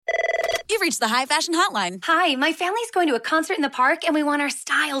You've reached the High Fashion Hotline. Hi, my family's going to a concert in the park, and we want our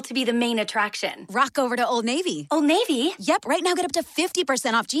style to be the main attraction. Rock over to Old Navy. Old Navy? Yep, right now get up to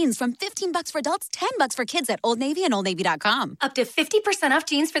 50% off jeans from $15 for adults, $10 for kids at Old Navy and OldNavy.com. Up to 50% off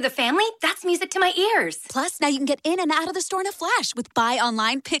jeans for the family? That's music to my ears. Plus, now you can get in and out of the store in a flash with buy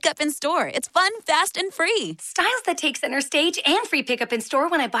online, pick up in store. It's fun, fast, and free. Styles that take center stage and free pickup in store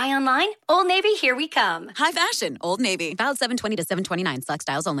when I buy online? Old Navy, here we come. High fashion, Old Navy. Valid 7/20 to 7/29. Select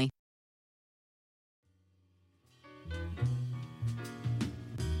styles only.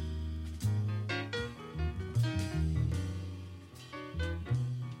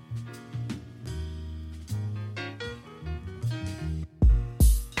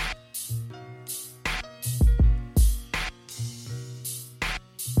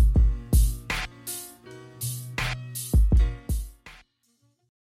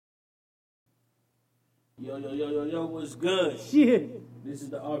 Yo, what's good? Shit. This is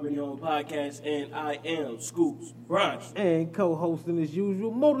the Already Home Podcast, and I am Scoops Bronson. And co-hosting as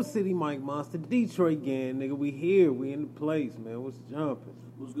usual, Motor City Mike Monster, Detroit gang, nigga. We here, we in the place, man. What's jumping?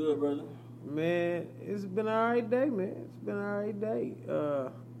 What's good, brother? Man, it's been an alright day, man. It's been an alright day.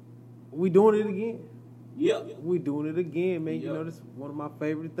 We doing it again. Yep. We doing it again, man. Yep. You know, this is one of my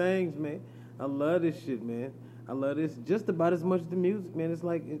favorite things, man. I love this shit, man. I love this just about as much as the music, man. It's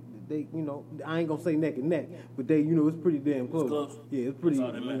like they, you know, I ain't gonna say neck and neck, but they, you know, it's pretty damn close. It's close. Yeah, it's pretty. That's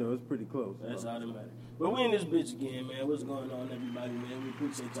all that matters. You know, it's pretty close. That's all that matters. But we in this bitch again, man. What's going on, everybody, man? We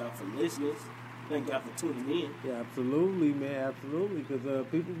appreciate y'all for listening. Thank y'all for tuning in. Yeah, absolutely, man, absolutely. Because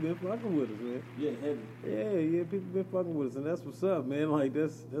people been fucking with us, man. Yeah, heavy. Yeah, people been fucking with us, and that's what's up, man. Like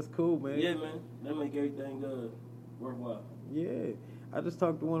that's cool, man. Yeah, man. That make everything worthwhile. Yeah. I just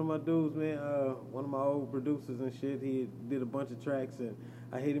talked to one of my dudes, man, one of my old producers and shit. He did a bunch of tracks, and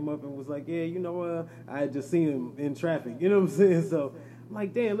I hit him up and was like, yeah, you know, I had just seen him in traffic, you know what I'm saying? So I'm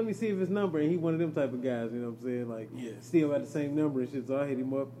like, damn, let me see if his number, and he one of them type of guys, you know what I'm saying? Like, yeah, still got the same number and shit, so I hit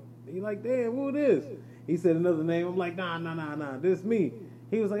him up. He like, damn, who it is? He said another name. I'm like, nah, this me.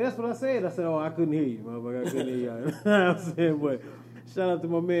 He was like, that's what I said. I said, oh, I couldn't hear you, motherfucker. I couldn't hear you. You know what I'm saying? But shout out to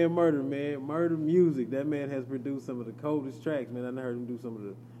my man Murder, man. Murder Music. That man has produced some of the coldest tracks, man. I heard him do some of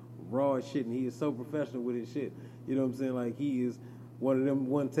the raw shit, and he is so professional with his shit. You know what I'm saying? Like, he is one of them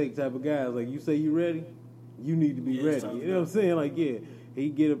one-take type of guys. Like, you say you ready, you need to be ready. You know what I'm saying? Like, yeah, he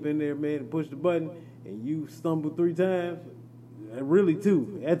get up in there, man, and push the button, and you stumble 3 times, really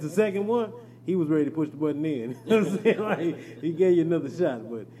 2. At the second one, he was ready to push the button in. You know what I'm saying? Like, he gave you another shot,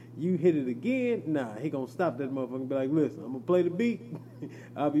 but you hit it again, nah, he gonna stop that motherfucker and be like, listen, I'm gonna play the beat.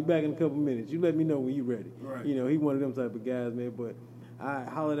 I'll be back in a couple minutes. You let me know when you ready. Right. You know, he one of them type of guys, man, but I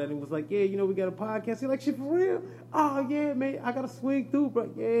hollered at him, was like, yeah, you know, we got a podcast. He like, shit, for real? Oh, yeah, man, I gotta swing through, bro.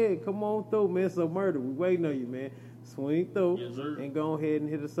 Yeah, come on through, man. So, Murder, we waiting on you, man. Swing through. Yes, sir. And go ahead and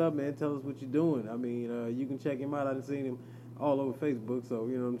hit us up, man. Tell us what you're doing. I mean, you can check him out. I done seen him all over Facebook, so,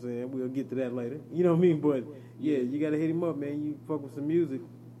 you know what I'm saying? We'll get to that later. You know what I mean? But, yeah, you gotta hit him up, man. You fuck with some music,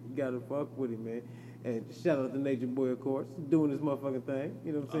 you gotta fuck with him, man. And shout out to Nature Boy, of course, doing this motherfucking thing.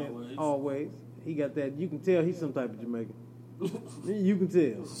 You know what I'm saying? Always. He got that. You can tell he's some type of Jamaican. You can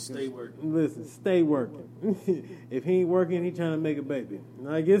tell. Stay working. Listen, stay working. If he ain't working, he trying to make a baby. And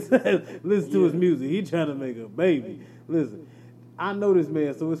I guess listen to his music. He trying to make a baby. Listen, I know this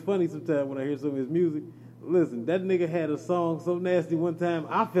man, so it's funny sometimes when I hear some of his music. Listen, that nigga had a song so nasty one time,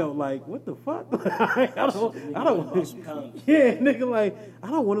 I felt like, what the fuck? I don't, yeah, nigga, like, I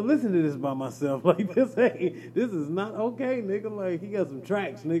don't want to listen to this by myself. Like, this is not okay, nigga. Like, he got some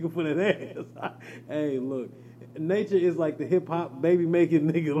tracks, nigga, for that ass. Hey, look, Nature is like the hip-hop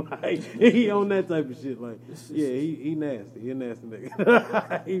baby-making nigga. Like, he on that type of shit. Like, yeah, he nasty. He a nasty nigga.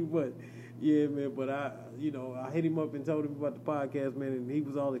 But, yeah, man, but I hit him up and told him about the podcast, man, and he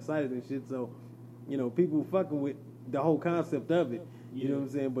was all excited and shit, so you know, people fucking with the whole concept of it. You know what I'm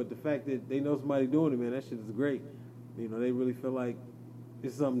saying? But the fact that they know somebody doing it, man, that shit is great. You know, they really feel like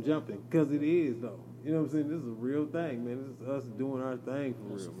it's something jumping. Because it is, though. You know what I'm saying? This is a real thing, man. This is us doing our thing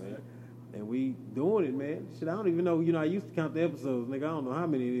for real, man. And we doing it, man. Shit, I don't even know. You know, I used to count the episodes. Nigga, I don't know how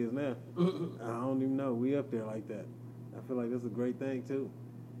many it is now. I don't even know. We up there like that. I feel like that's a great thing, too.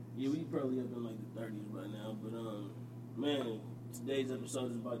 Yeah, we probably up in like the 30s by now. But, man, today's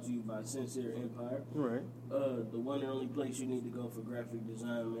episode is brought to you by Sincere Empire. Right. The one and only place you need to go for graphic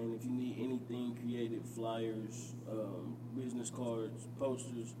design, man. If you need anything creative, flyers, business cards,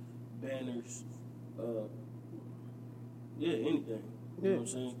 posters, banners, anything. You know what I'm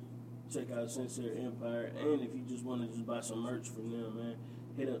saying? Check out Sincere Empire. And if you just want to just buy some merch from them, man,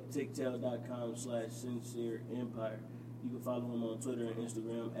 hit up tictail.com/Sincere Empire. You can follow them on Twitter and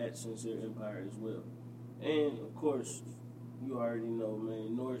Instagram @Sincere Empire as well. And, of course, You already know,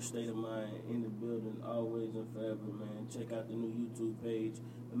 man. North State of Mind in the building, always and forever, man. Check out the new YouTube page,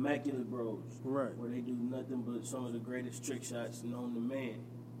 Immaculate Bros. Right. Where they do nothing but some of the greatest trick shots known to man.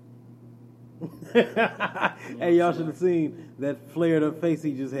 Hey, y'all should have seen that flared up face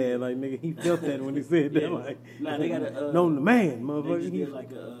he just had. Like, nigga, he felt that when he said that. Like, nah, they got a known the man, they motherfucker. just did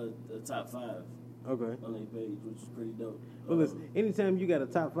like a top 5 Okay. on their page, which is pretty dope. Well, listen, anytime you got a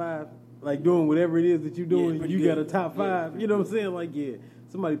top 5, like doing whatever it is that you're doing, pretty you good. got a top 5. Yeah, You know what I'm saying? Like, yeah,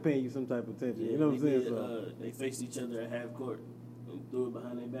 somebody paying you some type of attention. Yeah, you know what I'm they saying? did, they faced each other at half court and threw it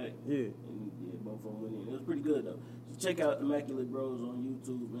behind their back. Yeah. And yeah, both of them went in. It was pretty good though. So check out Immaculate Bros on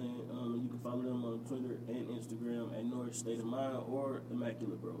YouTube, man. You can follow them on Twitter and Instagram at North State of Mind or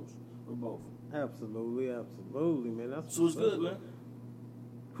Immaculate Bros or both. Absolutely, man. That's So it's good, man.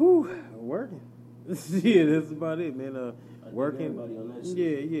 Whew, working. Yeah, that's about it, man. Working. everybody on that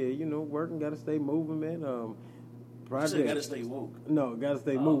shit. Yeah, you know, working. Got to stay moving, man. Project. You gotta stay woke. No, gotta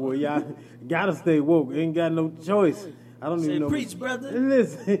stay moving. Well, y'all gotta stay woke. Ain't got no choice. I don't Say, even know. preach, brother.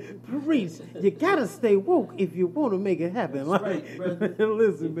 Listen, preach. You gotta stay woke if you want to make it happen. That's Like, right, brother.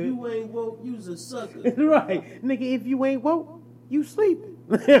 listen, If man. you ain't woke, you's a sucker. Right, nigga. If you ain't woke, you sleeping.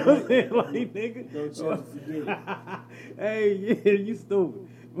 You know what I'm saying? Like, nigga. Don't you ever forget it. Hey, yeah, you stupid.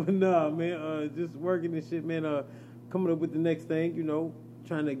 But nah, man, just working and shit, man. Coming up with the next thing, you know,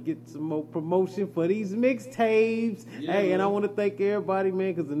 trying to get some more promotion for these mixtapes. Yeah, hey, and I man. want to thank everybody,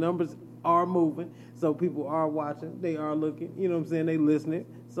 man, because the numbers are moving. So people are watching. They are looking. You know what I'm saying? They listening.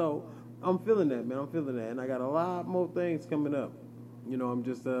 So I'm feeling that, man. I'm feeling that. And I got a lot more things coming up. You know, I'm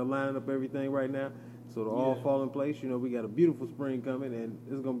just lining up everything right now. So it'll all fall in place. You know, we got a beautiful spring coming, and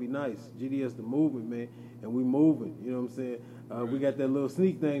it's going to be nice. GDS the movement, man, and we moving. You know what I'm saying? We got that little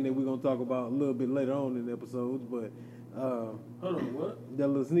sneak thing that we're going to talk about a little bit later on in the episodes, but Hold on, what? that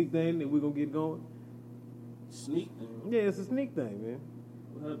little sneak thing that we're going to get going. Sneak thing. Yeah, it's a sneak thing, man.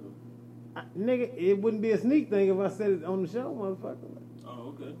 What happened? Nigga, it wouldn't be a sneak thing if I said it on the show, motherfucker.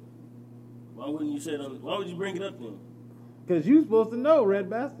 Oh, okay. Why wouldn't you say it on? Why would you bring it up then? Because you supposed to know, red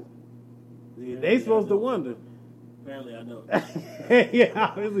bastard. Yeah, they supposed to wonder. Apparently, I don't. Yeah,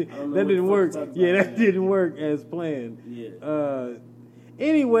 obviously I don't know that what didn't the work. fuck Yeah, about that that. didn't work as planned. Yeah.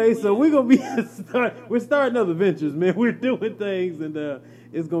 Anyway, so we're gonna be we're starting other ventures, man. We're doing things, and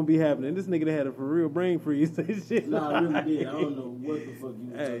it's gonna be happening. This nigga that had a for real brain freeze and shit. Nah, I really did. I don't know what the fuck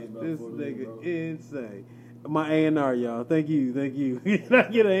you were Hey, talking about. this for a minute, nigga bro. insane. My A&R, y'all. Thank you. Can I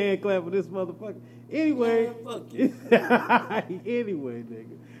get a hand clap for this motherfucker? Anyway, Man, fuck you. anyway,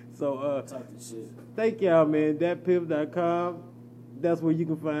 nigga. So Talk this shit. thank y'all, man. Datpiff.com. That's where you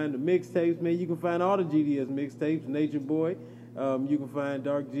can find the mixtapes, man. You can find all the GDS mixtapes. Nature Boy. You can find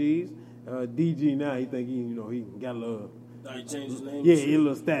Dark G's. DG now. He think he got a little. Now he changed his name. Yeah, he a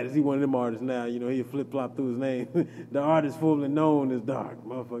little status. He one of them artists now. You know, he flip flop through his name. The artist formerly known as Dark,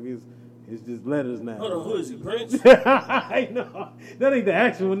 motherfucker. It's just letters now. Hold on, who is he? Prince? I know. That ain't the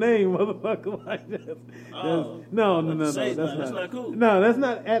actual name, motherfucker. Like that. Oh. No. That's That's not cool. No, that's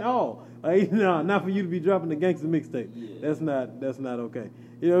not at all. Like, no, not for you to be dropping the gangster mixtape. Yeah. That's not okay.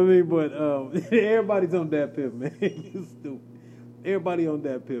 You know what I mean? But everybody's on that pip, man. You stupid. Everybody on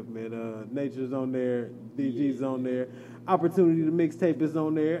that pip, man. Nature's on there. DG's on there. Opportunity to mixtape is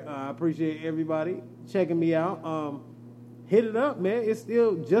on there. I appreciate everybody checking me out. Hit it up, man. It's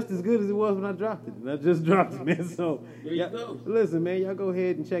still just as good as it was when I dropped it. And I just dropped it, man. So, There you go. Listen, man, y'all go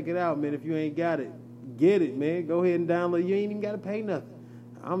ahead and check it out, man. If you ain't got it, get it, man. Go ahead and download. You ain't even got to pay nothing.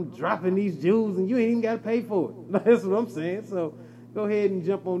 I'm dropping these jewels, and you ain't even got to pay for it. That's what I'm saying. So, go ahead and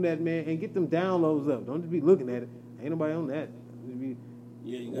jump on that, man, and get them downloads up. Don't just be looking at it. Ain't nobody on that. Just be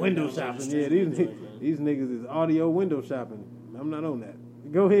Yeah, you gotta window download shopping. the Yeah, streaming joint, man. these niggas is audio window shopping. I'm not on that.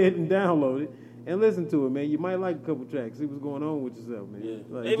 Go ahead and download it and listen to it, man. You might like a couple tracks. See what's going on with yourself, man. Yeah.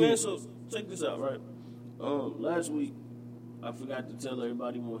 Like, Hey man, so check this out, right? Last week I forgot to tell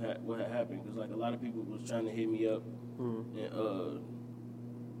everybody what had happened because like a lot of people was trying to hit me up and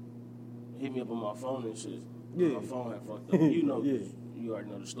hit me up on my phone and shit. Yeah. My phone had fucked up. You know, Yeah. you already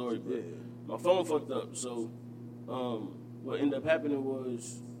know the story, but Yeah. my phone fucked up. So what ended up happening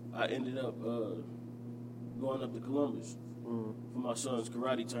was I ended up going up to Columbus for my son's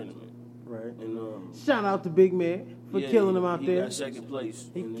karate tournament. right. And Shout out to Big Man for yeah, killing him out he there. got second place.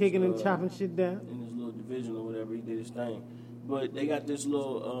 He in kicking this, and chopping shit down. in his little division or whatever. He did his thing. But they got this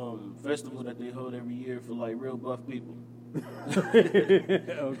little festival that they hold every year for like real buff people.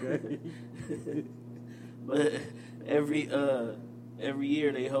 Okay. But every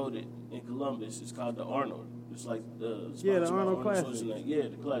year they hold it in Columbus. It's called the Arnold. It's like Yeah, the sponsored by Arnold Classic. Schwarzenegger. Yeah,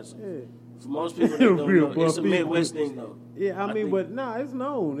 the classic. Yeah. For most people that don't Real know, it's a buff Midwest people. thing though. Yeah, I mean, think- but nah, it's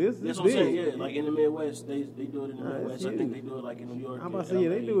known. It's That's big. what I'm saying. Yeah, like in the Midwest, they do it in the Nah, Midwest. it's I think huge. they do it like in New York. I'm about to and say, yeah,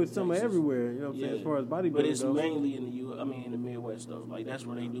 they LA, do it somewhere Texas. everywhere. You know what I'm saying? As far as bodybuilding but it's goes. mainly in in the Midwest though. Like that's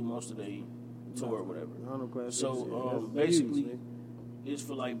where they do most of their tour or whatever. Arnold Classic. So That's basically, huge, man. it's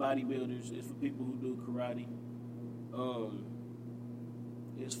for like bodybuilders. It's for people who do karate.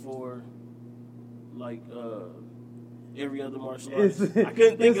 It's for like every other martial arts. It's- I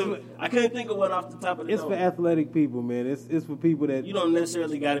couldn't think of one off the top of the It's dome. for athletic people, man. It's for people that You don't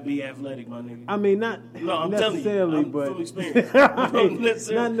necessarily got to be athletic, my nigga. I mean, not No, I'm telling you, necessarily, I'm but from experience. Not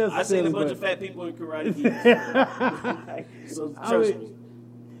necessarily. Not I seen a necessarily, bunch of but- fat people in karate gigs. So I trust mean- me,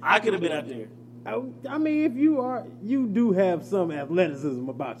 I could have been out there. I mean, if you do have some athleticism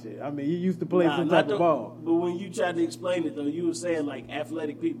about you. I mean, you used to play Nah, some not type of ball. But when you tried to explain it, though, you were saying like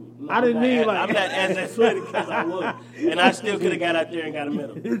athletic people. No, I didn't I'm mean not, like- I'm not as athletic as I was, and I still could have got out there and got a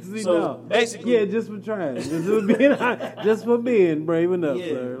medal. See, So no. basically, yeah, just for trying, just for being brave enough, yeah.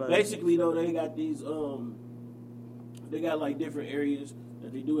 sir. Like, Basically, though, they got these they got like different areas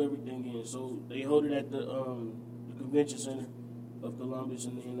that they do everything in. So they hold it at the convention center of Columbus,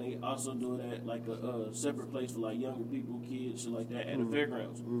 and then they also do it at like a separate place for like younger people, kids, shit like that, at the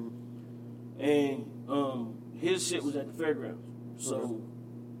fairgrounds. And his shit was at the fairgrounds, so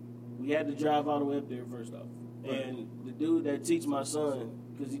we had to drive all the way up there first off. And the dude that teach my son,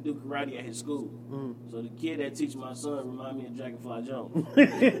 because he do karate at his school, so the kid that teach my son remind me of Dragonfly Jones.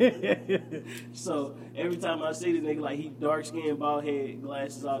 So every time I see this nigga, like he dark skinned, bald head,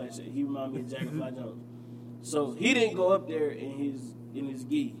 glasses, all that shit, he remind me of Dragonfly Jones. So he didn't go up there in his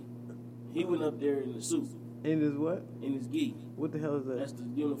gi. He went up there in the suit, in his what? in his gi. What the hell is That's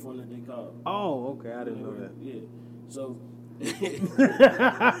that? the uniform that they call. Oh, okay, I didn't know that. Yeah. So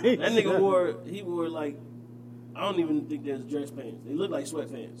that nigga wore like, I don't even think there's dress pants. They look like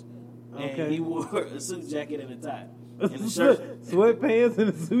sweatpants. And Okay. he wore a suit jacket and a tie. And a shirt. Sweatpants and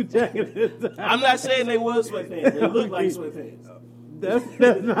a suit jacket. I'm not saying they was sweatpants. They look like sweatpants. That's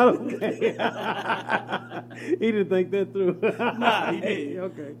not okay. He didn't think that through. Nah, he did.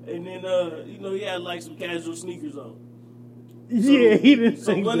 Okay. And then, he had like some casual sneakers on. Yeah, he didn't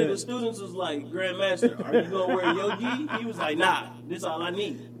So think one that. of the students was like, Grandmaster, are you going to wear your gi? He was like, nah, this all I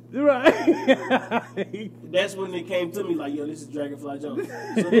need. Right. That's when it came to me like, yo, this is Dragonfly Jones.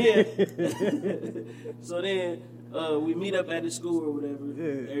 So then we meet up at the school or whatever.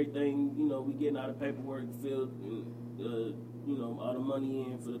 Yeah. Everything, we getting all the paperwork filled and, all the money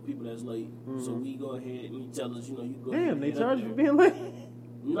in for the people that's late. So we go ahead and he tell us, you go ahead Damn, and they head up charge you there. for being late?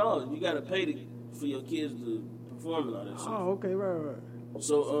 No, you got to pay for your kids to perform and all that shit. Oh, okay, right.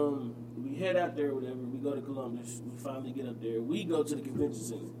 So we head out there or whatever. We go to Columbus. We finally get up there. We go to the convention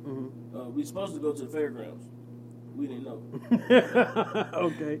center. We supposed to go to the fairgrounds. We didn't know.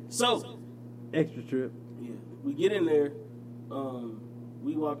 Okay. So, Extra trip. yeah, we get in there.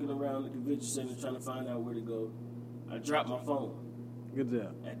 We walking around the convention center trying to find out where to go. I dropped my phone Good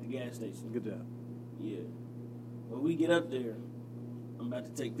job. at the gas station. Good job. Yeah. When we get up there, I'm about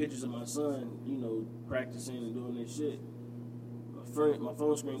to take pictures of my son, practicing and doing this shit. My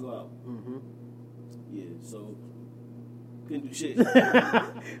phone screen go out. Yeah, so couldn't do shit.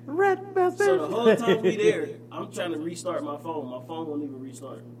 Rat bastard. So the whole time we there, I'm trying to restart my phone. My phone won't even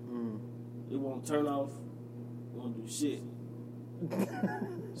restart. It won't turn off. It won't do shit.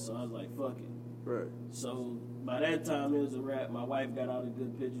 So I was like, fuck it. Right. So by that time, it was a wrap. My wife got all the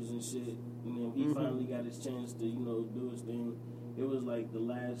good pictures and shit. And then he finally got his chance to, do his thing. It was like the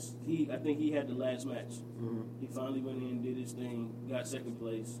last, I think he had the last match. He finally went in, did his thing, got second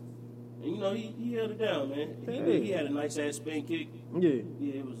place. And, he held it down, man. Hey. He had a nice ass spin kick. Yeah.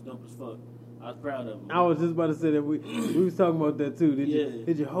 Yeah, it was dope as fuck. I was proud of him. I was just about to say that we was talking about that too. Yeah.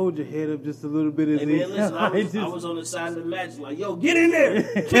 Did you hold your head up just a little bit as And he? then listen, I was on the side of the match like, yo, get in there,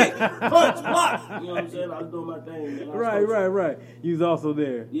 kick, punch, block. You know what I'm saying? I was doing my thing. Man. Right. You was also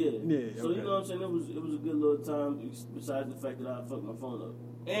there. Yeah. Yeah. So okay. you know what I'm saying? It was a good little time. Besides the fact that I fucked my phone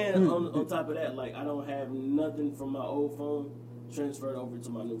up, and on top of that, like I don't have nothing from my old phone transferred over to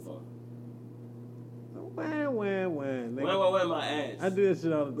my new phone. Wham. Where my ass? I do that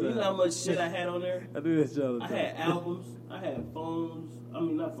shit all the But time. you know how much shit I had on there? I do that shit all the I time. had albums. I had phones. I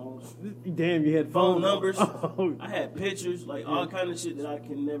mean, not phones. Damn, you had Phone phone numbers. Oh, I had pictures, like all kind of shit that I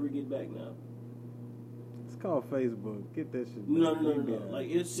can never get back now. it's called Facebook. Get that shit. No. back. You got it. Like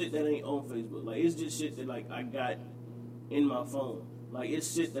it's shit that ain't on Facebook. Like it's just shit that like I got in my phone. Like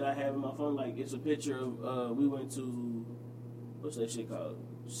it's shit that I have in my phone. Like it's a picture of we went to what's that shit called?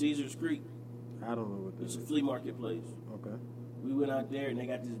 Caesar's Creek. I don't know what It's this a is. flea market place. Okay. We went out there and they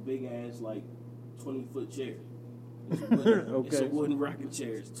got this big ass like 20-foot chair. It's a wooden rocking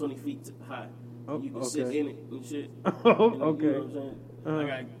chair. It's 20 feet high. You can sit in it and shit. Okay. You know what I'm saying? I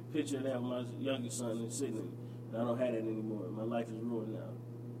got a picture of that with my youngest son and sitting in it. And I don't have that anymore. My life is ruined now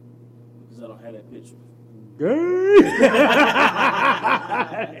because I don't have that picture.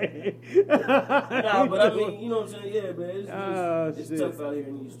 Nah, but I mean, you know what I'm saying? Yeah, man. It's tough out here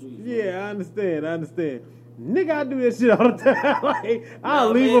in these streets. Yeah, I understand. Nigga, I do that shit all the time. Like, I'll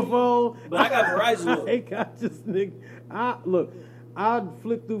leave a phone. But I got Verizon. Look, I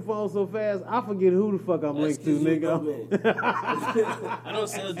flip through phones so fast, I forget who the fuck I'm linked to, nigga. I don't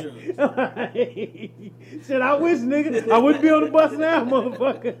sell drugs. Shit, I wish, nigga. I wouldn't be on the bus now,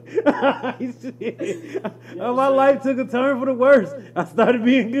 motherfucker. My life took a turn for the worse. I started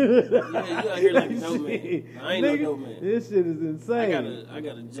being good. Yeah, you out here like no man. I ain't no man. This shit is insane. I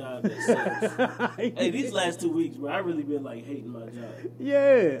got a job that sucks. Hey, these last 2 weeks, bro, I really been like hating my job.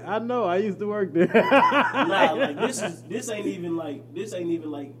 Yeah, I know. I used to work there. Nah, like this ain't even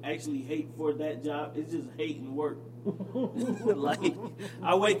like actually hate for that job. It's just hating work. Like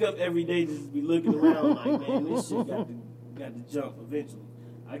I wake up every day just be looking around like, man, this shit got to jump eventually.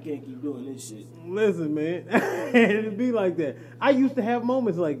 I can't keep doing this shit. Listen, man, it'd be like that. I used to have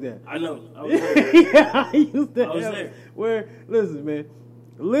moments like that. I know. I was there. Yeah, I used to was have there. Where, listen, man,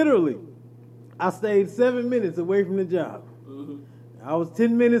 literally, I stayed 7 minutes away from the job. Mm-hmm. I was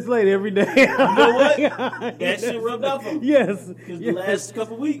 10 minutes late every day. You know what? That shit rubbed off on me. Yes. Because the last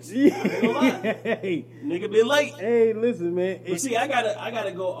couple weeks, Yeah. I ain't gonna lie. Hey, Nigga been late. hey, listen, man. But see, I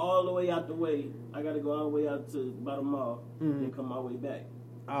gotta go all the way out the way. I gotta go all the way out to by the mall and come my way back.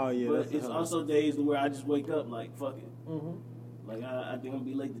 Oh, yeah. But that's it's hard. also days where I just wake up like, fuck it. Mhm. Like, I think I'm gonna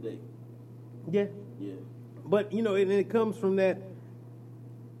be late today. Yeah. Yeah. But, you know, and it comes from that,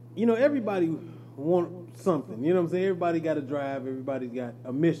 you know, everybody want something. You know what I'm saying? Everybody got a drive. Everybody's got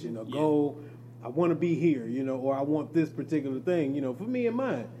a mission, a goal. I want to be here, you know, or I want this particular thing, you know, for me and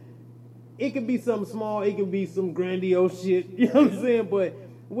mine. It could be something small. It could be some grandiose shit. You know what I'm saying? But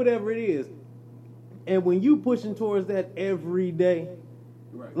whatever it is. And when you pushing towards that every day,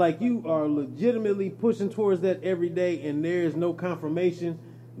 Right. like you are legitimately pushing towards that every day, and there is no confirmation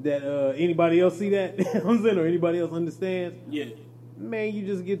that anybody else see that, you know what I'm saying, or anybody else understands. Yeah. Man, you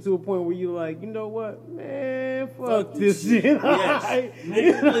just get to a point where you're like, you know what, man, fuck this shit. Yes. Like, Nigga,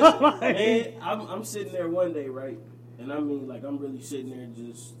 you know, listen, like- man, I'm sitting there one day, right? And I mean, like, I'm really sitting there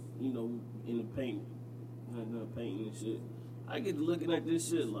just, you know, in the paint, painting and shit. I get to looking at this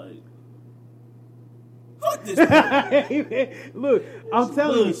shit like, fuck this shit. Look, I'm Some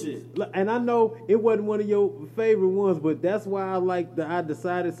telling you, bullshit. and I know it wasn't one of your favorite ones, but that's why I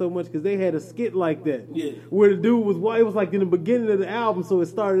decided so much, because they had a skit like that. Yeah. Where the dude was, it was like in the beginning of the album, so it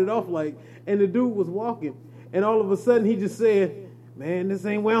started off like, and the dude was walking, and all of a sudden he just said, man, this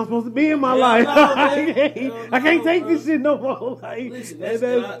ain't where I'm supposed to be in my life. No, man. I can't take bro. this shit no more. Like, Listen,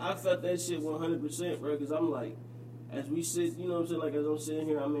 and I felt that shit 100%, bro, because I'm like, as we sit, you know what I'm saying, like as I'm sitting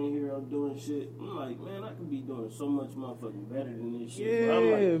here, I'm in here, I'm doing shit. I'm like, man, I could be doing so much motherfucking better than this shit. Yeah, But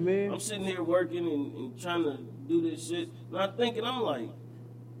I'm like, man. I'm sitting here working and trying to do this shit, and I'm thinking, I'm like,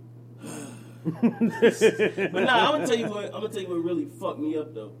 but nah, I'm gonna tell you what really fucked me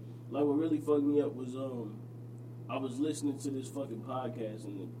up though. Like what really fucked me up was I was listening to this fucking podcast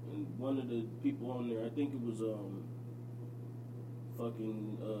and one of the people on there, I think it was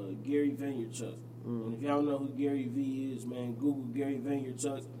Gary Vaynerchuk. And if y'all don't know who Gary V is, man, Google Gary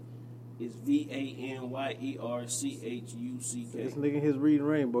Vaynerchuk. It's VANYERCHUCK. this nigga his reading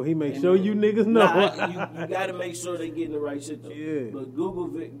rainbow. He make sure you niggas know. You got to make sure they getting the right shit though. Yeah. But Google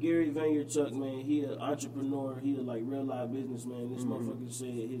Gary Vaynerchuk, man. He an entrepreneur. He a like real life businessman. This motherfucker said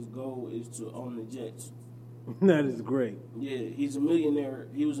his goal is to own the Jets. That is great. Yeah, he's a millionaire.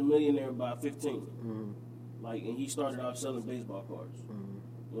 He was a millionaire by 15. Like, and he started off selling baseball cards. You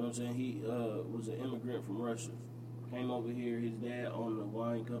know what I'm saying? He was an immigrant from Russia. Came over here. His dad owned a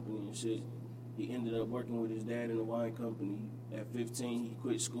wine company and shit. He ended up working with his dad in the wine company. At 15, he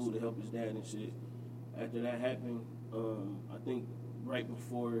quit school to help his dad and shit. After that happened, I think right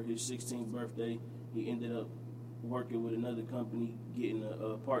before his 16th birthday, he ended up working with another company, getting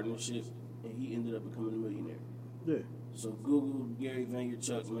a partnership, and he ended up becoming a millionaire. Yeah. So Google Gary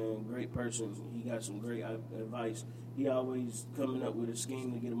Vaynerchuk, man, great person. He got some great advice. He always coming up with a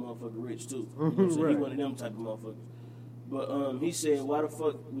scheme to get a motherfucker rich too. You know what I'm saying? Right. He one of them type of motherfuckers. But he said, why the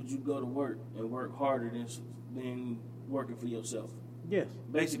fuck would you go to work and work harder than working for yourself? Yes.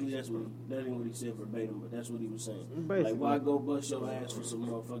 Basically, that ain't what he said verbatim, but that's what he was saying. Basically. Like, why go bust your ass for some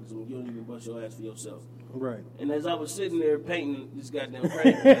motherfuckers when you don't even bust your ass for yourself? Right. And as I was sitting there painting this goddamn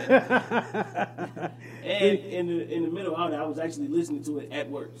frame, and in the middle of it, I was actually listening to it at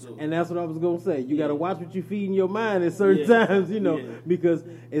work. So. And that's what I was gonna say. You got to watch what you feed in your mind at certain times, because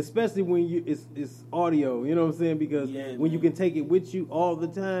especially when it's audio, you know what I'm saying? Because when you can take it with you all the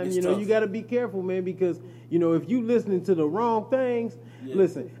time, it's you tough. got to be careful, man. Because if you listening to the wrong things,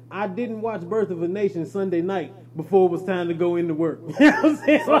 listen. I didn't watch Birth of a Nation Sunday night before it was time to go into work. You know what I'm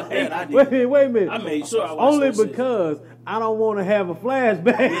saying? Fuck that, I did. Wait a minute. I made sure I watched only that shit. because I don't want to have a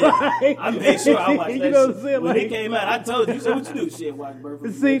flashback. I made sure I watched that You know what I'm shit. saying? When it came out, I told you, said, what you do? Shit, watch Birth of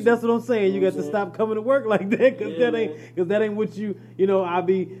a See, Nation. that's what I'm saying. You know got to stop coming to work like that because that ain't what I'll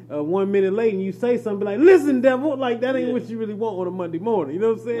be 1 minute late and you say something like, listen, devil, like that ain't what you really want on a Monday morning. You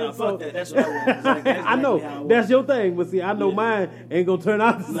know what I'm saying? Nah, fuck that. That's what I want. Exactly I know how I want. that's your thing, but see, I know mine ain't gonna turn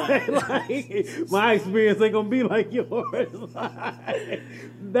out the same. Like, my experience ain't gonna be like yours.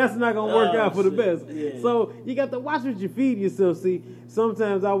 That's not gonna work out for the best. Yeah. So you got to watch what you feed yourself. See,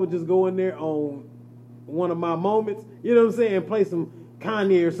 sometimes I would just go in there on one of my moments, you know what I'm saying, and play some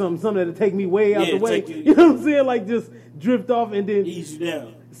Kanye or something that'll take me way out the way. You know what I'm saying? Like just drift off and then ease you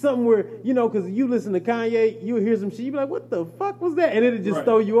down. Something where, because you listen to Kanye, you'll hear some shit, you be like, what the fuck was that? And it'll just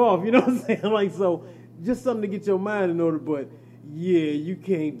throw you off, you know what I'm saying? Like, so, just something to get your mind in order, but, you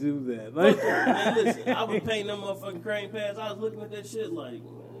can't do that. Like, man, listen, I was painting them motherfucking crane pads, I was looking at that shit like,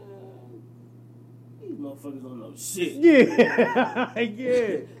 man, these motherfuckers don't know shit.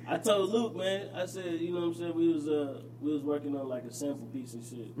 Yeah. I told Luke, man, I said, you know what I'm saying, we was working on like a sample piece and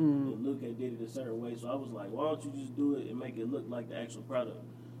shit, and Luke had did it a certain way, so I was like, why don't you just do it and make it look like the actual product?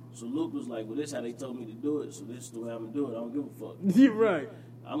 So Luke was like, well, this is how they told me to do it, so this is the way I'm gonna do it. I don't give a fuck. You're right.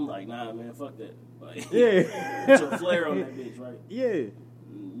 I'm like, nah, man, fuck that. Like, Yeah. put your flair on that bitch, right? Yeah.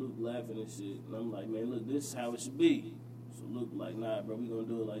 And Luke laughing and shit. And I'm like, man, look, this is how it should be. So Luke like, nah, bro, we gonna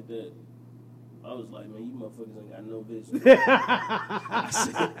do it like that. I was like, man, you motherfuckers ain't got no vision. I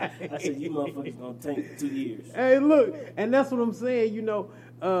said, you motherfuckers gonna tank 2 years. Hey, look, and that's what I'm saying,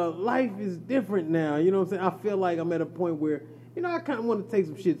 life is different now, you know what I'm saying? I feel like I'm at a point where, I kind of want to take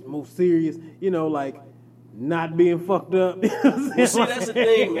some shit more serious, like not being fucked up. You know what I'm saying? Well, see, that's the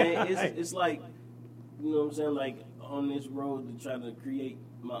thing, man. It's like, you know what I'm saying, like on this road to try to create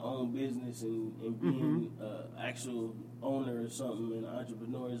my own business and being actual owner or something and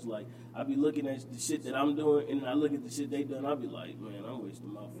entrepreneur, is like I be looking at the shit that I'm doing and I look at the shit they done, I be like, man, I'm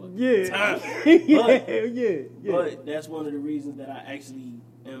wasting my fucking time. But that's one of the reasons that I actually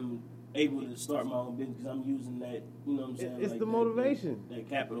am able to start my own business, because I'm using that, you know what I'm saying? It's like the motivation. That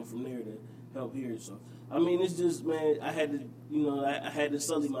capital from there to help here. So, I mean, it's just, man, I had to, I had to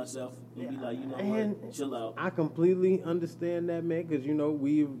sully myself and be like, what, chill out. I completely understand that, man, because,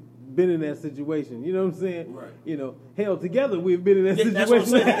 we've been in that situation. You know what I'm saying? Right. Hell, together we've been in that situation. That's what I'm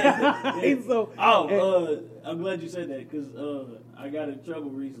saying. So, I'm glad you said that, because I got in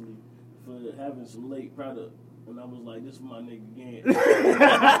trouble recently for having some late product. And I was like, this is my nigga again. I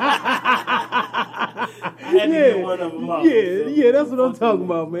had to get one of them out. Yeah, that's what I'm talking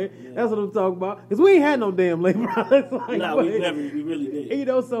about, man. Yeah. That's what I'm talking about. Because we ain't had no damn late products. Like, we really did.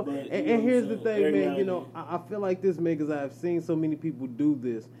 So, but, and here's the thing, man, I feel like this, man, because I've seen so many people do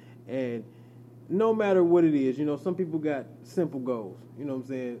this. And no matter what it is, some people got simple goals. You know what I'm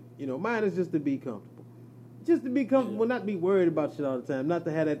saying? Mine is just to be comfortable. Just to be comfortable, not be worried about shit all the time, not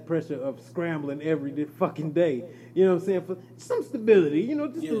to have that pressure of scrambling every fucking day. You know what I'm saying? For some stability,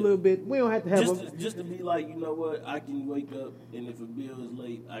 just a little bit. We don't have to have just to be like, you know what, I can wake up and if a bill is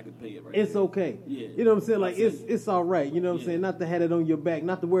late, I can pay it right. It's okay. Yeah. You know what I'm saying? Like it's all right. You know what I'm saying? Not to have it on your back,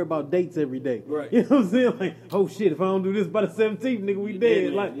 not to worry about dates every day. Right. You know what I'm saying? Like, oh shit, if I don't do this by the 17th, nigga, we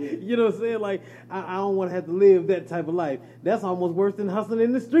dead. Like, you know what I'm saying? Like, I don't want to have to live that type of life. That's almost worse than hustling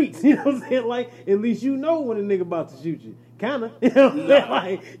in the streets. You know what I'm saying? Like, at least you know when a nigga about to shoot you. Kinda. You know what I'm saying?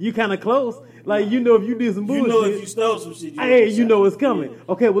 Like, you kinda close. Like, if you did some bullshit. You know if you stole some shit, you know it's coming. Yeah.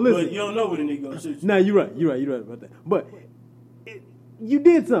 Okay, well listen. But you don't know when a nigga gonna shoot you. Nah, you're right about that. But you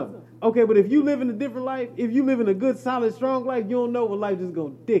did something. Okay, but if you live in a different life, if you live in a good, solid, strong life, you don't know when life just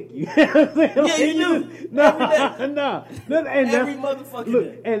gonna dick you. You know what I'm saying? Yeah, you do. Nah. Every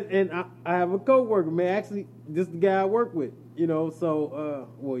motherfucking day. And I have a coworker, man. Actually, this is the guy I work with. So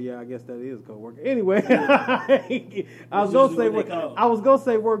I guess that is co-worker. Anyway, I was gonna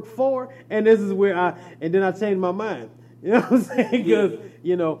say work for, and this is where then I changed my mind. You know what I'm saying? Because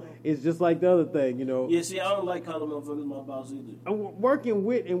it's just like the other thing. Yeah, see, I don't like calling motherfuckers my boss either. Working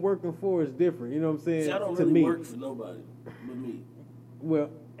with and working for is different. You know what I'm saying? See, I don't really work for nobody but me.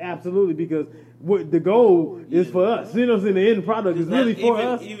 Well, Absolutely, because what the goal is for us. You know what I'm saying? The end product is really for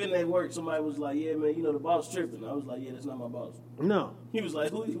us. Even at work, somebody was like, "Yeah, man, the boss tripping." I was like, "Yeah, that's not my boss." No. He was like,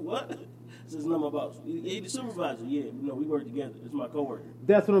 "Who? What?" It's not my boss. He the supervisor. Yeah, we work together. It's my coworker.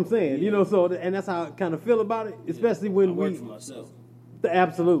 That's what I'm saying. Yeah. So and that's how I kind of feel about it, especially when I work for myself.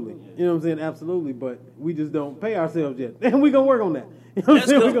 Absolutely. Yeah. You know what I'm saying? Absolutely. But we just don't pay ourselves yet. And we're going to work on that. You know what I'm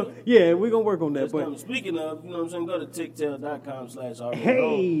saying? We're going to work on that. That's But coming. Speaking of, you know what I'm saying, go to tictail.com/already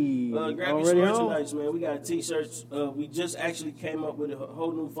Hey, grab your already merchandise, man. We got t-shirts. We just actually came up with a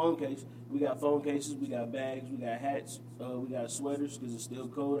whole new phone case. We got phone cases, we got bags, we got hats, we got sweaters because it's still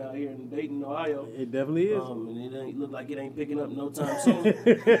cold out here in Dayton, Ohio. It definitely is. And it ain't look like it ain't picking up no time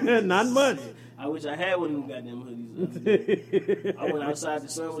soon. Not much. I wish I had one of them goddamn hoodies. I went outside, the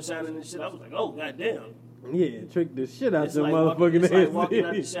sun was shining and shit. I was like, oh, goddamn. Yeah, trick the shit out It's your like motherfucking it's ass. like walking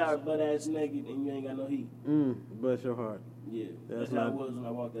out the shower butt ass naked and you ain't got no heat. Bless your heart. Yeah, That's that's how it not- was when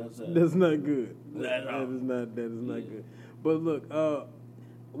I walked outside. That's not good. Not at all. That is not Yeah. good. But look,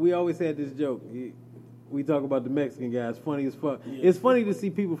 we always had this joke. We talk about the Mexican guys, funny as fuck. Yeah. It's funny to see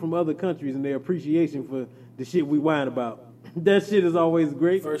people from other countries and their appreciation for the shit we whine about. That shit is always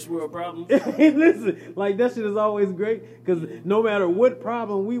great. First world problems. Listen, like that shit is always great because no matter what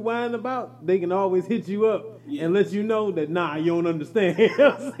problem we whine about, they can always hit you up and let you know that you don't understand. You know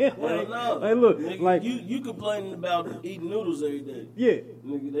what I'm saying? Hell no. Like, look, nigga, like you complaining about eating noodles every day. yeah.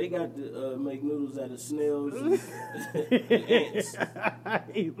 Nigga, they got to make noodles out of snails and ants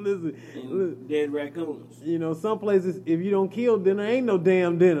Listen, and dead raccoons. you know, some places if you don't kill dinner, ain't no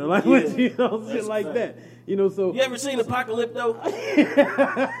damn dinner. Like Yeah, shit that's like a that. You know, so You ever seen Apocalypto?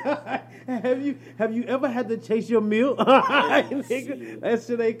 have you ever had to chase your meal? Nigga, that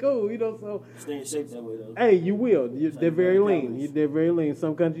shit ain't cool. You know, so Stay in shape that way though. hey, you will. They're very like lean. calories. They're very lean.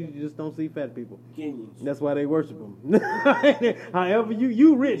 Some countries you just don't see fat people. Kenyans. That's why they worship them. However,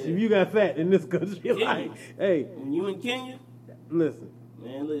 you rich if you got fat in this country. Like, hey, When you in Kenya, listen.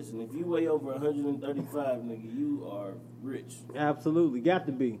 man, listen. If you weigh over 135, nigga, you are rich. Absolutely, got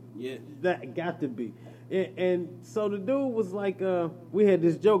to be. Yeah. That got to be. And so the dude was like, we had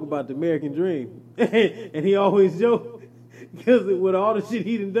this joke about the American dream, and he always joked because with all the shit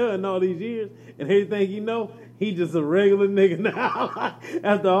he done all these years and everything he know, he just a regular nigga now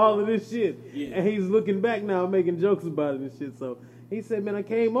after all of this shit. Yeah. And he's looking back now, making jokes about it and shit. So he said, man, I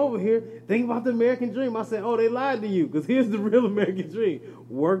came over here thinking about the American dream. I said, oh, they lied to you because here's the real American dream: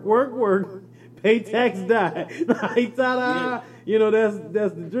 work, work, work. Pay tax, die. Ta-da. You know,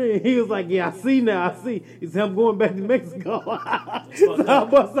 that's the dream. He was like, yeah, I see now. I see. He said, I'm going back to Mexico. So I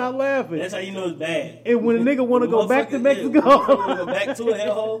bust out laughing. That's how you know it's bad. And when a nigga want to go back to Mexico, want to go back to a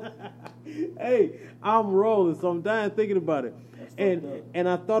hellhole. hey, I'm rolling. So I'm dying thinking about it. And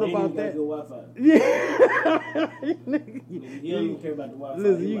I thought Ain't about even that. got good Wi-Fi. Yeah. You don't even care about the Wi-Fi.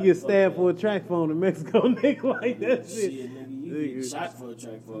 Listen, you get stabbed for a track phone in Mexico, nigga, like that shit. Shit, nigga, you get shot for a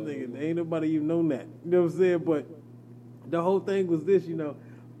track phone. Nigga, ain't nobody even known that. You know what I'm saying? But the whole thing was this, you know,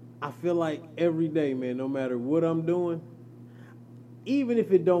 I feel like every day, man, no matter what I'm doing, even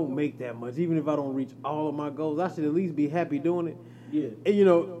if it don't make that much, even if I don't reach all of my goals, I should at least be happy doing it. Yeah. And, you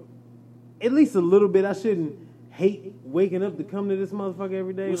know, at least a little bit. I shouldn't hate waking up to come to this motherfucker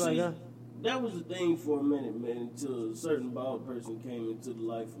every day. Well, like, see, that was the thing for a minute, man, until a certain bald person came into the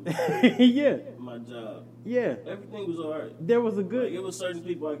life of yeah, my job. yeah. Everything was all right. There was a Like, good it was certain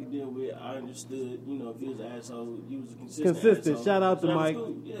people I could deal with. I understood, you know, if he was an asshole, he was a consistent asshole. Shout out to So that was Mike.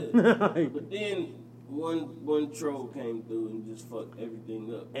 cool, yeah. But then one troll came through and just fucked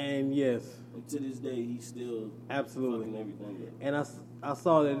everything up. And yes, And to this day, he's still absolutely. fucking everything up. And I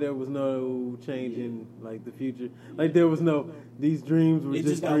saw that there was no change in like the future. Like there was no these dreams were It just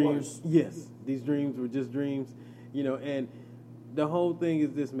just got dreams. worse. Yes, these dreams were just dreams. You know, and the whole thing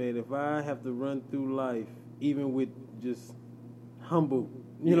is this, man. If I have to run through life, even with just humble,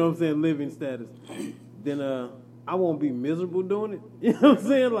 you know what I'm saying, living status, then I won't be miserable doing it. You know what I'm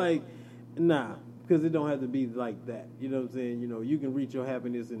saying? Like, nah. Because it don't have to be like that. You know what I'm saying? You know, you can reach your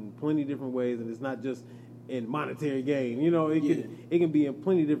happiness in plenty different ways, and it's not just in monetary gain. You know, it can be in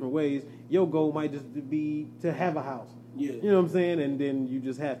plenty different ways. Your goal might just be to have a house. Yeah. You know what I'm saying? And then you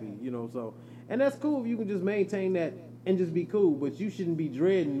just happy, you know, so. And that's cool if you can just maintain that and just be cool, but you shouldn't be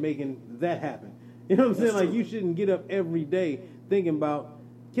dreading making that happen. You know what I'm saying? That's Like, true. you shouldn't get up every day thinking about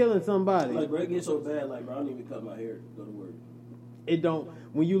killing somebody. Like, bro, it gets so bad, like, bro, I don't even cut my hair to go to work. It don't,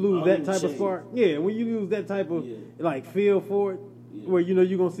 when you lose I don't that even type of shave. spark, yeah, when you lose that type of, Yeah. like, feel for it, Yeah. where you know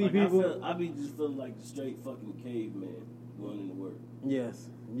you're going to see Like, people. I be just feeling like the straight fucking caveman going into work. Yes,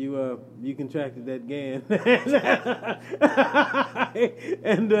 you contracted that gan.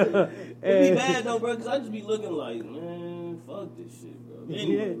 and It be bad though, bro, because I just be looking like, man, fuck this shit, bro.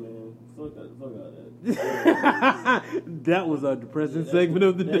 Anyway, man, fuck all that. That was our depressing segment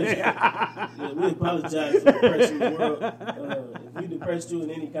of the day. Yeah, we apologize for depressing the world. If we depressed you in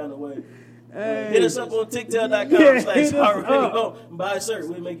any kind of way, hit us up on TikTok.com/heartradio. Buy a shirt.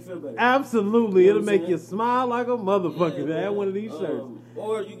 We'll make you feel better. Absolutely. You know It'll make you smile like a motherfucker. Yeah, Have one of these shirts.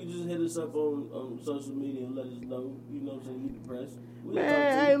 Or you can just hit us up on social media and let us know, you know what I'm saying, you depressed. We'll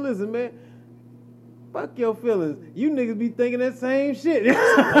Man, hey, listen, man. Fuck your feelings. You niggas be thinking that same shit. Hey,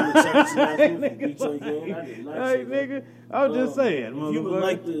 nigga, I'm just saying, motherfucker. If you would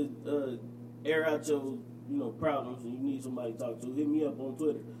like to air out your, problems and you need somebody to talk to, hit me up on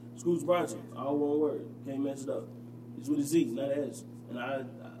Twitter. Scoots Bronson, all one word. Can't mess it up. It's with a Z, not an S. And I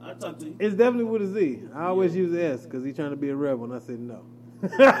talk to you. It's definitely with a Z. I always use the S because he's trying to be a rebel, and I said no.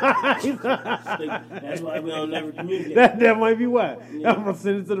 That's why we don't never communicate. That might be why. Yeah. I'm going to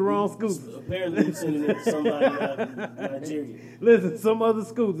send it to the wrong Scoots. Apparently you're sending it to somebody out of Nigeria. Listen, some other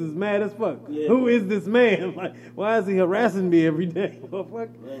Scoots is mad as fuck. Yeah. Who is this man? Like, why is he harassing me every day? Well, fuck.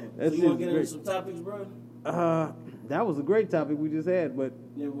 So you want to get into some topics, bro? That was a great topic we just had, but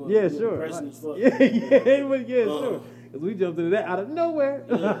yeah, sure. Depressing as fuck. Sure. Because we jumped into that out of nowhere.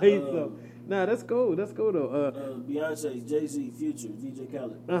 So, that's cool. That's cool though. Beyonce, Jay-Z, Future, DJ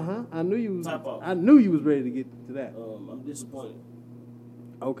Khaled. I knew you was. Top off. I knew you was ready to get to that. I'm disappointed.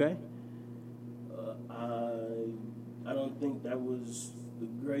 Okay. I don't think that was the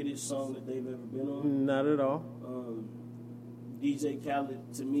greatest song that they've ever been on. Not at all. DJ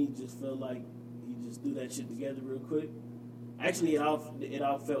Khaled to me just felt like he just threw that shit together real quick. Actually, it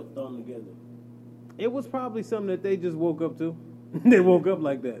all felt thrown together. It was probably something that they just woke up to. They woke up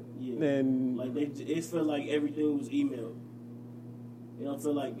like that. Yeah. And like it felt like everything was emailed. It don't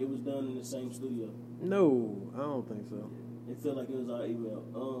feel like it was done in the same studio. No, I don't think so. It felt like it was all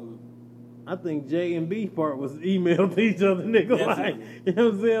emailed. I think J and B part was emailed to each other, nigga. Like, you know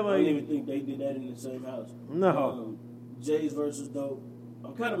what I'm saying? Like, I don't even think they did that in the same house. No. Jay's verse was dope.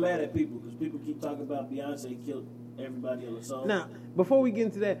 I'm kind of mad at people because people keep talking about Beyonce killed everybody on the song. Now, before we get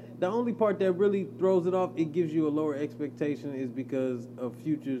into that, the only part that really throws it off, it gives you a lower expectation, is because of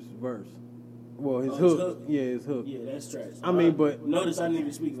Future's verse. Well, his hook. Yeah, his hook. Yeah, that's trash. I mean, but notice I didn't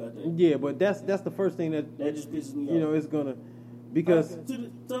even speak about that. Yeah, but that's the first thing that just pisses me off. You know, it's gonna because to the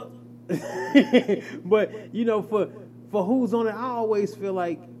top. But for who's on it, I always feel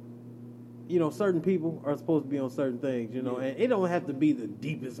like, certain people are supposed to be on certain things, and it don't have to be the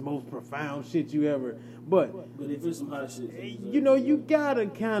deepest, most profound shit you ever. But if it's some hot shit, you gotta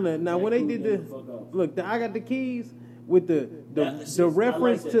kind of when they did the I Got the Keys with the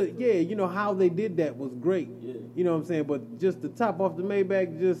reference to how they did that was great. Yeah. You know what I'm saying? But just the top off the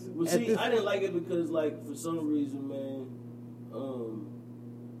Maybach, just I didn't like it because for some reason, man,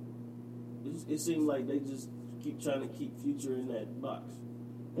 it seemed like they just keep trying to keep Future in that box.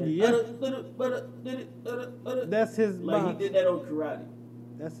 Yeah. That's his box. Like he did that on Karate.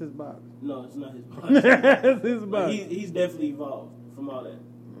 That's his box. No, it's not his box. That's his box. He's definitely evolved from all that.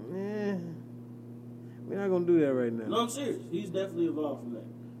 Yeah. We're not going to do that right now. No, I'm serious. He's definitely evolved from that.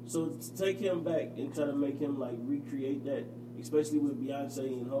 So to take him back and try to make him recreate that, especially with Beyonce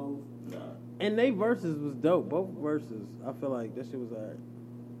and Hov, nah. And they verses was dope. Both verses. I feel like that shit was alright.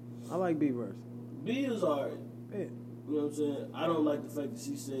 I like B verse. B is alright. Yeah. You know what I'm saying? I don't like the fact that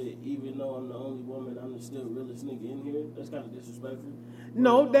she said, even though I'm the only woman, I'm the still realest nigga in here. That's kind of disrespectful.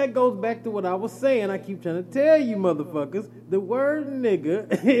 No, that goes back to what I was saying. I keep trying to tell you motherfuckers, the word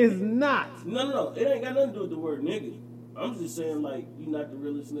nigga is not. No. It ain't got nothing to do with the word nigga. I'm just saying, you're not the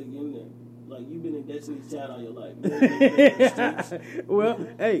realest nigga in there. Like, you've been in Destiny's Child all your life. Well,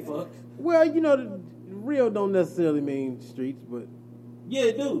 hey. Fuck. Well, the real don't necessarily mean streets, but... Yeah,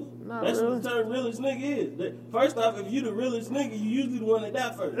 it do. That's really. what the term realest nigga is. First off, if you the realest nigga, you usually the one that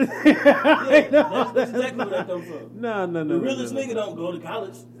die first. That's exactly where that comes from. No. The realest nigga don't go to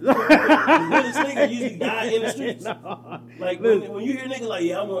college. The realest nigga usually die in the streets. When you hear nigga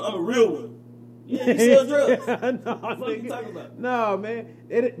I'm a real one. Yeah, you sell drugs. What are you talking about? No, man.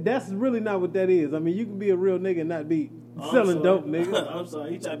 That's really not what that is. I mean, you can be a real nigga and not be selling dope, nigga. I'm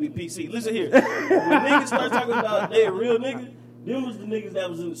sorry. He trying to be PC. Listen here. When niggas start talking about they a real nigga, them was the niggas that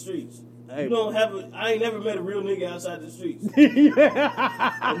was in the streets. Hey. I ain't never met a real nigga outside the streets. A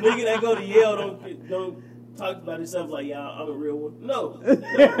nigga that go to Yale don't talk about himself like, yeah, I'm a real one. No. You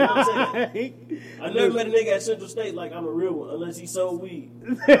know what I'm saying? I never met a nigga at Central State like I'm a real one, unless he sold weed.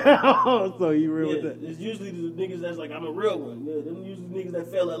 Oh, so you real with that? It's usually the niggas that's like, I'm a real one. Yeah, them usually niggas that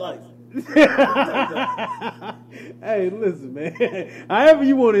fail at life. Hey, listen, man. However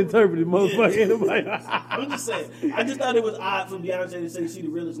you want to interpret it, motherfucker. I'm just saying. I just thought it was odd for Beyonce to say she the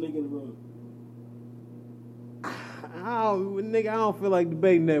realest nigga in the room. Nigga, I don't feel like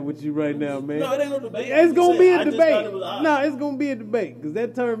debating that with you right now, man. No, it ain't no debate. It's gonna be a I just debate. thought it was odd. No, it's gonna be a debate because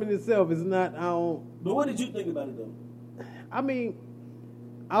that term in itself is not. But what did you think about it though? I mean,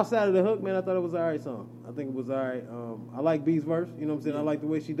 outside of the hook, man, I thought it was an alright song. I think it was alright. I like B's verse. You know what I'm saying? I like the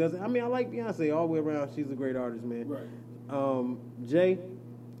way she does it. I mean, I like Beyonce all the way around. She's a great artist, man. Right. Jay,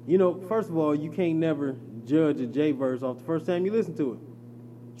 you know, first of all, you can't never judge a Jay verse off the first time you listen to it.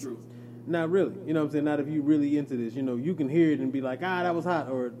 True. Not really. You know what I'm saying? Not if you really into this. You know, you can hear it and be like, that was hot,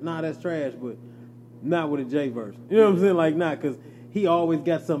 or nah, that's trash, but not with a Jay verse. You know what I'm saying? Like, because he always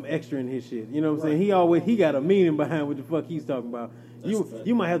got something extra in his shit. You know what I'm saying? He got a meaning behind what the fuck he's talking about.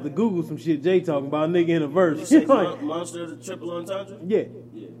 You might have to Google some shit Jay talking about, nigga, in a verse. You say Monster is a triple entendre?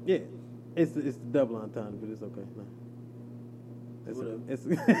 Yeah. It's the double entendre, but it's okay. No.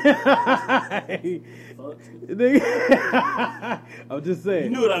 I'm just saying. You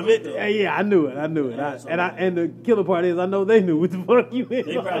knew what I meant though. Yeah, I knew it. Yeah, and the killer part is I know they knew what the fuck you meant.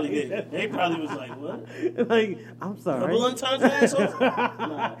 They probably did. They probably was like, what? Like, I'm sorry. Double entendre asshole?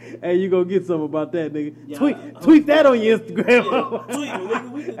 Nah. Hey, you gonna get something about that, nigga. Yeah, tweet that on your Instagram. Yeah, tweet me,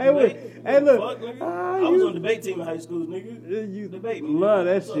 nigga. We can debate. Hey, look. Fuck, nigga. I was on the debate team in high school, nigga. You debate me. Love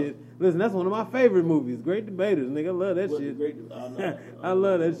that shit. Listen, that's one of my favorite movies. Great Debaters, nigga. I love that shit. I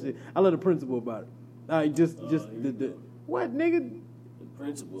love that shit. I love the principle about it. The what, nigga? The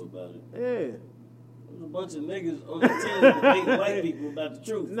principle about it. Yeah. There's a bunch of niggas on the team debating white people about the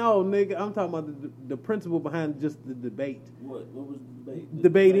truth. No, nigga, I'm talking about the principle behind just the debate. What was the debate?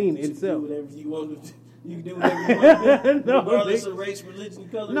 Debating itself. You can do whatever you want to. You can do whatever you want to do, regardless of race, religion,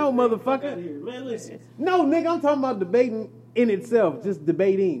 color. No, motherfucker. Here. Man, listen. No, nigga, I'm talking about debating in itself, just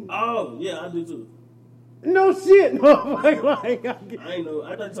debating. Oh, yeah, I do too. No shit, motherfucker. Like, I ain't know.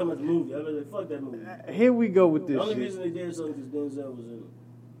 I thought you were talking about the movie. I was like, fuck that movie. Here we go with this The only shit. reason they did something because Denzel was in it.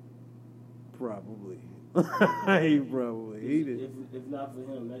 Probably. He did. If not for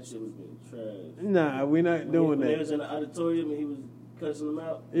him, that shit would have been trash. Nah, we're not doing When that. they was in the auditorium and he was cussing them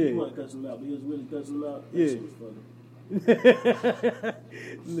out. Yeah. He wasn't cussing them out, but he was really cussing them out. That Yeah. shit was funny.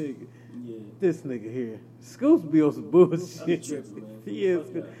 Nigga. Yeah. This nigga here. Scoops be on some bullshit. I'm tripping, man. He is.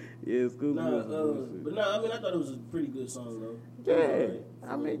 Fuck that. Yeah, Scoops be on some bullshit. But I mean, I thought it was a pretty good song, though. Yeah,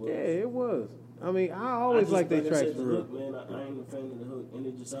 it was. I mean, I always like their tracks for real. Hook, man, I ain't a fan of the hook, and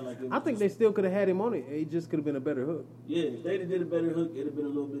it just sounded like it was I think they still could have had him on it. It just could have been a better hook. Yeah, if they'd have did a better hook, it'd have been a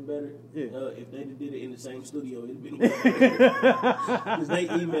little bit better. Yeah. If they'd have did it in the same studio, it'd have been better. Because they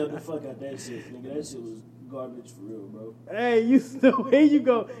emailed the fuck out that shit, nigga. That shit was garbage for real, bro. Hey, you still, here you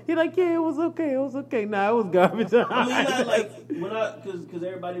go. He like, yeah, it was okay. Nah, it was garbage. I mean, not like, because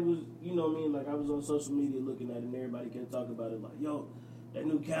everybody was, you know what I mean? Like, I was on social media looking at it, and everybody kept talking about it, like, yo, that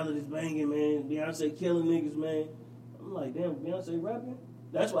new Khaled is banging, man. Beyonce killing niggas, man. I'm like, damn, Beyonce rapping?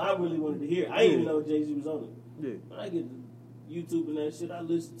 That's what I really wanted to hear. I didn't even know Jay-Z was on it. Yeah. When I get to YouTube and that shit, I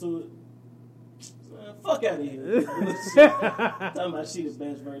listen to it. Man, fuck out of here. Talking about she the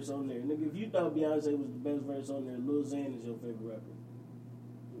best verse on there. Nigga, if you thought Beyonce was the best verse on there, Lil Xan is your favorite rapper.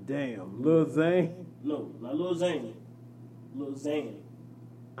 Damn, Lil Zane. No, not Lil Xan. Lil Xan.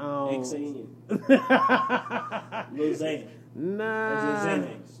 X-A-N. Lil Xan. Nah.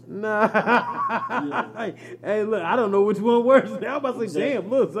 Yeah. Hey, look, I don't know which one worse. I'm about to say, damn,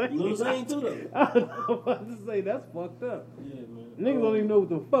 Lil Zane. Lil Xan too, though. I'm about to say, that's fucked up. Yeah, man. Niggas don't even know what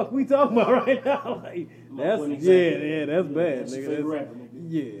the fuck we talking about right now. Like, that's that's bad, That's nigga. your favorite rapper, nigga.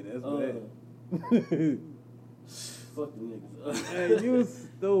 Yeah, that's bad. Fuck them niggas. Hey, you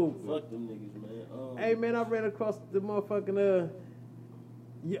stupid. Fuck them niggas, man. Hey, man, I ran across the motherfucking,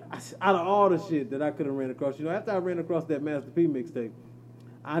 out of all the shit that I could have ran across, after I ran across that Master P mixtape,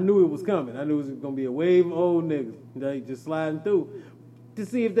 I knew it was coming. I knew it was going to be a wave of old niggas they just sliding through to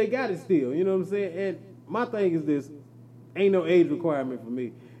see if they got it still. You know what I'm saying? And my thing is this, ain't no age requirement for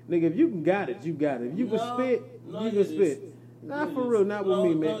me. Nigga, if you got it, you got it. If you can spit, you can spit. Not for real, not with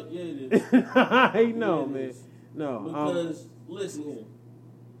me, man. Yeah, it is. I know, man. Is. No. Because, listen here.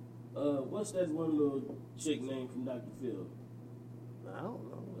 What's that one little chick name from Dr. Phil? I don't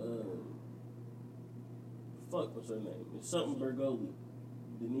know. What's her name? It's something Bergoli.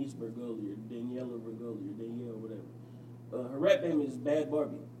 Denise Bergoli or Daniela Bergoli or Danielle, whatever. Her rap name is Bad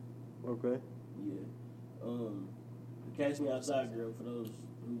Barbie. Okay. Yeah. Catch Me Outside Girl, for those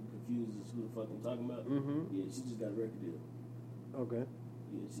who confuses who the fuck I'm talking about. Mm-hmm. Yeah, she just got a record deal. Okay.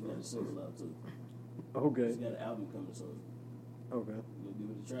 Yeah, she got a single out too. Okay. She got an album coming soon. Okay. You gonna give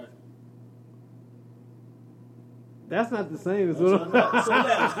it a try? That's not the same as what I'm So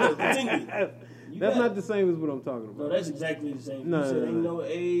now, continue. That's not the same as what I'm talking about. No, that's exactly the same. No, you said ain't no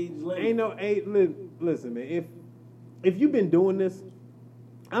age limit. Ain't no age. Listen, man. If you've been doing this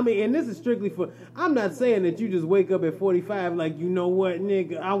I mean, and this is strictly for. I'm not saying that you just wake up at 45 like, you know what,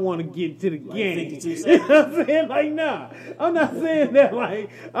 nigga, I want to get to the game. You know what I'm saying? Like, nah, I'm not saying that. Like,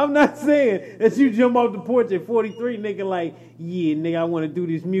 I'm not saying that you jump off the porch at 43, nigga. Like, yeah, nigga, I want to do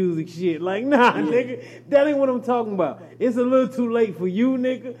this music shit. Like, nah, nigga, that ain't what I'm talking about. It's a little too late for you,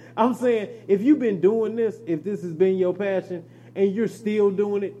 nigga. I'm saying if you've been doing this, if this has been your passion, and you're still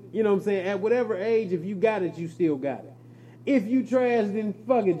doing it, you know what I'm saying? At whatever age, if you got it, you still got it. If you trash, then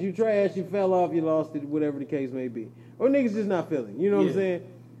fuck it. You trash, you fell off, you lost it, whatever the case may be. Or niggas just not feeling, you know what I'm saying?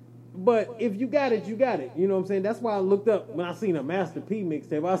 But if you got it, you got it. You know what I'm saying? That's why I looked up, when I seen a Master P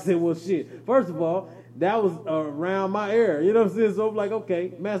mixtape, I said, well, shit. First of all, that was around my era. You know what I'm saying? So I'm like,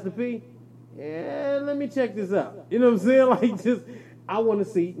 okay, Master P, yeah, let me check this out. You know what I'm saying? Like, just, I want to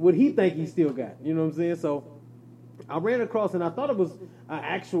see what he think he still got. You know what I'm saying? So I ran across, and I thought it was an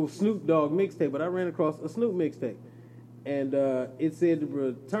actual Snoop Dogg mixtape, but I ran across a Snoop mixtape. And it said to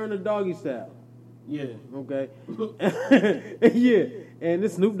Return to Doggy Style. Yeah. Okay. Yeah. And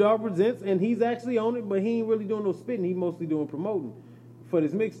this Snoop Dogg presents, and he's actually on it, but he ain't really doing no spitting. He mostly doing promoting for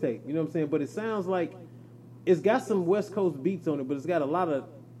this mixtape. You know what I'm saying? But it sounds like it's got some West Coast beats on it, but it's got a lot of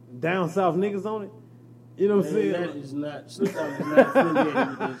down south niggas on it. You know what I'm saying? That is not, Snoop Dogg is not affiliated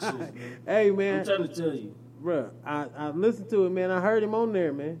with this shit, man. Hey, man. I'm trying to tell you. Bruh, I listened to it, man. I heard him on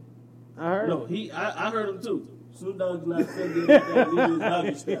there, man. I heard him. I heard him too. Snoop Dogg's not affiliated with that niggas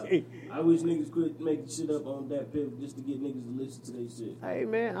Doggy Style. I wish niggas quit making shit up on that pip just to get niggas to listen to their shit. Hey,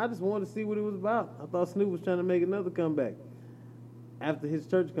 man, I just wanted to see what it was about. I thought Snoop was trying to make another comeback after his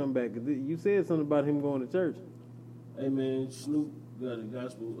church comeback. You said something about him going to church. Hey, man, Snoop got a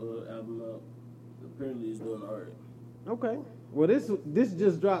gospel album out. Apparently, it's doing all right. Okay. Well, this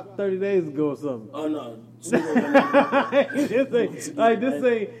just dropped 30 days ago or something. Oh, no. This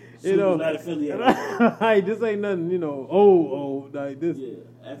ain't, you know, not affiliated. Like, this ain't nothing, you know, old, like this. Yeah.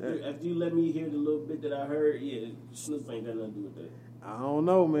 After you let me hear the little bit that I heard, yeah, Snoop ain't got nothing to do with that. I don't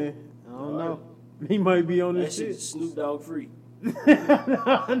know, man. I don't know. He might be on this that shit. Shit's Snoop Dogg free. No,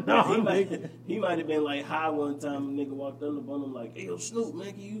 he might have been like high one time. A nigga walked up on him like, "Hey, yo, Snoop,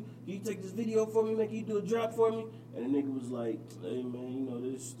 man, can you take this video for me? Man, can you do a drop for me?" And the nigga was like, "Hey, man, you know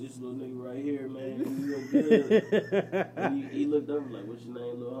this little nigga right here, man, you look good." And he looked over like, "What's your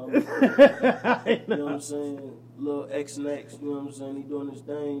name, little homie?" You know what I'm saying? Little X next, you know what I'm saying? He doing his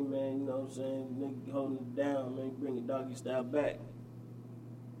thing, man. You know what I'm saying? Nigga holding it down, man. Bringing Doggy Style back.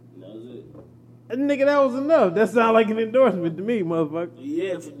 And that was it. Nigga, that was enough. That sound like an endorsement to me, motherfucker.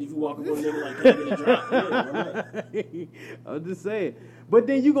 Yeah, if you walk up on a nigga like, "Can I get a drop?" Yeah, right. I'm just saying. But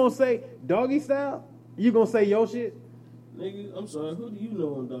then you gonna say Doggy Style? You gonna say your shit? Nigga, I'm sorry. Who do you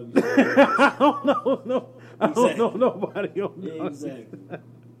know on Doggy Style? I don't know. No, I don't know nobody on Doggy Exactly.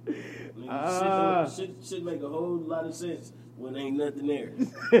 Nigga, shit make a whole lot of sense when ain't nothing there.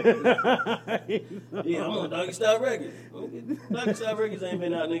 Yeah, I'm on Doggy Style Records. Doggy Style Records ain't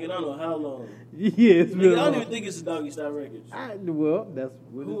been out, nigga, I don't know how long. Yeah, it's been Nigga, I don't even think it's a Doggy Style Records. Well, that's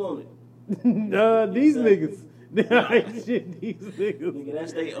what Who on it? These niggas. Shit, these niggas. Nigga,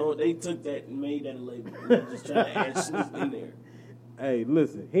 that's they own. They took that and made that a label. They just trying to add Snoop in there. Hey,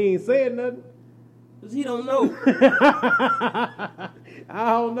 listen, he ain't saying nothing. Cause he don't know.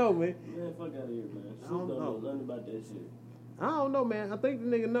 I don't know, man. Man, fuck out of here, man. Snoop don't know nothing about that shit. I don't know, man. I think the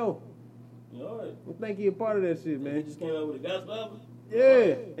nigga know. You all right? I think he a part of that shit, man. He just came out with a gospel album. Yeah,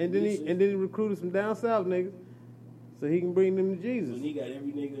 Right. and then he recruited some down south niggas so he can bring them to Jesus. And he got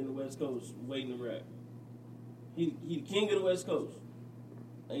every nigga in the West Coast waiting to rap. He the king of the West Coast.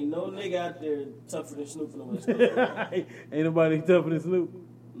 Ain't no nigga out there tougher than Snoop in the West Coast. Ain't nobody tougher than Snoop.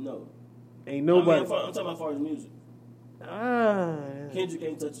 No. Ain't nobody. I'm talking about as far as music. Kendrick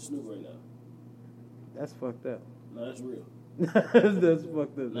ain't touching Snoop right now. That's fucked up. No, that's real. That's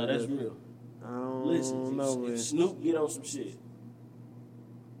fucked up. No, that's real. I don't Listen, know, man. if Snoop get on some shit,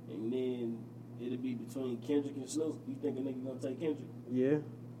 and then it'll be between Kendrick and Snoop, you think a nigga gonna take Kendrick? Yeah.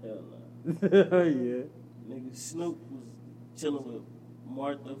 Hell no. Yeah. Nigga, Snoop was chilling with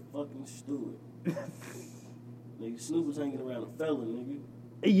Martha fucking Stewart. Nigga, Snoop was hanging around a felon, nigga.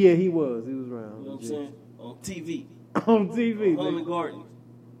 Yeah, he was. He was around. You know what I'm saying? On TV. On TV. Home and Gardens.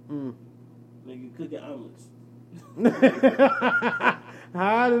 Mm. Nigga, cooking omelets.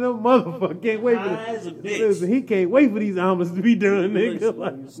 High than a motherfucker. Can't wait for High as a bitch. Listen, he can't wait for these omelets to be done, nigga. Listen,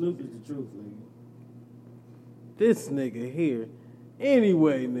 Like, nigga, Snoop is the truth, nigga. this nigga here.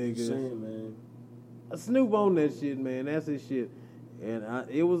 Anyway, nigga. Saying, man. Snoop on that shit, man. That's his shit. And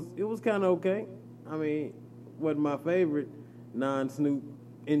it was kind of okay. I mean, wasn't my favorite non-Snoop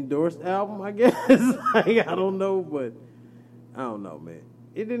endorsed album, I guess. Like, I don't know, but I don't know, man.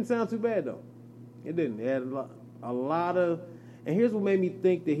 It didn't sound too bad though. It didn't. It had a lot of. And here's what made me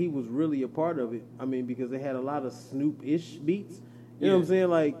think that he was really a part of it. I mean, because they had a lot of Snoop-ish beats. You know what I'm saying?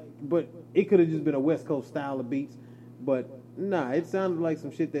 Like, but it could have just been a West Coast style of beats. But nah, it sounded like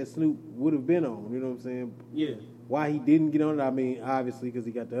some shit that Snoop would have been on. You know what I'm saying? Yeah. Why he didn't get on it, I mean, obviously because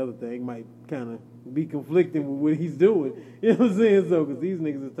he got the other thing, might kind of be conflicting with what he's doing. You know what I'm saying? So, because these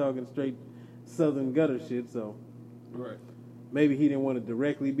niggas is talking straight Southern gutter shit, so. Right. Maybe he didn't want to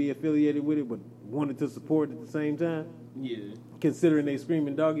directly be affiliated with it, but wanted to support it at the same time. Yeah. Considering they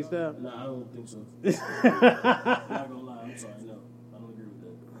screaming doggy style? Nah, I don't think so. Not gonna lie, I'm sorry, no. I don't agree with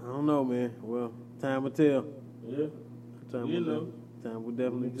that. I don't know, man. Well, time will tell. Yeah. Time will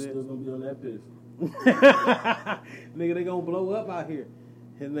definitely Niggas tell. still gonna be on that piff. Nigga, they gonna blow up out here.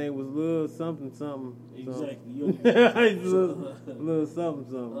 His name was Lil something. Exactly. Lil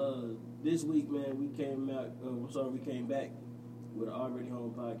something. This week, man, we came back with an Already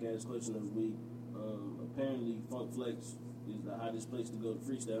Home podcast question of the week. Apparently, Funk Flex is the hottest place to go to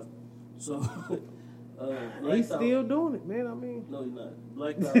freestyle. So, he's still doing it, man. I mean, no, he's not.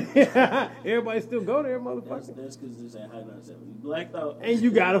 Blacked out. Everybody still go there, motherfucker. That's because it's at Hot 97. Blacked out. And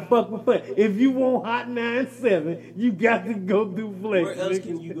you gotta fuck with Flex. If you want Hot 97, you got to go do Flex. Where else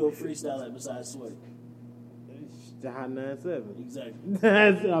can you go freestyle at besides Sway? The Hot 97.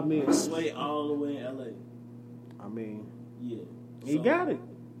 Exactly. I mean, Sway all the way in LA. I mean, Yeah. he got it.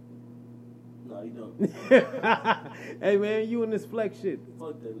 No, he don't. Hey man, you and this Flex shit.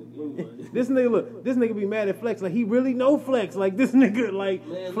 Fuck that nigga. Anyway. This nigga be mad at Flex like he really know Flex. Like this nigga, like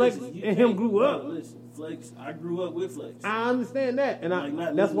Man, Flex listen, you and him can't- grew bro, up. Listen, Flex. I grew up with Flex. I understand that, and Like,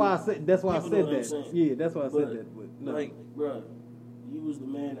 not that's why I literally. said that's why I People said know what I'm that. saying. Yeah, that's why I said But, that. But no, Like, bro, he was the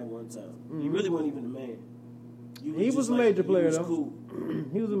man at one time. He really wasn't even the man. You He just was a like- major player, he was though. Cool.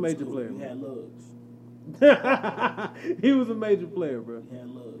 he was a major Cool. player. He had Man. lugs. He was a major player, bro. He had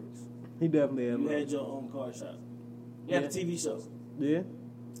lugs. He definitely had. You love. had your own car shop. You had a TV show. Yeah,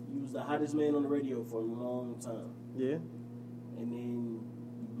 You was the hottest man on the radio for a long time. yeah. And then you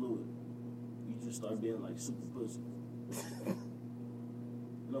blew it. You just started being like super pussy.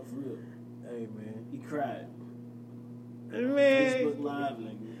 No, for real. Hey man, He cried. man, Facebook Live,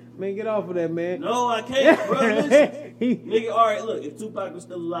 nigga. man, get off of that, man. No, I can't, bro. Listen. He- Nigga, alright, look, if Tupac was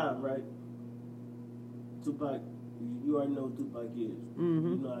still alive, right? Tupac, you already know who Tupac is. Mhm.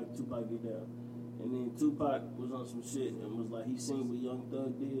 You know how Tupac get down. And then Tupac was on some shit and was like, he seen what Young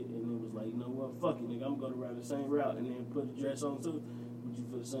Thug did, and then was like, you know what, fuck it, nigga, I'm going to ride the same route, and then put a dress on too. Would you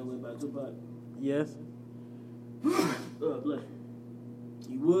feel the same way about Tupac? Yes. Bless you.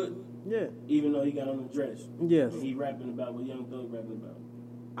 You would, Yeah. even though he got on the dress. Yes. And he rapping about what Young Thug rapping about.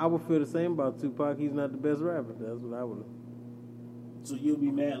 I would feel the same about Tupac. He's not the best rapper. That's what I would. So you'll be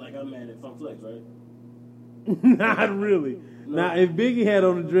mad like I'm mad at Funk Flex, right? Not really. No. Now, if Biggie had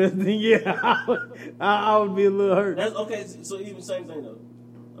on the dress, then yeah, I would be a little hurt. That's okay. So even same thing though.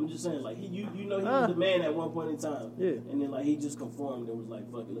 I'm just saying, like you know, he was the man at one point in time. Yeah. And then like he just conformed and was like,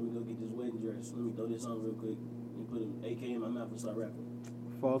 fuck it, let me go get this wedding dress. Let me throw this on real quick and put an AK in my mouth and start rapping.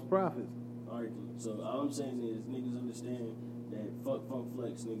 False prophets. All right. So all I'm saying is niggas understand that fuck Funk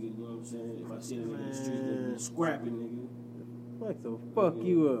Flex, nigga. You know what I'm saying? If I see a nigga in the street, they be scrapping, nigga. Flex will fuck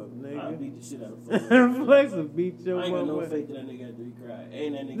you up, I nigga. beat the shit out of Funk. Flex will beat your I ain't got no motherfucker. faith that nigga after he cried.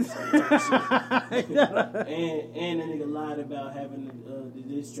 And that nigga started talking shit. And that nigga lied about having the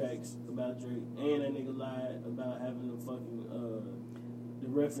diss tracks about Drake. And that nigga lied about having the fucking the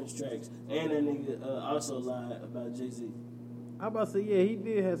reference tracks. And that nigga also lied about Jay-Z. I about to say, yeah, he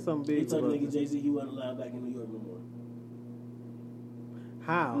did have something He big. told about nigga that. Jay-Z he wasn't allowed back in New York no more.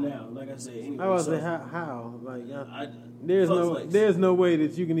 How? Now, like I said, anyway. I was so, say how? Like, fuck Flex. there's no way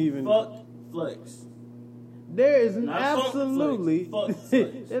that you can even. Fuck Flex. There is Not Funk absolutely, Flex. Fuck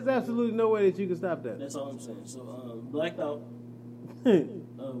Flex. there's absolutely no way that you can stop that. That's all I'm saying. So, Blacked Out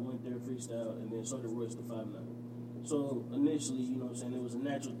went there freestyle, and then so did Royce the 5'9". So initially, you know what I'm saying, it was a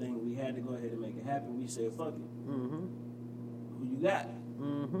natural thing. We had to go ahead and make it happen. We said, fuck it. Mm-hmm. Who you got?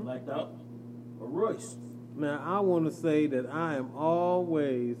 Mm-hmm. Blacked Out or Royce? Now, I want to say that I am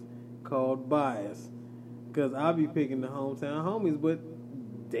always called biased because I'll be picking the hometown homies, but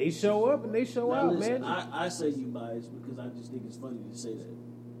they show up and they show Now, out, listen, man. I say you biased because I just think it's funny to say that.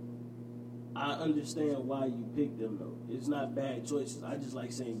 I understand why you picked them, though. It's not bad choices. I just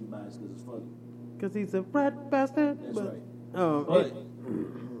like saying you biased because it's funny. Because he's a rat bastard. That's but, right. But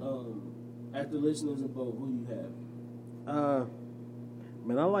after listening to both, who you have?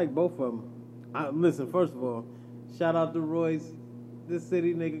 Man, I like both of them. Listen, first of all, shout out to Royce. This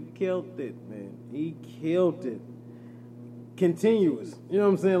city nigga killed it, man. He killed it. Continuous. You know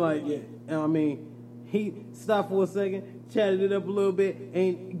what I'm saying? Like, Yeah. I mean, he, stop for a second, chatted it up a little bit,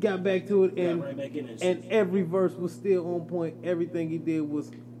 and got back to it, and right back in that and shit. every verse was still on point. Everything he did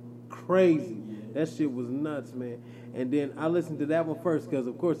was crazy. That shit was nuts, man. And then I listened to that one first because,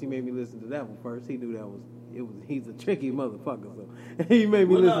 of course, he made me listen to that one first. He knew he's a tricky motherfucker, so he made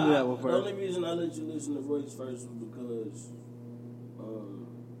me listen to that one The first. only reason I let you listen to Royce first was because,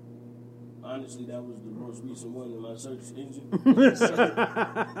 honestly, that was the most recent one in my search engine.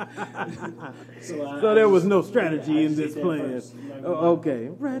 So there was no strategy I in just this did that plan. first. I'm not gonna Oh, lie. okay,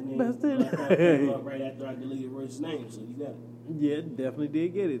 rat And then bastard. Black Thought came up right after I deleted Royce's name, so you got it. Yeah, definitely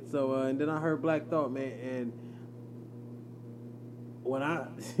did get it. So, and then I heard Black Thought, man, and when I,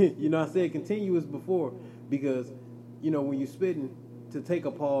 I said continuous before because, when you're spitting, to take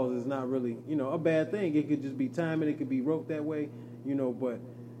a pause is not really, a bad thing. It could just be timing. It could be wrote that way, but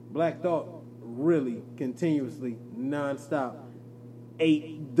Black Thought really continuously, nonstop,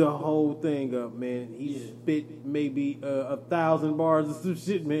 ate the whole thing up, man. He spit maybe 1,000 bars or some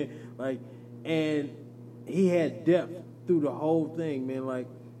shit, man. And he had depth through the whole thing, man.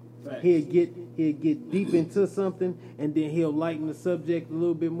 Facts. He'd get deep into something, and then he'll lighten the subject a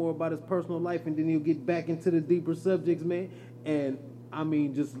little bit more about his personal life, and then he'll get back into the deeper subjects, man. And I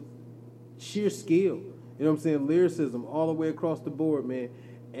mean, just sheer skill. You know what I'm saying? Lyricism all the way across the board, man.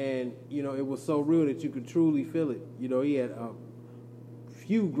 And it was so real that you could truly feel it. He had a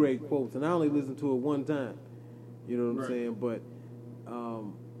few great quotes, and I only listened to it one time. You know what I'm saying? But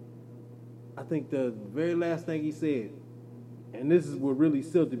I think the very last thing he said, and this is what really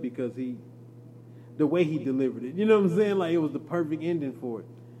sealed it because the way he delivered it. You know what I'm saying? Like it was the perfect ending for it.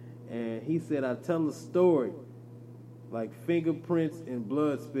 And he said, "I tell a story like fingerprints and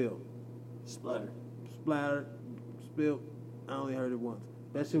blood spilled." Splattered, spilled. I only heard it once.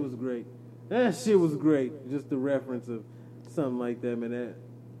 That shit was great. Just the reference of something like that, man.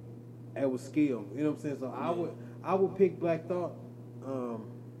 That was skill. You know what I'm saying? So I would pick Black Thought.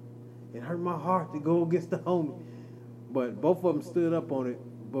 It hurt my heart to go against the homie. But both of them stood up on it.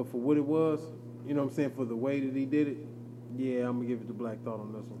 But for what it was, you know what I'm saying, for the way that he did it, yeah, I'm going to give it to Black Thought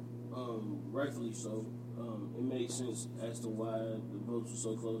on this one. Rightfully so. It made sense as to why the votes were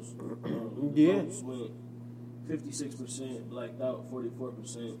so close. Yeah. Votes went 56%, Black Thought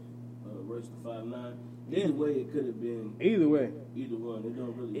 44%, Royce to 5-9. Either way, it could have been Either way. either one. It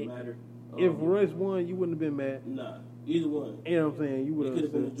don't really matter. If Royce won, you wouldn't have been mad. Nah, either one. You know what I'm saying? You would It could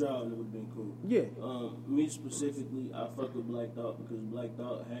have been a have. draw and it would have been cool. Yeah. Me specifically, I fuck with Black Thought because Black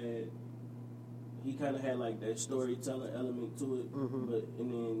Thought he kind of had like that storytelling element to it,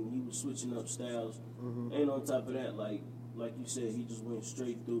 and then he was switching up styles. And on top of that, like you said, he just went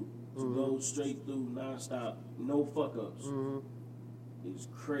straight through. To go straight through, nonstop, no fuck ups. It's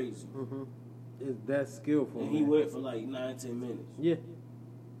crazy. It's that skillful. And he man. went for like 9-10 minutes. Yeah.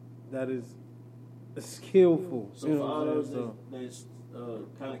 That is skillful. So you for know all what I'm those saying? that's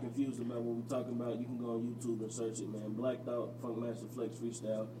kind of confused about what we're talking about, you can go on YouTube and search it, man. Black Thought, Funkmaster Flex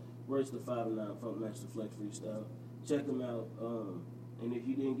Freestyle, Royce the 5-9, Funkmaster Flex Freestyle. Check them out. And if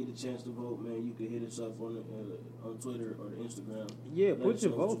you didn't get a chance to vote, man, you can hit us up on Twitter or the Instagram. Yeah, Let put us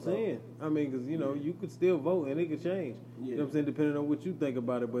your know what votes you thought. in. I mean, because, you could still vote and it could change. Yeah. You know what I'm saying? Depending on what you think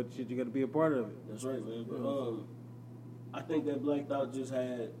about it, but shit, you got to be a part of it. That's right, man. But I think that Black Thought just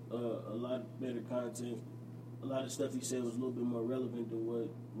had a lot better content. A lot of stuff he said was a little bit more relevant than what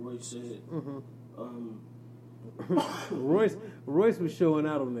Royce said. Royce was showing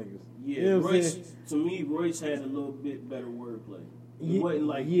out on niggas. Yeah, You know what I'm Royce. saying? To me, Royce had a little bit better wordplay. It Ye- wasn't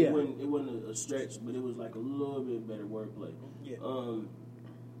like yeah. it wasn't a stretch, but it was like a little bit better wordplay. Yeah.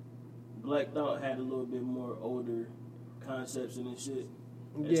 Black Thought had a little bit more older concepts and shit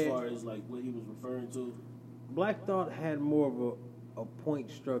as Yeah. far as like what he was referring to. Black Thought had more of a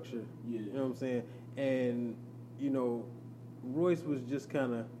point structure. Yeah. You know what I'm saying? And, Royce was just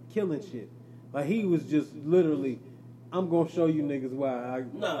kind of killing shit. Like, he was just literally, I'm going to show you niggas why. I you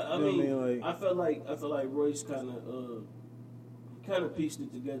know mean, what I mean? I felt like Royce kind of pieced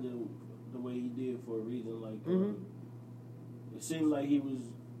it together the way he did for a reason. Like, it seemed like he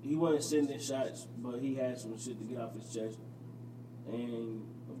wasn't sending shots, but he had some shit to get off his chest. And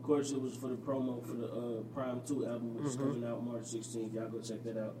of course, it was for the promo for the Prime 2 album, which is coming out March 16th. Y'all go check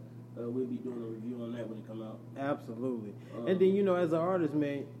that out. We'll be doing a review on that when it come out. Absolutely. And then, as an artist,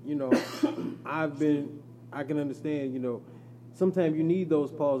 man, I can understand, sometimes you need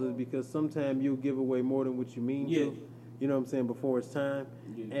those pauses because sometimes you'll give away more than what you mean Yeah. to. You know what I'm saying? Before it's time.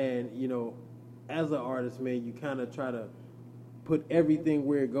 Yeah. And, as an artist, man, you kind of try to put everything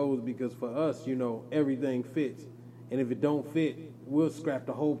where it goes because for us, everything fits. And if it don't fit, we'll scrap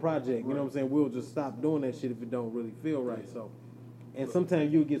the whole project. You know what I'm saying? We'll just stop doing that shit if it don't really feel right. So, and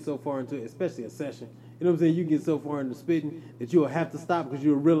sometimes you'll get so far into it, especially a session. You know what I'm saying? You get so far into spitting that you'll have to stop because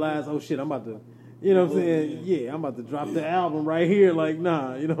you'll realize, oh shit, I'm about to, you know what I'm saying? Yeah, I'm about to drop the album right here. Like,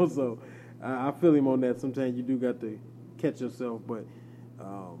 nah, you know. So I feel him on that. Sometimes you do got to catch yourself, but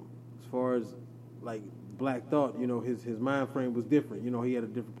as far as like Black Thought, you know, his mind frame was different. You know, he had a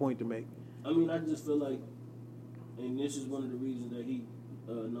different point to make. I mean, I just feel like, and this is one of the reasons that he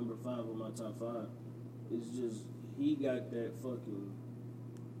number 5 on my top 5. It's just he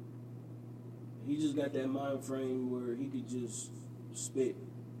just got that mind frame where he could just spit.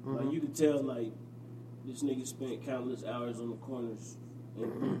 Like you could tell, like this nigga spent countless hours on the corners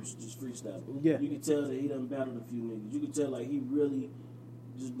and groups just freestyling. Yeah, you could tell that he done battled a few niggas. You could tell like he really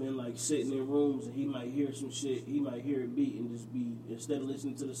just been like sitting in rooms and he might hear some shit, he might hear a beat and just be, instead of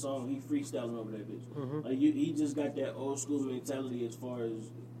listening to the song, he freestyling over that bitch. Like he just got that old school mentality as far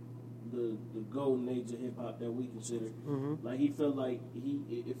as the golden age of hip hop that we consider. Like it felt like he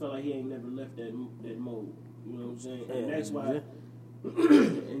ain't never left that mode. You know what I'm saying? And that's why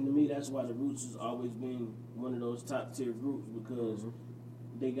and to me that's why the Roots has always been one of those top tier groups, because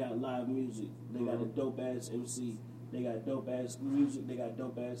they got live music, they got a dope ass MC, they got dope ass music, they got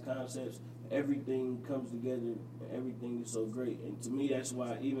dope ass concepts. Everything comes together, and everything is so great. And to me, that's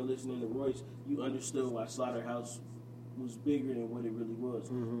why even listening to Royce, you understood why Slaughterhouse was bigger than what it really was.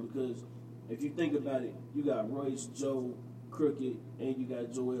 Because if you think about it, you got Royce, Joe, Crooked, and you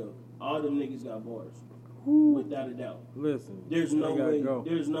got Joel. All them niggas got bars, without a doubt. Listen, there's no way them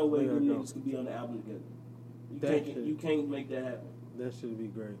niggas could be on the album together. You can't make that happen. That should be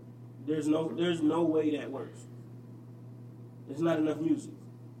great. There's no way that works. It's not enough music.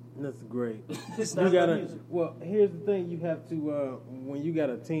 That's great. It's not enough music. Well, here's the thing: you have to when you got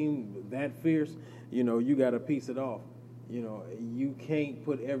a team that fierce, you know, you got to piece it off. You know, you can't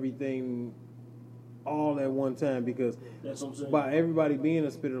put everything all at one time, because that's what I'm saying. By everybody being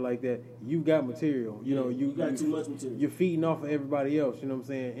a spitter like that, you've got material. You know, you got too much material. You're feeding off of everybody else. You know what I'm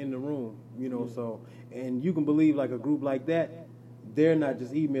saying, in the room. You know, so and you can believe like a group like that, they're not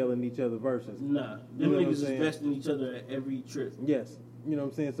just emailing each other verses. Nah, them niggas is vesting each other at every trip. Yes, you know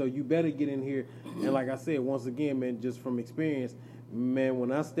what I'm saying. So you better get in here, and like I said, once again, man, just from experience, man,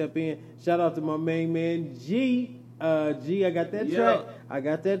 when I step in, shout out to my main man G. G, I got that track. I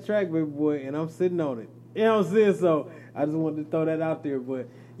got that track, baby boy, and I'm sitting on it. You know what I'm saying? So I just wanted to throw that out there. But,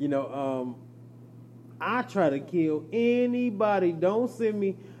 you know, I try to kill anybody. Don't send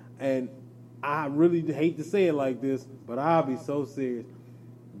me, and I really hate to say it like this, but I'll be so serious.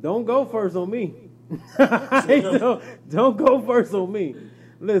 Don't go first on me. Don't go first on me.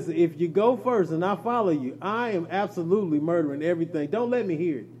 Listen, if you go first and I follow you, I am absolutely murdering everything. Don't let me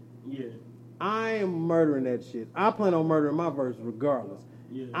hear it. Yeah. I am murdering that shit. I plan on murdering my verse regardless.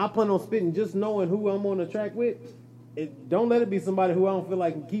 Yeah. I plan on spitting just knowing who I'm on the track with. Don't let it be somebody who I don't feel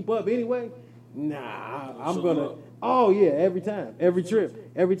like can keep up anyway. Nah, I'm going to. Oh, yeah, every time. Every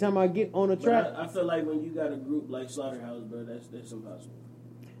trip. Every time I get on a track. I feel like when you got a group like Slaughterhouse, bro, that's impossible.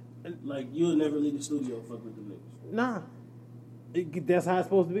 Like, you'll never leave the studio fuck with the niggas. Nah. That's how it's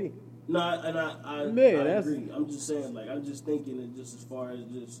supposed to be. Nah, and I agree. I'm just saying, like, I'm just thinking it just as far as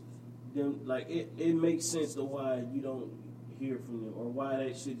just them, like, it makes sense to why you don't hear from them or why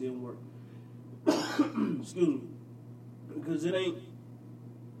that shit didn't work. Excuse me. Because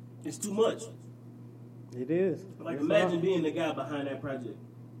it's too much. It is. Like, imagine being the guy behind that project.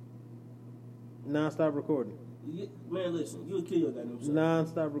 Non-stop recording. Man, listen, you'll kill your goddamn self.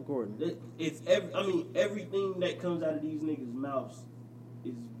 Non-stop recording. Everything that comes out of these niggas' mouths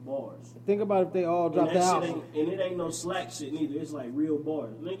is bars. Think about if they all drop the album. And it ain't no slack shit neither. It's like real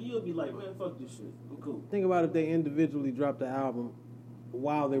bars. Nigga, you'll be like, man, fuck this shit. I'm cool. Think about if they individually dropped the album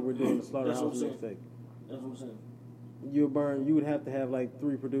while they were doing the Slaughterhouse mixtape. That's what I'm saying. You would have to have like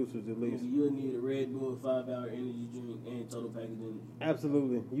 3 producers at least. You would need a Red Bull 5-hour energy drink and total package energy.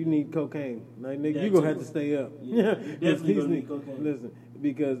 Absolutely. You need cocaine. Like, nigga, you're going to have to stay up. Yeah, you definitely going to need cocaine. Listen,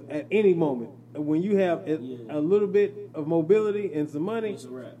 because at any moment, when you have a little bit of mobility and some money, it's a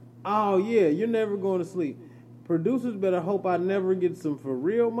wrap. Oh, yeah, you're never going to sleep. Producers better hope I never get some for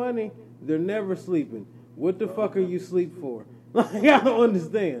real money. They're never sleeping. What the fuck are you sleep for? Like, I don't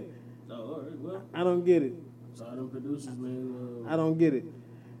understand. Oh, all right, well. I don't get it. All them producers, man. I don't get it.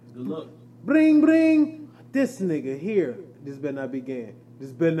 Good luck. Bring this nigga here. This better not begin.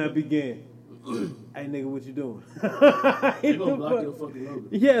 Hey, nigga, what you doing? They gonna block your fucking number.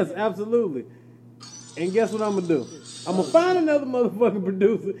 Yes, absolutely. And guess what I'm gonna do? I'm gonna find another motherfucking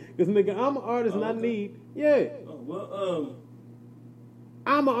producer, because nigga, I'm an artist and I need. Yeah. Oh, well,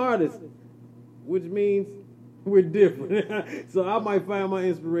 I'm an artist, which means we're different. So I might find my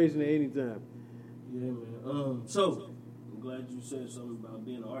inspiration at any time. Yeah, man. So glad you said something about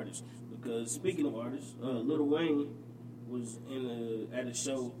being an artist. Because speaking of artists, Lil Wayne was at a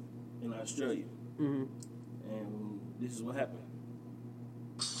show in Australia. Mm-hmm. And this is what happened.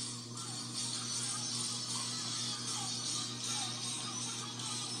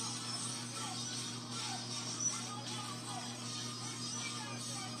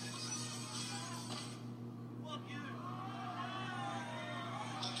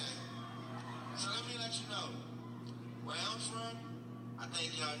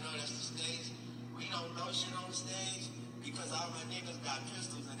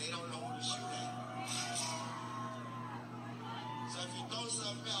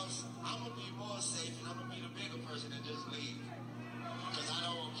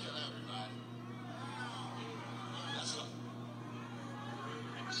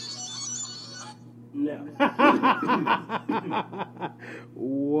 Now.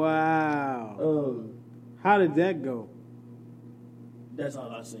 Wow. How did that go? That's all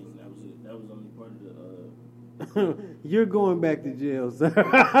I seen. That was it. That was only part of the. You're going back to jail, sir.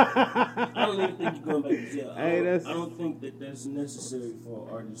 I don't even think you're going back to jail. Hey, I don't think that that's necessary for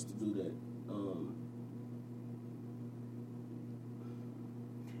an artist to do that.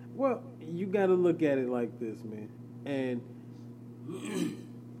 Well, you got to look at it like this, man. And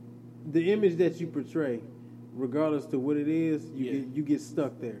the image that you portray, regardless to what it is, you get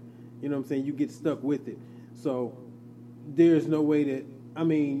stuck there. You know what I'm saying? You get stuck with it. So there's no way that, I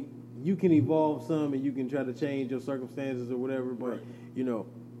mean, you can evolve some and you can try to change your circumstances or whatever, but, right. You know,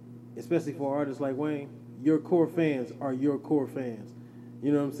 especially for artists like Wayne, your core fans are your core fans.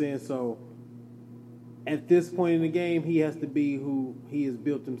 You know what I'm saying? So at this point in the game, he has to be who he has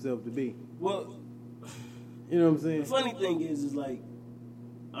built himself to be. Well, you know what I'm saying? The funny thing is like,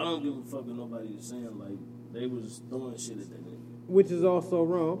 I don't give a fuck what nobody is saying. Like, they was throwing shit at that nigga. Which is also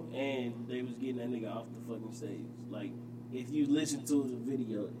wrong. And they was getting that nigga off the fucking stage. Like, if you listen to the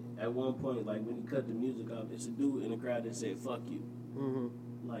video, at one point, like, when he cut the music off, it's a dude in the crowd that said, fuck you. Mm-hmm.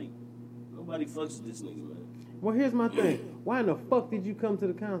 Like, nobody fucks with this nigga, man. Well, here's my thing. Why in the fuck did you come to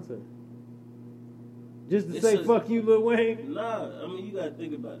the concert? Just to say fuck you, Lil Wayne? Nah, I mean, you gotta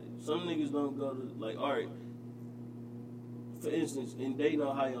think about it. Some niggas don't go to, like, alright, for instance, in Dayton,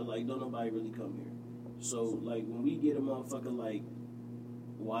 Ohio, like, don't nobody really come here. So, like, when we get a motherfucker like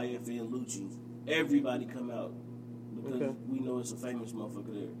YFN Lucci, everybody come out because we know it's a famous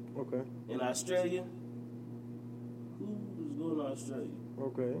motherfucker there. Okay. In Australia, who is going to Australia?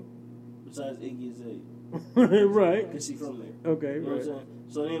 Okay. Besides Iggy Azalea. Right. Because she from there. Okay, you know what I'm saying?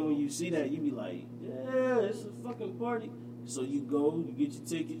 So then when you see that, you be like, yeah, it's a fucking party. So you go, you get your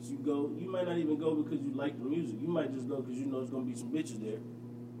tickets, you go. You might not even go because you like the music. You might just go because you know there's going to be some bitches there.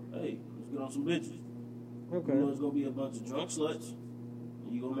 Hey, let's get on some bitches. Okay. You know there's going to be a bunch of drunk sluts,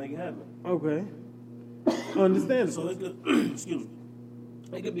 and you going to make it happen. Okay. Understandable. So it could, excuse me,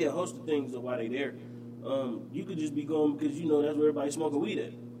 it could be a host of things of why they there. You could just be going because you know that's where everybody's smoking weed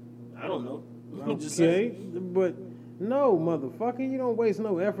at. I don't know. Just okay, but no, motherfucker, you don't waste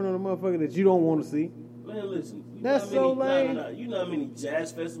no effort on a motherfucker that you don't want to see. Man, listen. That's so lame. Nah. You know how many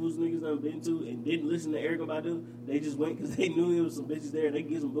jazz festivals niggas done been to and didn't listen to Erykah Badu? They just went because they knew there was some bitches there and they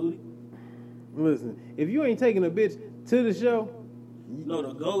could get some booty. Listen, if you ain't taking a bitch to the show. No,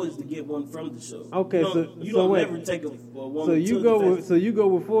 the goal is to get one from the show. Okay, you don't never take a woman so you to go the with, festival. So you go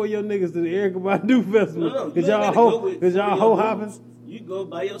with 4 of your niggas to the Erykah Badu festival? No, because y'all hoe hopping. You go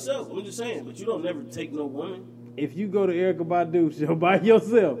by yourself. I'm just saying, but you don't never take no woman. If you go to Erykah Badu show by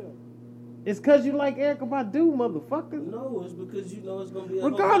yourself, it's because you like Erykah Badu, motherfucker. No, it's because you know it's gonna be a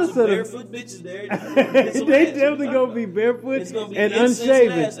regardless whole bunch of of barefoot bitches there. They definitely gonna be barefoot it's gonna be and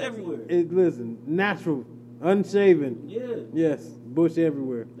unshaven unshaven. Everywhere. Listen, natural, unshaven. Yeah. Yes, bush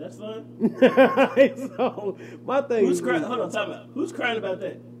everywhere. That's fine. So my thing. Who's crying? Hold on, time out. Who's crying about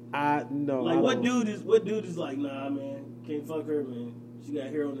that? I know. Like what dude is like, nah, man, can't fuck her, man. She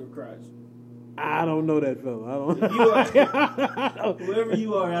got hair on her crotch. I don't know that fella. I don't. If you are, whoever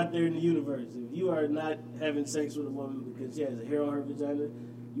you are out there in the universe, if you are not having sex with a woman because she has a hair on her vagina,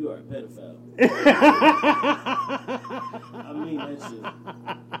 you are a pedophile. I mean that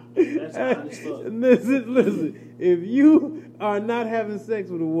shit. That's hot as fuck. Listen. If you are not having sex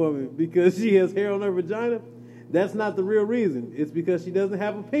with a woman because she has hair on her vagina, that's not the real reason. It's because she doesn't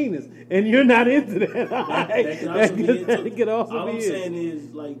have a penis, and you're not into that. That can also be it. That could also All be I'm it. saying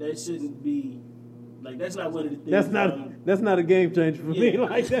is, like, that shouldn't be. Like, that's not one of the things. That's not a game changer for me. Yeah.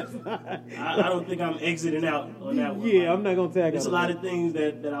 Like that's not. I don't think I'm exiting out on that one. Yeah, like, I'm not gonna tag. There's a lot of things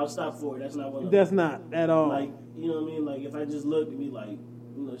that I'll stop for. That's not one of them. That's not at all. Like, you know what I mean? Like, if I just look and be like,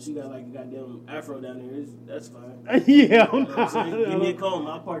 You know, she got like a goddamn afro down there. That's fine. Yeah, You know what I'm saying? Give me a comb.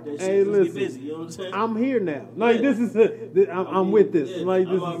 I'll part that shit. Hey, Let's listen, get busy. You know what I'm saying? I'm here now. Like Yeah. this is I'm with this. Yeah, Like this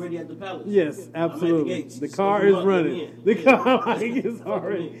I'm is, already at the palace. yes, absolutely. I'm at the gates. The So car come is up, running. get in. The Yeah. car like is Fuck with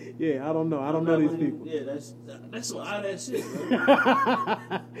already. me. Yeah, I don't know. I don't know these people. Yeah, that's some odd ass shit, bro.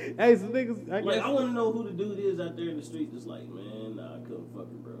 Hey, so niggas, I Like, guess. I want to know who the dude is out there in the street that's like, man, nah, I couldn't fuck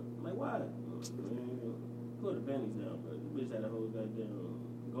her, bro. I'm like, why? Man, put the panties down, bro. The bitch had a whole goddamn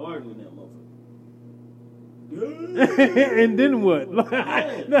garden in that motherfucker. And then what?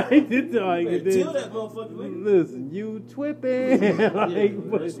 Yeah. No, he did like Man, it. Then, till that motherfucker, nigga. listen, you twipping. Like, Yeah, bro,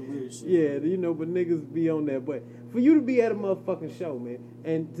 but- that's some weird shit. yeah, you know, but niggas be on that. But for you to be at a motherfucking show, man,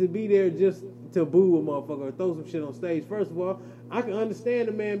 and to be there just to boo a motherfucker or throw some shit on stage, first of all, I can understand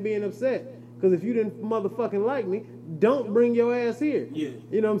a man being upset. Because if you didn't motherfucking like me, don't bring your ass here. Yeah.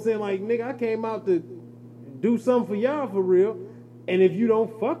 You know what I'm saying? Like, nigga, I came out to do something for y'all for real. And if you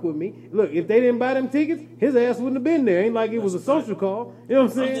don't fuck with me, look, if they didn't buy them tickets, his ass wouldn't have been there. Ain't like it was a social call. You know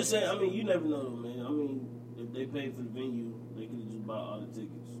what I'm saying? I'm just saying, I mean, you never know, though, man. I mean, if they paid for the venue, they could have just bought all the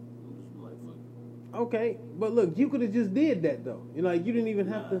tickets. I'm just like, fuck it. Okay, but look, you could have just did that though. You know, like you didn't even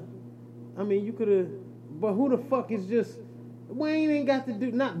have to. I mean, you could have. But who the fuck is just Wayne? Ain't got to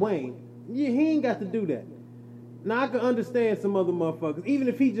do. Not Wayne. Yeah, he ain't got to do that. Now I can understand some other motherfuckers, even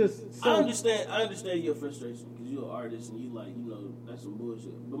if he just. I understand your frustration because you're an artist and you like, you know, that's some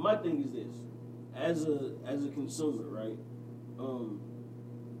bullshit. But my thing is this: as a consumer, right?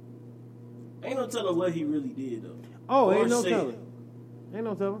 Ain't no telling what he really did though. Oh, Or ain't no said. telling. Ain't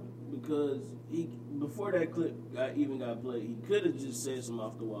no telling. Because he before that clip even got played, he could have just said some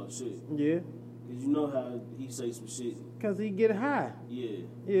off the wall shit. Yeah, Cause you know how he say some shit. cause he get high. Yeah.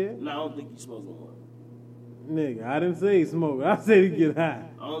 Yeah, No, I don't think he's smoking more. nigga, I didn't say he smoke. I said he get high.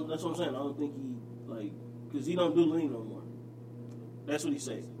 That's what I'm saying. I don't think he like because he don't do lean no more. That's what he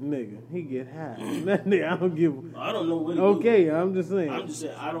say. Nigga, he get high. That nigga, I don't give. I don't know what he do. Okay, I'm just saying. I'm just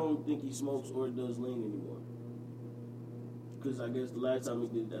saying I don't think he smokes or does lean anymore. Because I guess the last time he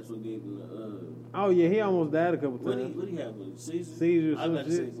did, that's what gave him the. Oh yeah, he almost died a couple What times. do he have? A seizure? Seizure or I some got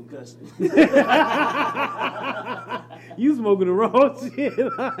to say shit. concussion. You smoking the wrong shit.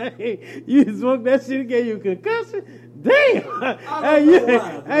 Like, you smoked that shit and gave you a concussion? Damn! Hey, know why,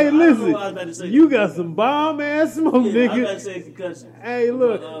 hey, I don't know listen. why I was about to say You that. got some bomb ass smoke, Yeah, I nigga. got to say concussion. Hey,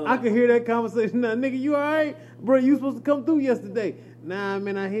 look, But, I can hear that conversation now. Nigga, you alright? Bro, you supposed to come through yesterday. Nah,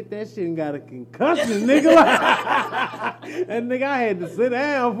 man, I hit that shit and got a concussion, nigga. And nigga, I had to sit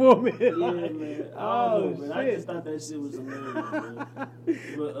down for a minute. Yeah, Like, man. oh, Man. I shit. just thought that shit was hilarious, man.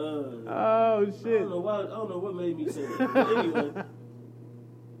 But Oh, I shit. don't know why. I don't know what made me say that. But anyway,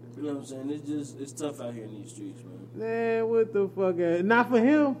 you know what I'm saying? It's tough out here in these streets, man. Man, what the fuck? Not for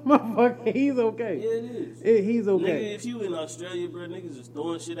him. Motherfucker, he's okay. Yeah, it is. He's Nigga, okay. if you in Australia, bro, niggas is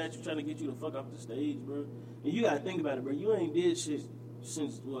throwing shit at you, trying to get you the fuck off the stage, bro. And you gotta think about it, bro. You ain't did shit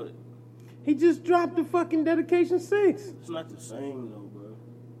since what? He just dropped the fucking Dedication 6. It's not the same though, bro.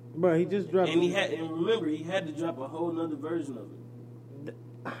 Bro, he just dropped And it. and remember, he had to drop a whole nother version of it.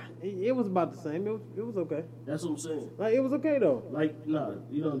 It was about the same. It was okay. That's what I'm saying. Like, it was okay, though. Like, nah,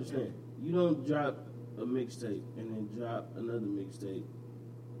 you don't understand. You don't drop a mixtape and then drop another mixtape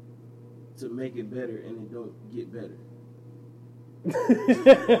to make it better and it don't get better.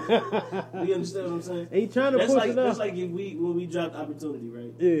 You understand what I'm saying? He trying to That's push like it up. that's like when we dropped Opportunity,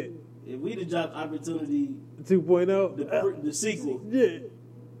 right? Yeah. If we'd have dropped Opportunity 2.0. the sequel,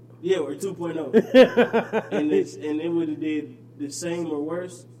 Yeah. or 2.0, and it would have did the same or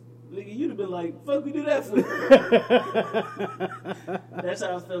worse, nigga, you'd have been like, "Fuck, we do that for." That's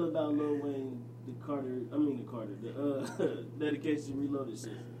how I felt about Lil Wayne, the Dedication Reloaded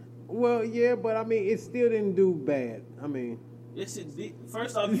shit. Well, yeah, but I mean, it still didn't do bad. I mean, Yes, it did.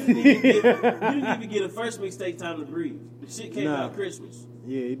 First off, you didn't even get a first mixtape Time to Breathe. The shit came Nah. out Christmas.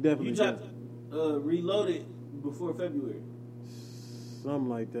 yeah, it definitely You dropped Reloaded before February. did. Something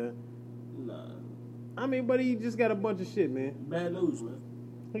like that. Nah, I mean, but he just got a bunch of shit, man. bad news, man.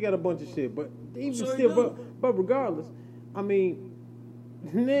 He got a bunch of shit, but even Sure he still, do. but regardless, I mean,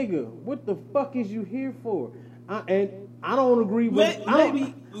 nigga, what the fuck is you here for? And I don't agree with.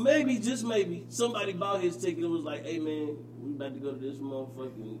 Maybe, just maybe, somebody bought his ticket and was like, "Hey man, we about to go to this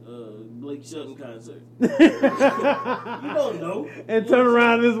motherfucking Blake Shelton concert." You don't know. And turn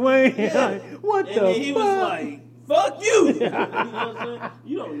around this way. Yeah. Like, what And the then fuck? he was like, "Fuck you." You know what I'm saying?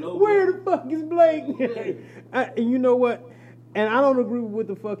 You don't know. Where the fuck is Blake? And you know what? And I don't agree with what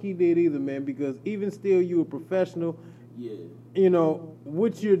the fuck he did either, man. Because even still, you a professional. Yeah. You know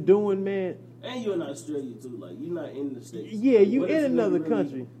what you're doing, man. And you're in Australia too, like you're not in the States. Yeah, you What in if another really-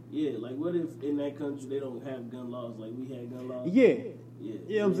 country. Yeah, like what if in that country they don't have gun laws like we had gun laws? Yeah, Yeah.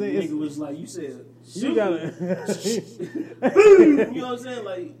 You know what I'm saying? Nigga was like, you said, You gotta. you know what I'm saying?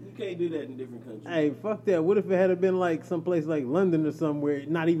 Like, you can't do that in different countries. Hey, fuck that. What if it had been like someplace like London or somewhere,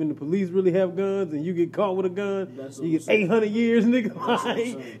 not even the police really have guns, and you get caught with a gun, That's what you I'm get saying. 800 years, nigga. That's what I'm Like,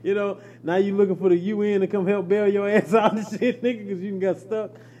 saying. you know, now you looking for the UN to come help bail your ass out and shit, nigga, because you got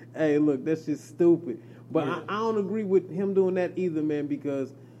stuck. Hey, look, that's just stupid. But Yeah. I don't agree with him doing that either, man,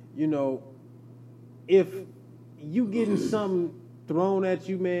 because, you know, if you getting something thrown at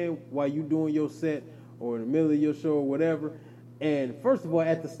you, man, while you doing your set or in the middle of your show or whatever, and first of all,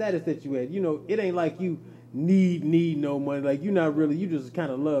 at the status that you had, you know, it ain't like you need no money. Like, you not really, you just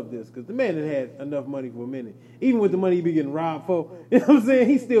kind of love this, because the man had enough money for a minute. Even with the money he be getting robbed for, you know what I'm saying?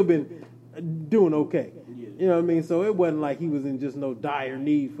 He's still been doing okay. Yeah. You know what I mean? So it wasn't like he was in just no dire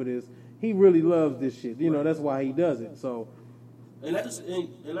need for this. He really loves this shit. You know, that's why he does it. So, And I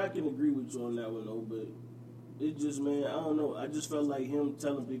can agree with you on that one though, but it just, man, I don't know. I just felt like him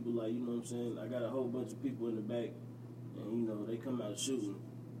telling people, like, you know what I'm saying? I got a whole bunch of people in the back, and you know they come out shooting.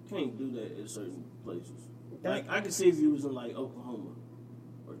 Can't do that at certain places. Like, I could see if you was in like Oklahoma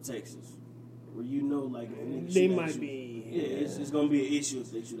or Texas, where you know, like, if a nigga They shoot at might you, be- Yeah, it's gonna be an issue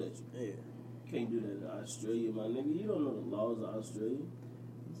if they shoot at you. yeah. Can't do that in Australia, my nigga. You don't know the laws of Australia.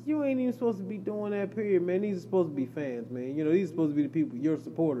 You ain't even supposed to be doing that, period, man. These are supposed to be fans, man. You know, these are supposed to be the people, your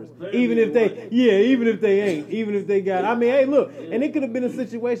supporters. Even if they, even if they ain't. Even if they got, I mean, hey, look, and it could have been a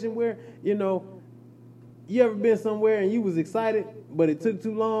situation where, you know, you ever been somewhere and you was excited, but it took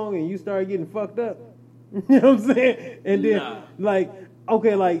too long and you started getting fucked up? You know what I'm saying? And then, Nah. like,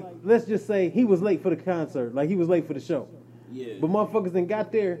 okay, like, let's just say he was late for the concert. Like, he was late for the show. Yeah. But motherfuckers then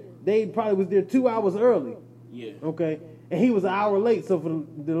got there, they probably was there 2 hours early. Yeah. Okay, and he was an hour late. So for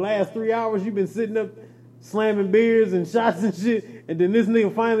the last 3 hours, you've been sitting up slamming beers and shots and shit. And then this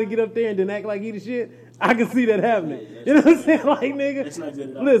nigga finally get up there and then act like he the shit. I can see that happening. Yeah, You know what I'm saying? Like, nigga, That's not good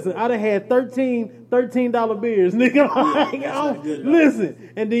at all. listen, I done had $13 beers, nigga. Like, that's I not don't- good at all. listen,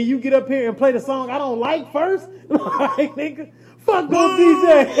 and then you get up here and play the song I don't like first. Like, nigga, fuck go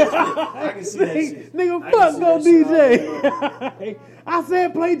DJ. I can see that shit. Nigga, I can fuck see go that shit all DJ. day I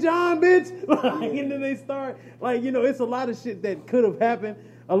said play John, bitch. Like, and then they start, like, you know, it's a lot of shit that could have happened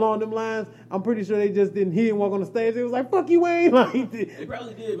along them lines. I'm pretty sure they just didn't hear him walk on the stage. It was like, fuck you, Wayne. Like, They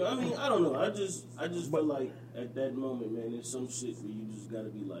probably did, but I mean, I don't know. I just feel like at that moment, man, there's some shit where you just gotta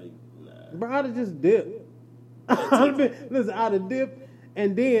be like, nah. bro, I'd have just dipped. I'd have dipped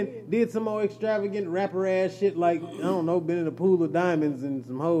and then did some more extravagant rapper ass shit, like, I don't know, been in a pool of diamonds and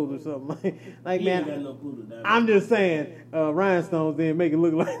some hoes or something. Like, He ain't got man, no pool to die. I'm just saying, rhinestones then make it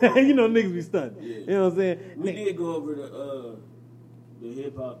look like that. You know, niggas be stunting. Yeah. You know what I'm saying? We did go over the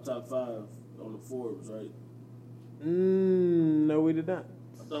hip hop top 5 on the Forbes, right? No, we did not.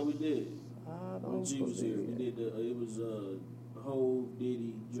 I thought we did. I When don't G was here, we did it was Hov,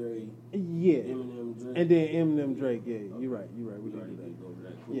 Diddy, Dre, Yeah. Eminem, Drake. And then Eminem, Drake. Yeah, you're right. We we did already do did that. go over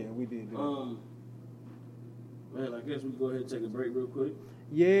that. Cool. Yeah, we did do that. Man, I guess we go ahead and take a break real quick.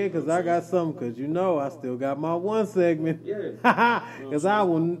 Yeah, because I got something, because you know I still got my one segment. Yeah. Because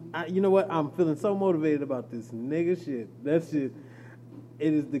you know what? I'm feeling so motivated about this nigga shit. That shit,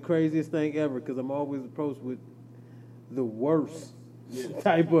 it is the craziest thing ever, because I'm always approached with the worst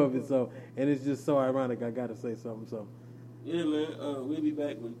type of it. So, and it's just so ironic. I got to say something. So, Yeah, man. We'll be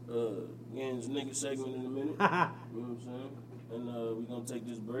back with Gann's nigga segment in a minute. You know what I'm saying? And we're going to take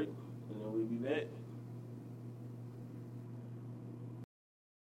this break, and then we'll be back.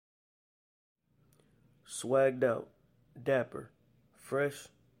 Swagged out, dapper, fresh,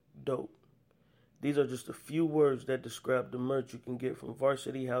 dope. These are just a few words that describe the merch you can get from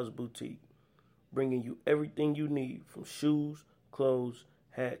Varsity House Boutique, bringing you everything you need from shoes, clothes,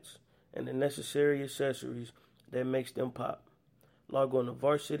 hats, and the necessary accessories that makes them pop. Log on to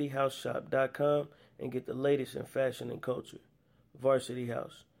varsityhouseshop.com and get the latest in fashion and culture. Varsity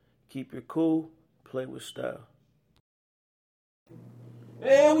House. Keep your cool, play with style.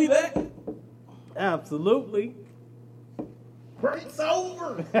 And we back. absolutely. Break's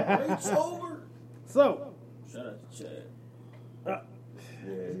over. Break's over. So, Shout out to Chad.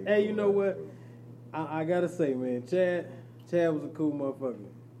 hey, you know what? I got to say, man, Chad was a cool motherfucker.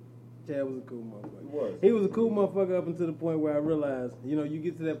 Chad was a cool motherfucker. He was a cool motherfucker up until the point where I realized, you know, you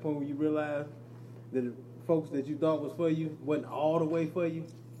get to that point where you realize that the folks that you thought was for you wasn't all the way for you.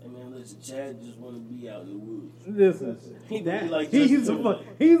 Hey man, listen, Chad just want to be out in the woods. Listen, He that, like he's Justin a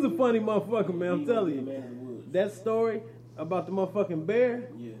he's a funny motherfucker, man. I'm He telling was the you. man in the woods. That story about the motherfucking bear.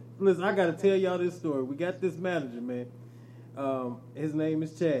 Yeah. Listen, I gotta tell y'all this story. We got this manager, man. His name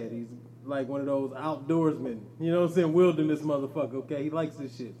is Chad. He's like one of those outdoorsmen. You know what I'm saying? Wilderness motherfucker. Okay, he likes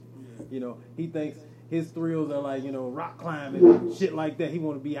this shit. You know, he thinks his thrills are like, rock climbing, shit like that. He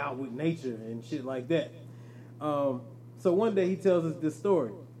want to be out with nature and shit like that. So one day he tells us this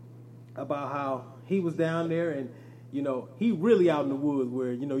story about how he was down there and, he really out in the woods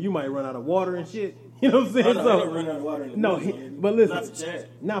where, you might run out of water and shit. You know what I'm saying? I don't run out of water in the woods. But listen. Not for Chad.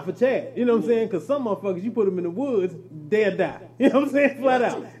 Not for Chad. You know what I'm saying? Because some motherfuckers, you put them in the woods, they'll die. You know what I'm saying? Flat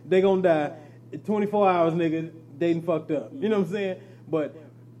out. They gonna die. 24 hours, nigga, they done fucked up. You know what I'm saying? But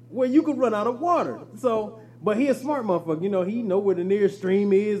where you could run out of water. So, but he a smart motherfucker. He know where the nearest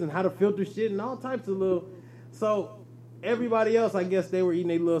stream is and how to filter shit and all types of little. So everybody else, I guess they were eating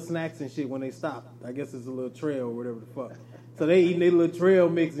their little snacks and shit when they stopped. I guess it's a little trail or whatever the fuck. So they eating their little trail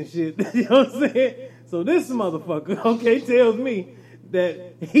mix and shit. You know what I'm saying? So this motherfucker, tells me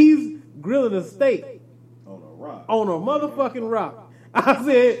that he's grilling a steak on a rock. On a motherfucking rock. I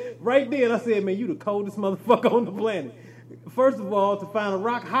said, right then, man, you the coldest motherfucker on the planet. First of all, to find a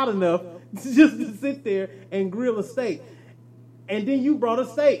rock hot enough just to sit there and grill a steak. And then you brought a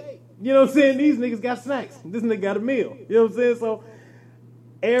steak. You know what I'm saying? These niggas got snacks. This nigga got a meal. You know what I'm saying? So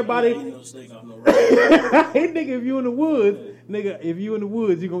everybody, ain't no steak off no rock. Hey, nigga, if you in the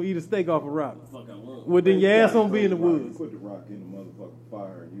woods, you gonna eat a steak off a rock. Fuck, I won't. Well, then your ass won't be in the woods. You put the rock in the motherfucking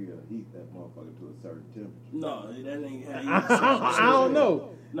fire and you gotta heat that motherfucker to a certain temperature. No, that ain't how you I don't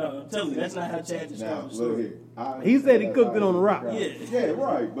know. No, I'm telling you, that's not how Chad described the story. He said he cooked it on the rock. Yeah,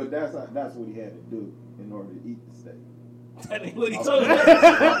 right. But that's what he had to do in order to eat the steak. That ain't what he told me.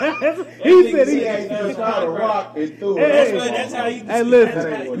 He said he just got a rock and threw it. That's how he described it. Hey,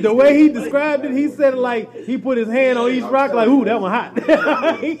 listen, the way he described it, he said it like he put his hand on each rock like, ooh, that one hot.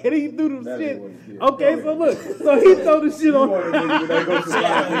 And he threw the shit. Okay, so look. So he threw the shit on.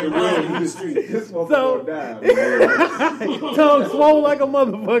 So, tongue swole like a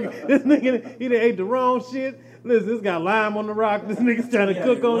motherfucker. This nigga, he done ate the wrong shit. Listen, this got lime on the rock. This nigga's trying to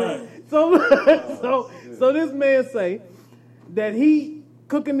cook on it. So this man say that he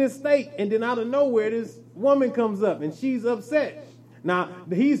cooking this steak, and then out of nowhere, this woman comes up, and she's upset. Now,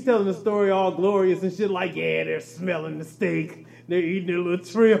 he's telling the story all glorious and shit like, yeah, they're smelling the steak. They're eating their little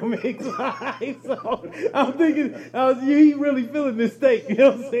trail mix. So I'm thinking, he really feeling this steak. You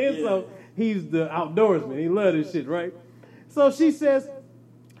know what I'm saying? Yeah. So he's the outdoorsman. He love this shit, right? So she says,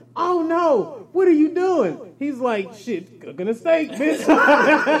 oh, no, what are you doing? He's like, shit, cooking a steak, bitch.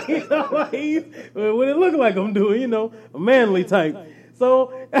 What it look like I'm doing, a manly type.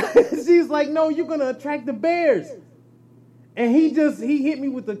 So she's like, no, you're going to attract the bears. And he hit me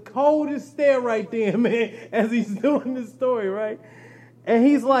with the coldest stare right there, man, as he's doing this story, right? And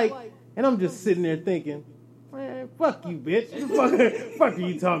he's like, and I'm just sitting there thinking, man, fuck you, bitch. Fuck are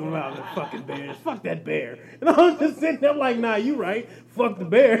you talking about, the fucking bears? Fuck that bear. And I'm just sitting there like, nah, you right. Fuck the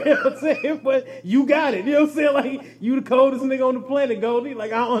bear. You know what I'm saying? But you got it. You know what I'm saying? Like, you the coldest nigga on the planet, Goldie.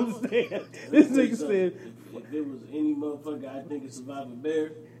 Like, I don't understand. This nigga said, if it was any motherfucker I think could survive a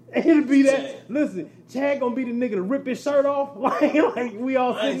bear, it'll be that. Chad. Listen, Chad gonna be the nigga to rip his shirt off, like we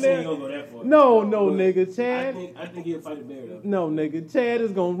all sitting there. I ain't gonna go that far. No, nigga, Chad. I think he'll fight a bear though. No, nigga, Chad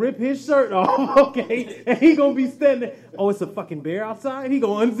is gonna rip his shirt off, okay, and he gonna be standing there. Oh, it's a fucking bear outside. He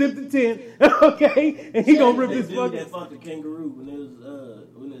gonna unzip the tent, okay, and he gonna rip his fucking. That fucked the kangaroo when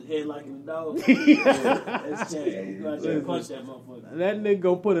his head like in the dog. That's Chad. He go out there and punch that motherfucker. That nigga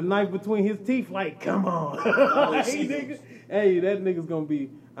gonna put a knife between his teeth, like, come on. Hey, nigga. Hey, that nigga's gonna be.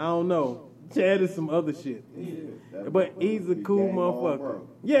 I don't know. Chad is some other shit. Yeah, but he's a cool motherfucker.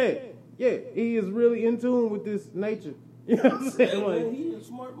 Yeah. He is really in tune with this nature. You know what I'm saying? Like, man, he a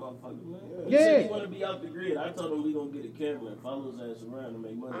smart motherfucker, man. Yeah. He said he want to be off the grid. I told him we gonna get a camera and follow his ass around and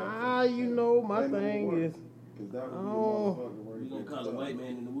make money. My thing is. We gonna call a white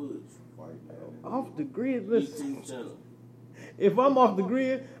man in the woods. Off the grid, listen. YouTube channel. If I'm off the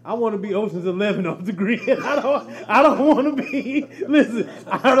grid, I want to be Ocean's 11 off the grid. I don't want to be. Listen,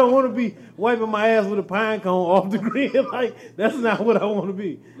 I don't want to be wiping my ass with a pine cone off the grid. Like, that's not what I want to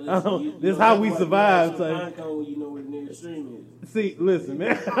be. This is how we survive. Pine cone when you know where the nearest stream is. See, listen,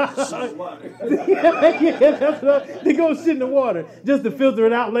 man. Water. Yeah, that's what. They go shit in the water just to filter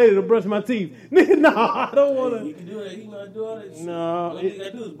it out later to brush my teeth. Nigga, no, I don't want to. You can do that. He know how to do all that shit. No. All you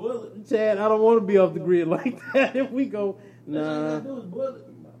gotta do is boil it. Chad, I don't want to be off the grid like that. If we go, nah. All you gotta do is boil it.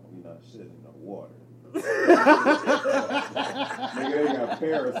 No, we're not shit in the water. Nigga, they got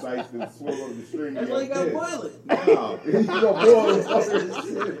parasites that swim up the stream. That's why you gotta boil it. No, you gonna boil it up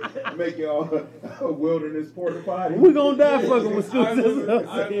and make your wilderness porta potty. We gonna die fucking with I remember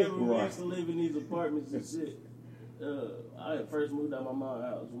Susan. we used to live in these apartments and shit. I had first moved out my mom's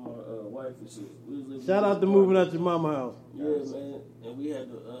house with my wife and shit. We was living Shout out to moving out your mama house. Yeah, man. And we had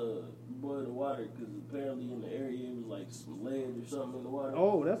to boil the water because apparently in the area it was like some lead or something in the water.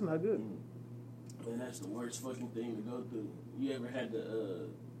 Oh, that's not good. Man, that's the worst fucking thing to go through. You ever had to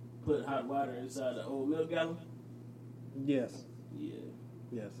put hot water inside an old milk gallon? Yes. Yeah.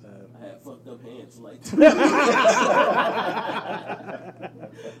 Yes, I have. I had fucked up hands for like 2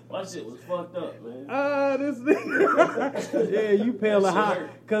 My shit was fucked up, man. This nigga. Yeah, you pale of hot.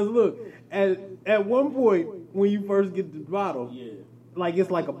 Because look, at one point, when you first get the bottle, Yeah. like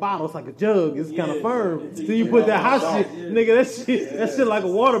it's like a bottle, it's like a jug, it's kind of Yeah. firm. Until So you you put put that it hot on shit, top, yeah. nigga, that shit like a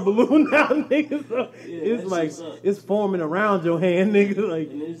water balloon now, nigga. So Yeah, it's that like, shit suck. it's forming around your hand, nigga. Like,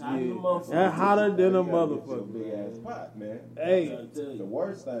 And it's hot than a yeah. motherfucker. That's hotter than a You gotta get your motherfucker. big ass pot, man. Hey, I'm trying to tell The you.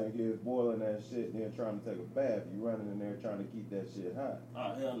 worst thing is boiling that shit and then trying to take a bath. You running in there trying to keep that shit hot.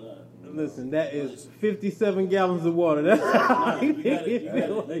 Oh, hell no. listen, that is 57 gallons of water. That's Nah, you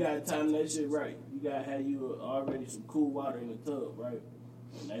gotta like, time that shit right. You gotta have you already some cool water in the tub, right?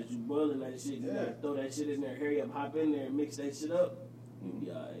 And as you boiling that shit, you gotta throw that shit in there, hurry up, hop in there, and mix that shit up. You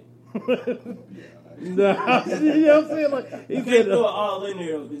be alright. nah, you know what I'm saying? Like, he You said, can't throw it all in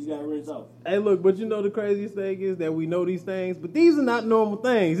there though, because you gotta rinse off. hey, look, but you know the craziest thing is that we know these things, but these are not normal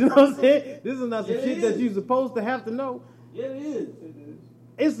things. You know what I'm saying? This is not some Yeah, it shit that is. you're supposed to have to know. Yeah, it is.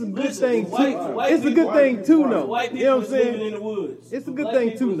 It's a good Listen, thing for white- too. for white It's a people- good thing too, For though. white You people know what I'm is living in saying? the woods. It's a For good black thing,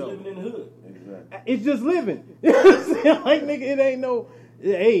 people too, is though. living in the hood. Exactly. It's just living. You know what I'm saying? Like, nigga, it ain't no,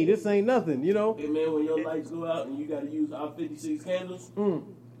 hey, this ain't nothing, you know? Hey man, when your lights go out and you gotta use all 56 candles, you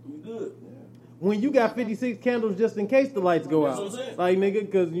good. When you got 56 candles just in case the lights go That's out. what I'm saying. Like, nigga,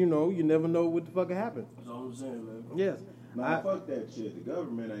 because, you know, you never know what the fuck happen. That's all I'm saying, man. Yes. Nah, fuck that shit. The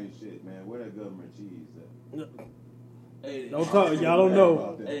government ain't shit, man. Where that government cheese at? Hey, Don't talk, y'all don't know.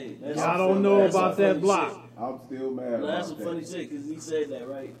 About that. Hey, that's Y'all some- don't know that's about some that funny block. shit. I'm still mad No, that's some about funny that. shit because he said that,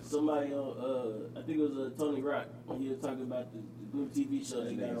 right? Somebody on, I think it was Tony Rock, when he was talking about the new TV show That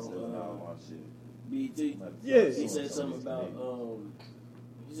they got nigga said on all my shit. BET. Yeah. He said something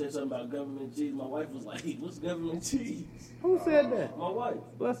about government cheese. My wife was like, "What's government cheese?" Who said that? My wife.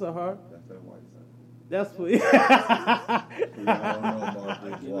 Bless her heart. That's that white side. That's what. I don't know about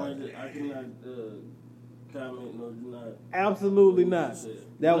I this white. cannot comment nor do not. Absolutely not.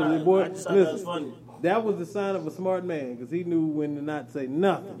 That was the boy. I just thought that was Listen, funny. that was the sign of a smart man because he knew when to not say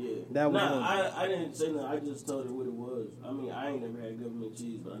nothing. Yeah. That was one. I didn't say nothing. I just told her what it was. I mean, I ain't never had government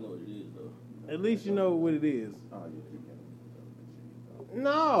cheese, but I know what it is, though. At least you know what it is. Oh, you think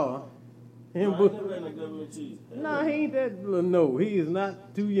No. Him, No, I but, ain't never had no government cheese. nah, he ain't that. No, he is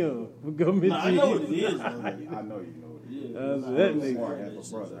not too young for government No, I know what it cheese. is, I though. know you know what it is. Yeah. I was Nah, that I'm nigga. smart. Smart half a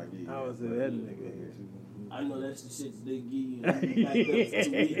brother, I give you I would say that nigga. I know that's the shit that they give you. Back up for 2 weeks.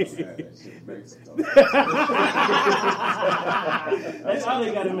 Yeah, that shit makes it tough. That's how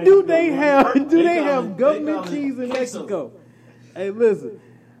they got to make Do it they go, have? man. Do they call have it- government call it cheese in queso. Mexico? Hey, listen.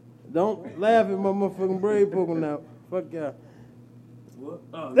 Don't laugh at my motherfucking brain poking out. Fuck y'all. What?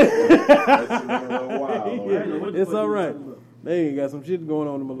 Oh, That shit been a little while. I know what the It's fuck all you right. talking about. Man, got some shit going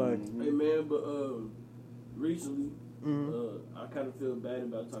on in my life. Hey man, but recently, I kind of feel bad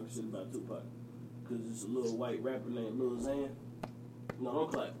about talking shit about Tupac because it's a little white rapper named Lil Xan. No,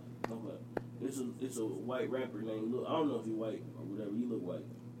 don't clap. It's a white rapper named Lil. I don't know if he white or whatever. You look white.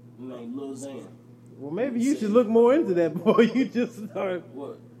 Named Lil Xan. Well, maybe you should look more into that before you just start.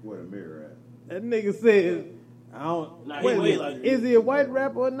 What? Where the mirror at? That nigga said, I don't. Nah, he wait a way minute, like- is he a white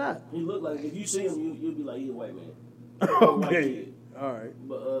rapper or not? He look like if you see him, you'll be like he a white man. Okay. All right.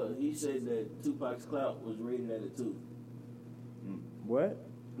 But he said that Tupac's clout was rated at a 2. What?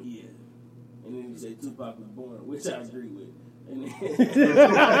 Yeah. And then he said Tupac was born, which I agree with. And then, and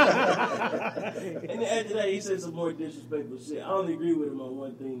then after that, he said some more disrespectful shit. I only agree with him on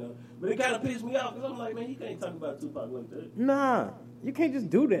one thing, though. But it kind of pissed me off because I'm like, man, you can't talk about Tupac like that. Nah, you can't just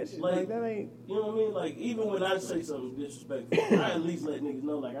do that shit. Like, Like- that ain't. You know what I mean? Like, even when I say something disrespectful, I at least let niggas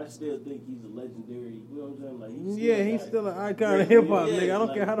know, like, I still think he's a legendary, you know what I'm saying? Like, He's got still an icon of great- hip hop, yeah, nigga. I don't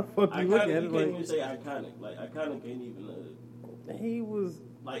like, care how the fuck you look iconic, at it. You can't Like, even say iconic. Like, iconic ain't even he was.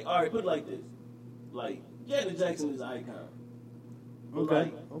 like, all right, put it like this. Like, Janet Jackson is an icon. But Okay.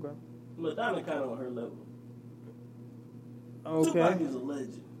 like, Okay. Madonna kind of on her level. Okay. Tupac is a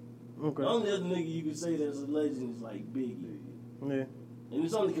legend. The Okay. only other nigga you can say that's a legend is like Biggie. Yeah. And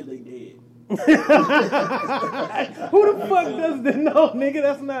it's only because they dead. Who the fuck does that? No, nigga,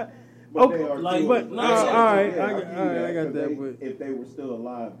 that's not. But they Okay, are like, too. but- Yeah, no, yeah, all right, yeah, I give you got that, that, 'cause they- but- if they were still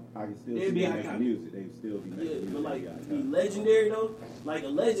alive, I could still They'd see be them making iconic. music. They'd still be making Yeah, music. but like, They'd be be iconic. legendary though, like a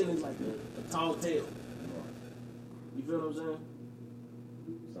legend is like a tall tale. You feel what I'm saying?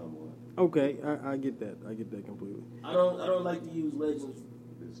 Somewhat. Okay, I get that. I get that completely. I don't like to use legends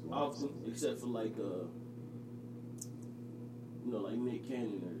This one. often, except for like you know, like Nick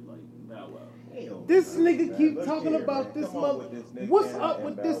Cannon or like Bow Wow. Hell This no, nigga man. keep Look talking here, about man. this Come on mother. with this Nick What's Cannon up and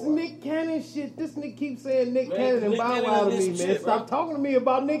with Bow this Wow. Nick Cannon shit? This nigga keep saying Nick Man, Cannon and Nick Bow Cannon Wow to did me, some man. shit, Stop bro. talking to me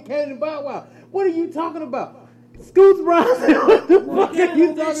about Nick Cannon and Bow Wow. What are you talking about? Scoots Bronson, what the fuck are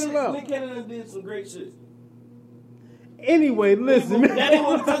you talking about? Nick Cannon did some great shit. Anyway, listen. That ain't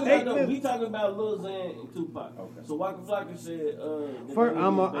what we talking about though. Listen. We talking about Lil Xan and Tupac. Okay. So Waka Flocka said, that First, they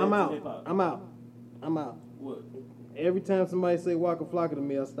I'm niggas banned from out. hip-hop. I'm out. What? Every time somebody say Waka Flocka to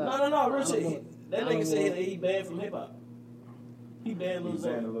me, I stop. No, real shit. That I don't nigga said want- that he banned from hip hop. He banned Lil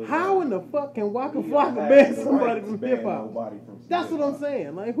Xan. How in the fuck can Waka He Flocka has ban the somebody right to from ban hip hop? nobody from That's what I'm hip-hop.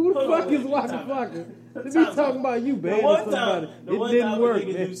 saying. Like, who the Hold fuck on, is wait, Waka time Flocka? out. To be Time talking out. about you The banning one somebody. time, the It one didn't time work, a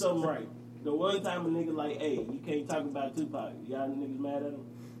nigga man. do something right. The one time a nigga like, hey, you can't talk about Tupac. Y'all niggas mad at him?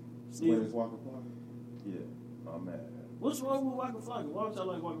 When Still. is Waka Flocka? Yeah, I'm mad at it. What's wrong with Waka Flocka? Why don't y'all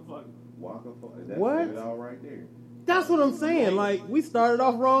like Waka Flocka? Waka Flocka. That's What? it all right there. That's what I'm saying. Like, we started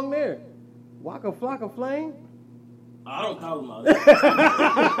off wrong there. Waka Flocka Flame? I don't call him out.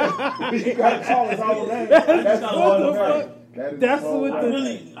 I You gotta call us all names. That's That's what all the right. fuck? That is That's all what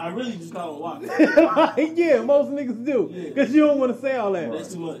right. really just call him Waka. Like, yeah, most niggas do. Yeah. Because you don't want to say all that.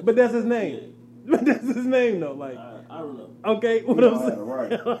 That's too much. But that's his name. But that's his name, though. Like, I don't know. okay, what You I'm don't have saying. the right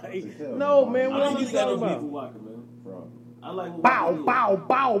to Like, tell no, nobody. man, I what don't are you really got no talking beef about? with Waka, man. From I like what Bow,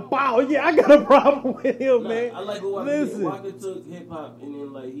 Waka did. bow. Yeah, I got a problem with him, Nah, man. I like what Waka did. Listen. Waka took hip hop and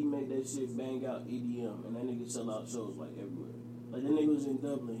then like he made that shit bang out EDM, and that nigga sell out shows like everywhere. Like that nigga was in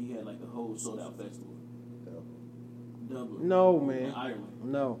Dublin, he had like a whole sold out festival. Dublin. No, In man. Ireland.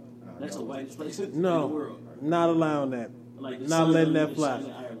 No. That's the whitest place in the No. world. Not allowing that. Like the Not sun letting don't that even fly. shine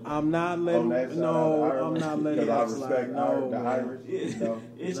in Ireland. I'm not on letting. that side No, of I'm Ireland, not letting because I that slide. respect No, the man. Irish. Yeah. No.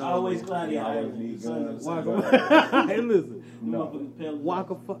 It's No, always man. cloudy You in always Ireland. need The sun guns. don't Waka, shine. hey, listen. Them No. motherfuckers pale as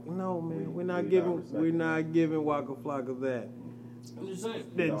Waka Flocka. No, man. We We're not not giving. respecting We're that. not giving Waka Flocka that. I'm just saying.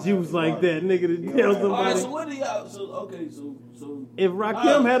 That don't juice have like right. that, nigga. To You tell don't have All right, somebody. so what do y'all? So If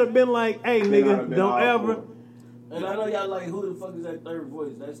Rakim had have been like, "Hey, Then I'd nigga, have been don't all ever." for it. and I know y'all like who the fuck is that third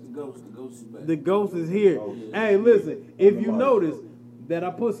voice? That's the ghost. The ghost is back. The ghost is here. Ghost. Hey, listen. If you mic. notice that I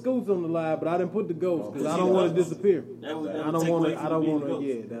put Scoots on the live, but I didn't put the ghost because I don't want to disappear. That would I don't take want away to. from I don't being want the to. ghost.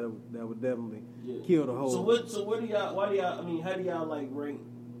 Yeah, that would definitely Yeah. kill the whole. So what do y'all? Why do y'all? I mean, how do y'all like rank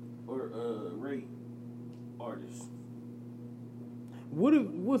or rate artists?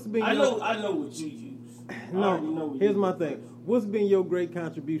 What's been? I your, know what you use. I already know No, what here's you my use. thing. What's been your great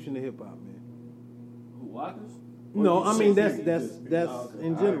contribution to hip hop, man? Who Wakas? No, I mean that's just- okay.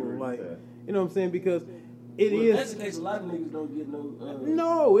 in I general, agree with like that. you know what I'm saying, because it Well, is. if that's the case, a lot of niggas don't get no.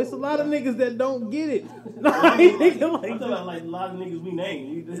 No, it's a lot of niggas that don't get it. I'm Like, talking about like a lot of niggas we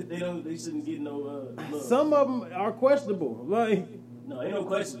name. They shouldn't get no love. some of them are questionable. Like, No, ain't no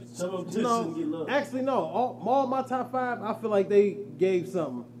question. Some of them just shouldn't get no, love. actually, no. All my top 5, I feel like they gave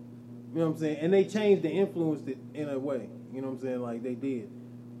something. You know what I'm saying? And they changed and influenced it in a way. You know what I'm saying? Like they did.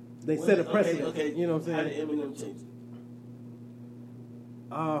 They set a precedent. Okay, You know what I'm How saying? did Eminem change it?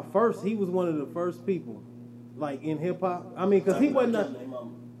 First, he was one of the first people, like in hip hop. I mean, because he wasn't.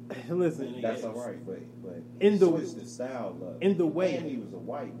 Listen, That's all right, but In the- switched the style up. in the way and he was a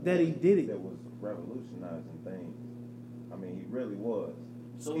white that boy he did it. that was revolutionizing things. I mean, he really was.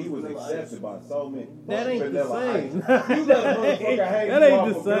 So he was Vanilla accepted Ice. by so many. That ain't the Vanilla same. Ice. You let a motherfucker hang That you ain't off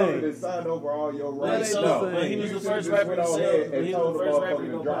the a building same. and sign over all your But rights. ain't No, the same. He was You the should've first just rapper went to on sell. ahead and He told was the the first rapper to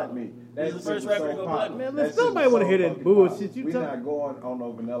motherfucker go to drop platinum. me. He That was the shit first was rapper to so go pop. platinum. Man, That listen, shit somebody was wanna so hear that fucking bullshit pop. you We talk- not going on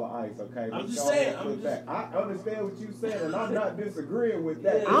no Vanilla Ice, okay? I'm But just go saying, ahead and I'm put just- back. I understand what you said, and I'm not disagreeing with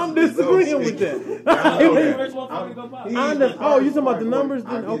that. Yeah. I'm This is disagreeing so with stupid. that. I know He that. the first motherfucker to go pop. He's I the understand. Oh, you first talking about the white boy. numbers?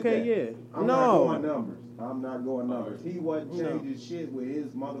 I Then get okay, that. yeah. I'm No. not going numbers. I'm not going numbers. He wasn't No. changing shit with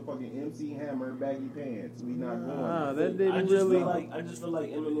his motherfucking MC Hammer and baggy pants. We not going. Nah, there. that didn't I just really. feel like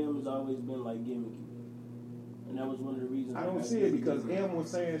Eminem has always been like gimmicky, and that was one of the reasons. I don't see it because M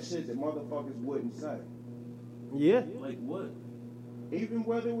was saying shit that motherfuckers wouldn't say. Yeah. Like what? Even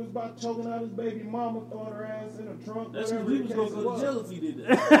whether it was about choking out his baby mama, throwing her ass in a trunk, That's whatever because he the was case gonna go to jail was. if he did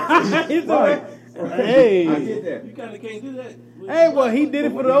that. It's Right. alright. Hey. I get that. You kind of can't do that. Hey, well, he did it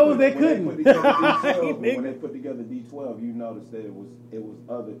for But those that when couldn't. They put together D12, Nigga. when they put together D12, you noticed that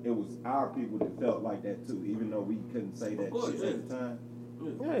it was our people that felt like that too, even though we couldn't say that course, shit yeah. at the time.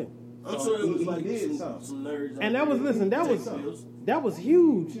 Hey. I'm So sure it was he like did some something. nerds. And that was, listen, that was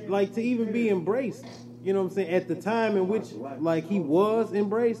huge. Like, to even be embraced. You know what I'm saying? At the time in which, like, he was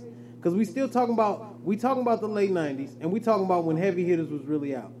embraced. Because we talking about the late 90s. And we talking about when Heavy Hitters was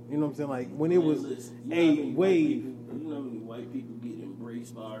really out. You know what I'm saying? Like, when it was a wave. You know how many white people get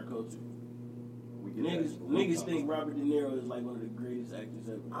embraced by our culture? We get that. Niggas think Robert De Niro is like one of the greatest actors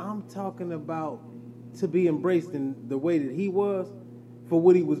ever. I'm talking about to be embraced in the way that he was for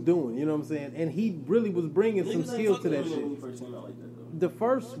what he was doing. You know what I'm saying? And he really was bringing some skill to that shit. When he first came out like that, though. The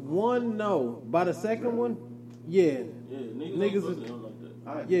first one, no. By the second one, yeah. Yeah, niggas Niggas ain't is- fucking him like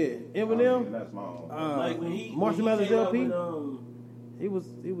that. Yeah, Eminem, That's my own. Like when he Marshall when he Mathers came out LP,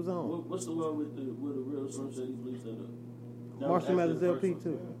 with, he was on. what's the one with the real Slim Shady Police that up? That was Marshall after Mathers the first LP one.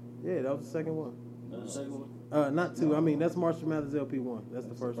 too. Yeah, that was the second one. That's the second one. Not two. I mean, that's Marshall Mathers LP one. That's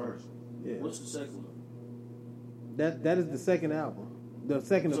the first one. Yeah, What's the second one? that is the second album, the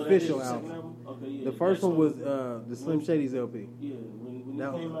second So that is official the second album. Okay, yeah. The first that's one was the Slim Shady's LP. Yeah, when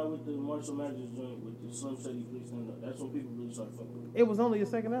That he came one. out with the Marshall Mathers joint with the Slim Shady Police stand up, that's when people really started fucking with it. It was only a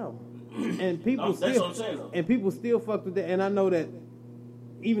second album, and people That's still what I'm saying, though. and people still fucked with that. And I know that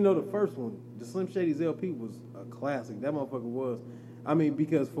even though the first one, the Slim Shady's LP, was a classic, that motherfucker was. I mean,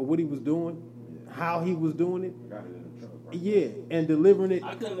 because for what he was doing, how he was doing it, Got it in the truck. Right? yeah, and delivering it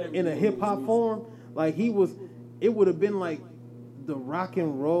I couldn't ever in a do hip hop his form, like he was. It would have been like the rock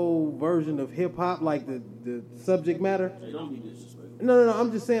and roll version of hip hop, like the subject matter. Hey, don't be disrespectful. No.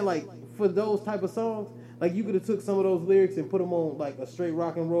 I'm just saying, like, for those type of songs, like you could have took some of those lyrics and put them on like a straight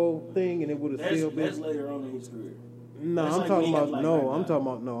rock and roll thing, and it would have still That's been. later on in his career. No, That's I'm like talking when he about had, like, no. Right I'm Now. talking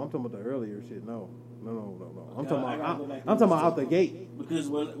about no. I'm talking about the earlier shit. No. I'm Okay, talking I gotta about. go back I'm and talking about listen out the to it. gate. Because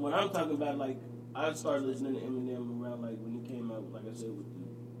when I'm talking about, like, I started listening to Eminem around, like, when he came out, like I said, with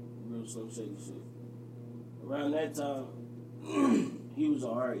the real Slim Shady shit. Around that time, he was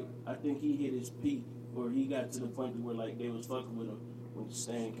alright. I think he hit his peak, or he got to the point where, like, they was fucking with him when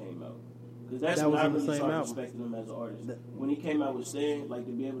Stan came out. Because that's That when was I in the really same started album. respecting him as an artist. When he came out with Stan, like,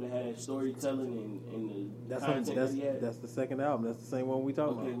 to be able to have that storytelling and the content that he had. That's the second album. That's the same one we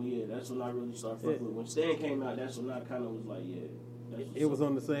talking Okay, about. well, yeah, that's when I really started fucking Yeah. with. When Stan came out, that's when I kind of was like, yeah. That's what's It was up.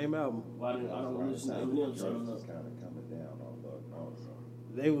 on the same album. Why didn't I don't listen to Eminem song Drugs is up? kind of coming down also.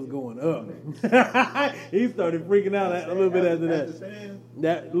 They was going up. He started freaking out a little bit after that.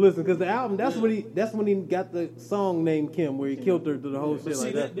 That listen, because the album that's when he got the song named Kim, where he killed her through the whole But shit see,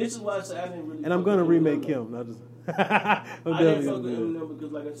 like that. this is why I said I didn't really. And I'm fuck gonna with remake Eminem. Kim. Not just. I'm I definitely didn't fuck gonna with do it. Eminem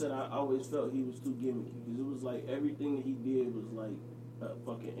because, like I said, I always felt he was too gimmicky. Because it was like everything that he did was like a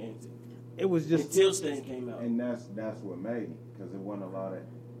fucking antic. It was just Until Stan came out. And that's what made it, because it wasn't a lot of.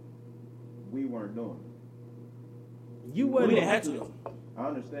 We weren't doing it. you We wasn't. didn't have to though. I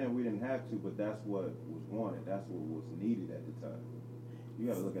understand we didn't have to, but that's what was wanted. That's what was needed at the time. You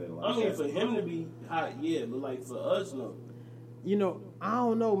got to look at it like I mean, that. for him to be hot, yeah, but like for us, no. You know, I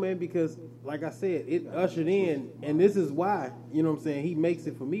don't know, man, because like I said, it ushered in, and this is why, you know what I'm saying, he makes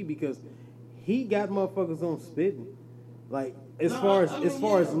it for me, because he got motherfuckers on spitting. Like, as far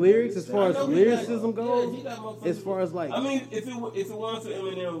as lyrics, as far as lyricism goes, he got motherfuckers- as far as like, I mean, if it wasn't for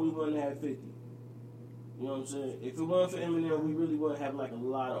Eminem, we wouldn't have 50. You know what I'm saying? If it wasn't for Eminem, we really wouldn't have like a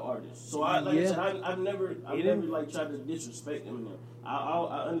lot of artists. So I Yeah. said, I've never like tried to disrespect Eminem.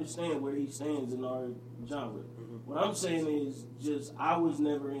 I understand where he stands in our genre. What I'm saying is just I was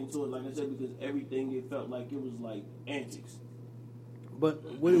never into it, like I said, because everything it felt like it was like antics. but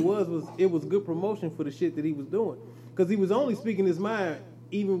what it was good promotion for the shit that he was doing, because he was only speaking his mind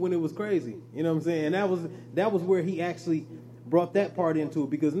even when it was crazy. You know what I'm saying? And that was where he actually brought that part into it,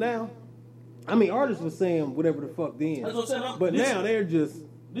 because now, I mean, artists were saying whatever the fuck then, That's what I'm saying. but now they're just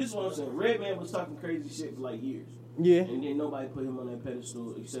This is what I'm saying. Redman was talking crazy shit for like years. yeah, And then nobody put him on that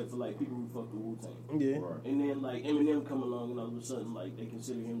pedestal except for like people who fuck with Wu-Tang. yeah. Right. And then like Eminem come along and all of a sudden like they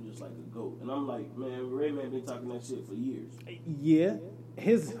consider him just like a GOAT. And I'm like, man, Redman been talking that shit for years. Yeah,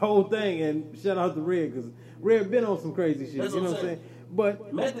 his whole thing, and shout out to Red, because Red been on some crazy shit. That's You know what what I'm I'm saying?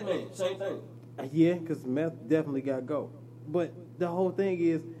 But Method Man, same thing. yeah, because meth definitely got go. But the whole thing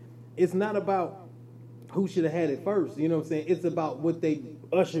is, it's not about who should have had it first. You know what I'm saying? It's about what they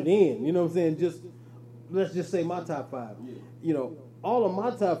ushered in. You know what I'm saying? Just let's just say my top 5. Yeah. You know, all of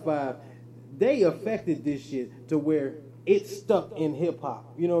my top 5, they affected this shit to where it stuck in hip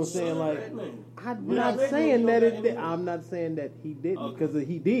hop. You know what I'm saying? Like, Redman. I'm We're not not saying Redman, that you it know did. that. I'm not saying that he didn't, Okay. because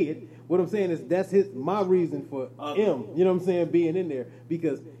he did. What I'm saying is that's my reason for Okay. him. You know what I'm saying? Being in there,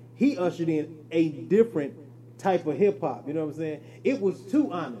 because he ushered in a different type of hip hop. You know what I'm saying? It was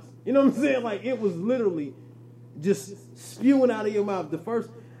too honest. You know what I'm saying? Like, it was literally just spewing out of your mouth. The first,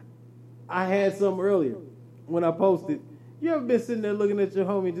 I had some earlier when I posted. You ever been sitting there looking at your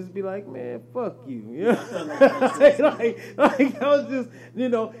homie and just be like, man, fuck you? You know? like I was just, you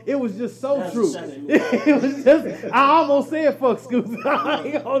know, it was just so That's true. a shot at me. It was just, I almost said fuck Scoots.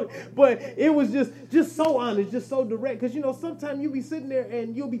 But it was just so honest, just so direct. Because, you know, sometimes you be sitting there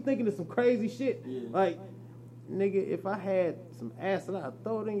and you'll be thinking of some crazy shit. Yeah. Like, nigga, if I had some acid, I'd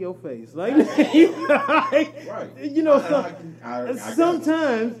throw it in your face. Like, Right. you know, I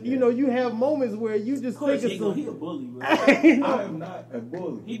sometimes, you know, you have moments where you just Of course, think of he a some. bully, bro. I am not a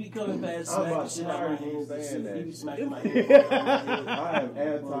bully. He be coming past I'm smacking shit out my tired of you hands and saying shit. that. He be smacking my head. I am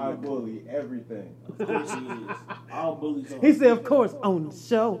anti-bully everything. Of course he is. All bullies are. He said, of course, on the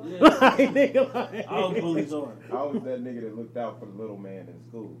show. Yeah. Like, nigga, like- All bullies are. I was that nigga that looked out for the little man in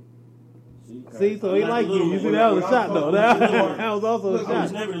school. See, so he I'm like not you. the You little see, man. that was a When shot, I though. fuck That with the little man. was also a Look, I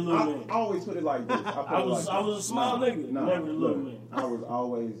was shot. never the little I man. always put it like this. I was a small nigga. Nah, Never the little look, man. I was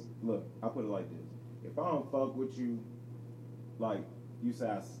always I put it like this. If I don't fuck with you, like you say,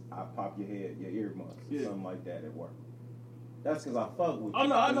 I pop your head, your earmuffs, Yeah. something like that at work. That's because I fuck with you. Oh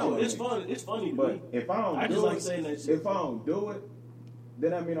no, I know. You It's what I mean? fun. It's funny to But me. if I don't I do just like it, saying that shit. if I don't do it,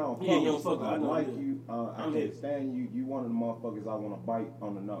 then I mean I don't fuck Yeah, you with don't fuck with- I I know, like yeah. you. I I'm can't here. stand you. You one of the motherfuckers I want to bite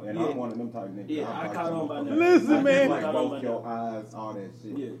on the nose, and Yeah. I'm one of them type of niggas. Yeah, I bite caught you on by on the that. nose. Listen, I man. like Caught on both by your that. eyes, all that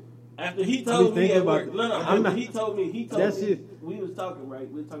shit. Yeah. After he I told be me thinking at about work, the- no, I'm not- he told me, That shit. we was talking, right?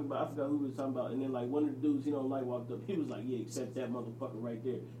 We were talking about, I forgot who we was talking about, and then like one of the dudes he don't like walked up, he was like, yeah, except that motherfucker right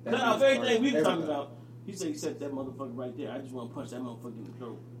there. That Cut off is everything we perfect. was talking Everything. about. He said, except that motherfucker right there. I just want to punch that motherfucker in the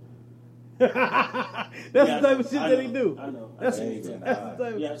throat. That's Yeah, the type of shit I that know, he do. I know. I That's, seen it Ain't too. gonna that's the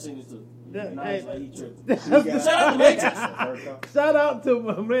type Yeah, I seen it too. That- And I was like, he tripping. that's You got- Shout out to Matrix. Shout out to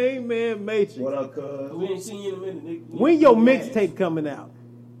my main man Matrix. What up, cuz? We ain't seen you in a minute, nigga. When your Yeah. mixtape coming out?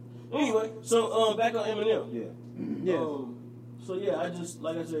 Anyway, so back on Eminem. Yeah. Yeah. So yeah, I just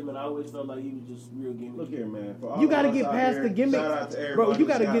like I said, man, I always felt like he was just real gimmicky. Look here, man. For all You gotta of us get out past there, the gimmick. Shout out to everybody Bro, you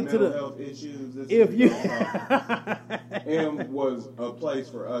gotta that's got get to mental the- health issues. This If is you, M was a place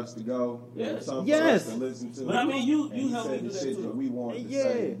for us to go. Yes. And something Yes. for us to listen to. But I mean, you And he helped me said do the that shit too. that we wanted to Yeah.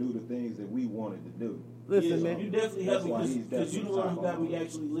 say and do the things that we wanted to do. listen, Yeah, man. you definitely That's helped why me he's because you the one who definitely got me top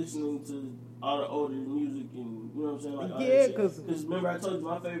actually listening to all the older music and you know what I'm saying. Like, all Yeah, that shit. 'cause- because remember I told you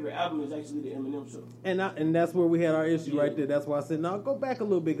my favorite album is actually the Eminem Show. And that's where we had our issue Yeah. right there. That's why I said, now go back a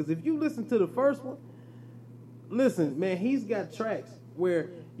little bit, because if you listen to the first one, listen, man, he's got tracks where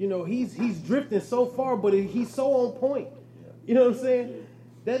you know he's drifting so far, but he's so on point. You know what I'm saying?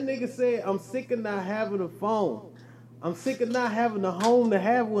 That nigga said, "I'm sick of not having a phone. I'm sick of not having a home to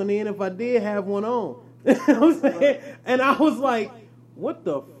have one in. If I did have one on." You know what I'm saying? And I was like, "What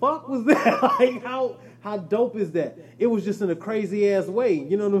the fuck was that? Like, how dope is that?" It was just in a crazy ass way.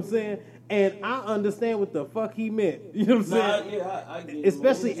 You know what I'm saying? And I understand what the fuck he meant. You know what I'm saying? Nah, yeah, I get it,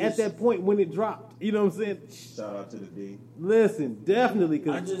 Especially man. at It's that point when it dropped. You know what I'm saying? Shout out to the D. Listen, definitely, I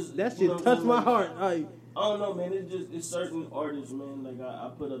because just- that you shit know what touched I'm my saying? heart. Like, I don't know, man. It's certain artists, man. Like I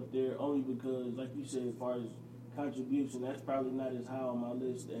put up there only because, like you said, as far as contribution, that's probably not as high on my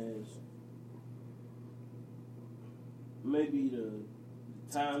list as maybe the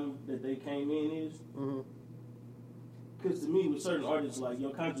time that they came in is. mhm. Because to me, with certain artists, like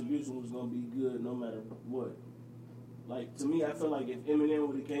your contribution was gonna be good no matter what. Like to me, I feel like if Eminem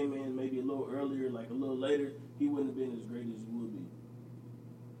would have came in maybe a little earlier, like a little later, he wouldn't have been as great as he would be.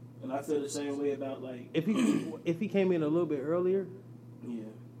 And I feel the same way about like if he came in a little bit earlier, yeah.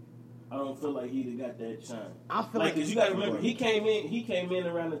 I don't feel like he'd have got that shine. I feel Like, like, cause you gotta remember, he came in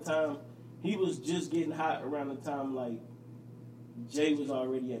around the time he was just getting hot around the time like Jay was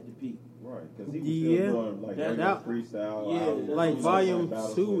already at the peak. Right, because he was Yeah. still doing like That- regular that- freestyle. Yeah, albums, that's like what I'm volume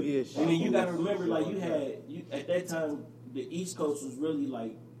battles 2 with- ish. And then you gotta battles, remember, shit like you that. had at that time the East Coast was really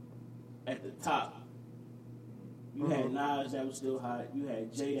like at the top. You had Nas that was still hot. You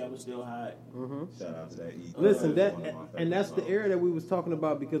had Jay that was still hot. Shout out to that E. Listen, That's that one of my and that's the favorite era that we was talking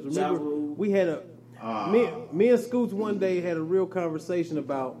about, because remember Ja Rule. we had a me and Scoots one day had a real conversation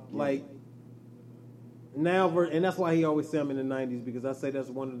about like now and that's why he always said I'm in the 90s, because I say that's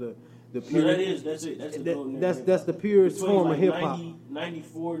one of the No, pure that's it. That's the golden era. that's the purest Between, form like, of hip hop.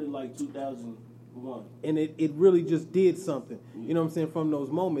 94 to like 2001. And it really just did something. You know what I'm saying, from those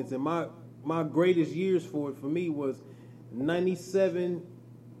moments. And my greatest years for it for me was 97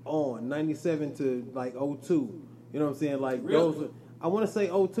 to like 02. You know what I'm saying? Like Really? those I want to say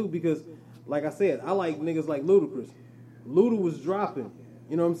 02 because like I said, I like niggas like Ludacris. Luda was dropping.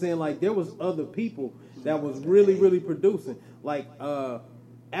 You know what I'm saying? Like there was other people that was really, really producing. Like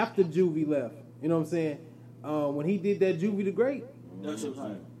after Juvie left, you know what I'm saying? When he did that Juvie the Great, That shit was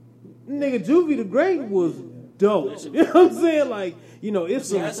hot. nigga, Juvie the Great was dope. You know what I'm saying? Like, you know, it's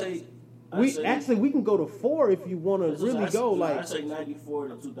See, some, I say we can go to 4 if you want to really go. I Like, say 94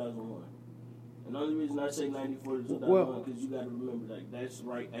 to 2001. And the only reason I say 94 to 2001 Well- because you got to remember, like, that's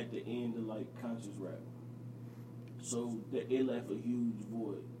right at the end of, like, conscious rap. So it left a huge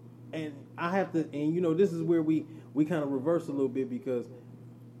void. and I have to, and you know, this is where we kind of reverse a little bit, because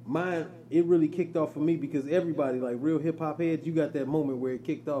mine, it really kicked off for me because everybody, like real hip hop heads, you got that moment where it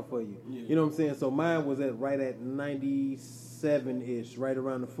kicked off for you. Yeah. You know what I'm saying? So mine was right at 97-ish, right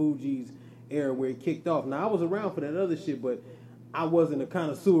around the Fugees era where it kicked off. Now, I was around for that other shit, but I wasn't a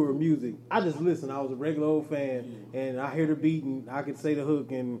connoisseur of music. I just listened. I was a regular old fan, and I hear the beat, and I could say the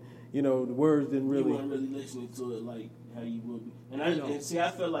hook, and, you know, the words didn't really... You weren't really listening to it like how you would be. And see,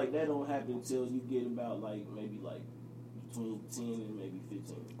 I feel like that don't happen until you get about, like, maybe, like, between 10 and maybe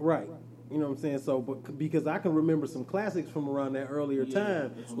 15. Right. You know what I'm saying? So, but because I can remember some classics from around that earlier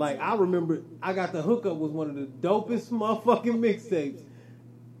time. Like, I remember I Got the Hookup was one of the dopest motherfucking mixtapes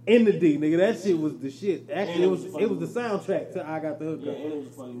in the D, nigga. That shit was the shit. Actually, it was the soundtrack to I Got the Hookup. Yeah, and it was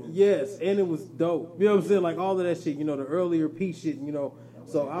a funny movie. Yes, and it was dope. You know what I'm saying? Like, all of that shit, you know, the earlier P shit, you know.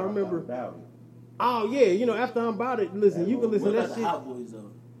 So, I remember... Oh, yeah, you know, after I'm about it, listen, you can listen to that shit. Hot Boys,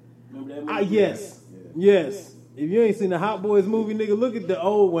 though? Remember that movie? Yes. If you ain't seen the Hot Boys movie, nigga, look at the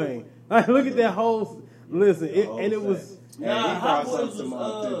old Wayne. Like, look at that whole... Listen, it was... Hot Boys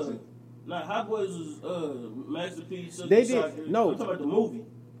was... Hot Boys was Masterpiece. They did... No. I'm talking about the movie.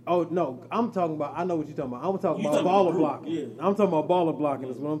 Oh, no. I'm talking about... I know what you're talking about. I'm talking about Baller Blocking. Yeah. I'm talking about Baller Blocking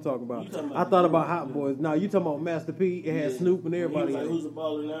is what I'm talking about. I thought about Hot Boys. No, you talking about Master P. It had Snoop and everybody. Like, who's a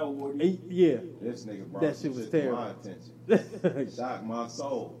baller now? Yeah. This nigga brought that shit was terrible. My attention. Shocked my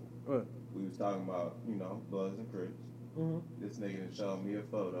soul. What? We was talking about, you know, Bloods and Crips. Mm-hmm. This nigga done showed me a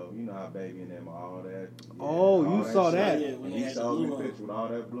photo. You know how Baby and them all that. Yeah, all you saw shit. that? Yeah, when he showed me a picture with all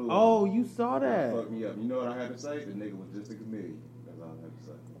that blue. Oh, you saw that? Fucked me up. You know what I had to say? The nigga was just a chameleon. That's all I had to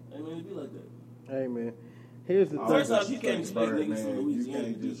say. I mean, it be like that. Hey, man. Here's the thing. First off, you can't expect niggas from You Louisiana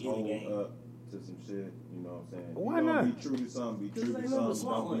can't to be just in the hold game. up to some shit. You know what I'm saying? Why you not? Be true to something. Be true to ain't something. no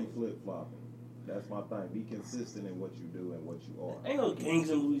swamp Don't be land. flip flopping. That's my thing. Be consistent in what you do and what you are. Ain't no gangs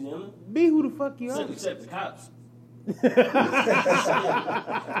in Louisiana. Be who the fuck you are. Except the cops. Nigga,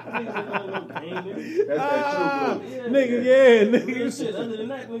 yeah, nigga. Shit, other than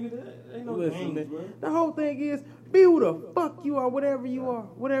that, nigga, there ain't no Listen, gangs, man. bro. The whole thing is, be who the fuck you are, whatever you are,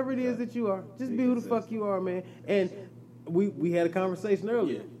 whatever it is that you are. Just be who the fuck you are, man. And we had a conversation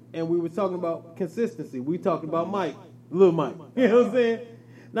earlier, and we were talking about consistency. We talked about Mike, Lil Mike. You know what I'm saying?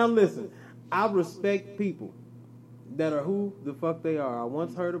 Now listen, I respect people that are who the fuck they are. I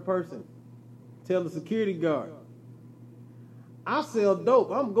once heard a person tell the security guard, I sell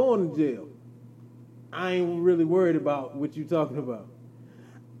dope, I'm going to jail. I ain't really worried about what you talking about.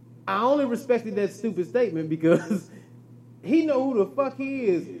 I only respected that stupid statement because he know who the fuck he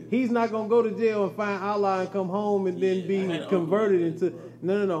is. He's not going to go to jail and find Allah and come home and then be converted into...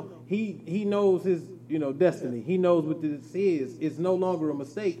 No. He knows his, destiny. He knows what this is. It's no longer a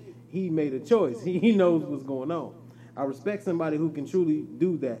mistake. He made a choice. He knows what's going on. I respect somebody who can truly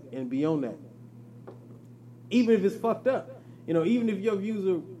do that and be on that. Even if it's fucked up. Even if your views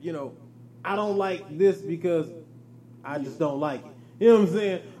are, I don't like this because I just don't like it. You know what I'm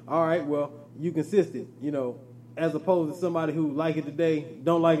saying? All right, well, you consistent, as opposed to somebody who like it today,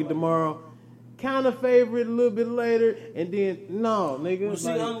 don't like it tomorrow, kind of favor it a little bit later, and then, no, nigga. Well,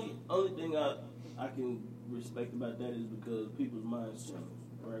 see, only thing I can respect about that is because people's minds change,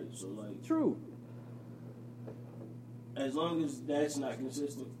 right? So, like... True. As long as that's not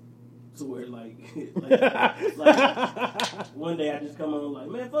consistent, to where like one day I just come on like,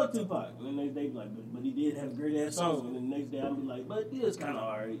 man, fuck Tupac, and then they be like, but he did have a great ass song, and then the next day I'll be like, but he was kind of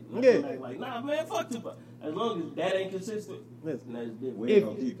alright. Like, nah, man, fuck Tupac. As long as that ain't consistent, that's different. We ain't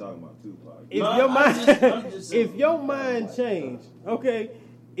gonna keep talking about Tupac. If your mind change, okay,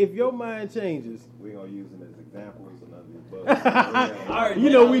 if your mind changes, we gonna use them as examples. Right, we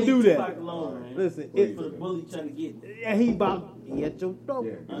do that. Alone, listen, for the bully trying to get me. Yeah, he at your throat.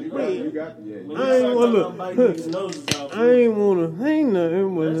 Yeah, I ain't wanna hang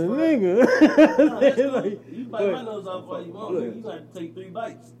nothing with a nigga. You bite my nose off while you want. You got to take 3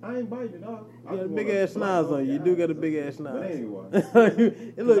 bites. I ain't biting it off. You got a big ass schnoz on you. You do got a big ass schnoz. But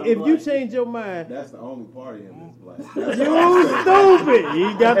anyway, look, if you change your mind, that's the only part of him that's black. You stupid.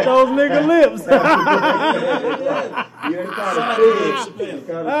 He got those nigga lips.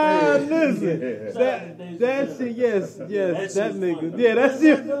 Listen, that shit, yes, that nigga, that's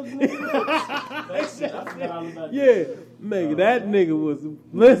it. Yeah, nigga, that nigga was.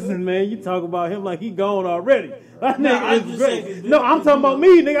 Listen, man, you talk about him like he gone already. That nigga is great. No, I'm talking about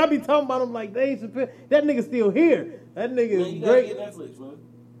me, nigga. I be talking about him like Dave Chappelle. That nigga still here. That nigga is great. Get Netflix, man.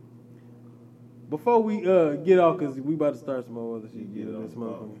 Before we get off, because we about to start some more other shit. Get this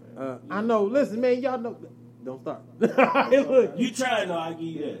motherfucker. I know. Listen, man, y'all know. Don't start. Look, you try, no, I give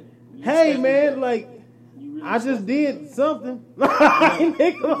you that. Hey, man, like, you really I just stepped did it something.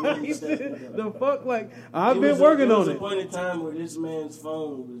 Nigga, really like, stepped it up. the fuck, like I've It been was working there on was a it. point in time where this man's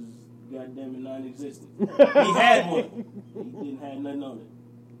phone was goddamn it non-existent. He had one. He didn't have nothing on it.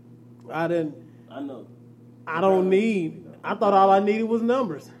 I didn't. I know. I don't need. I thought all I needed was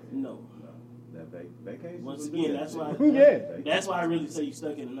numbers. No. That vacation. Once was again, good. that's why. Yeah. That's why I really say you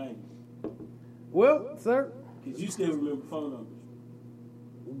stuck in the 90s. Well, sir. Because you still remember phone numbers.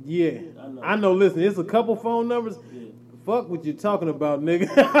 Yeah, I know. I know. Listen, it's a couple phone numbers. Yeah. Fuck what you talking about, nigga.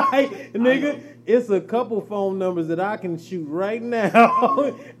 Nigga, it's a couple phone numbers that I can shoot right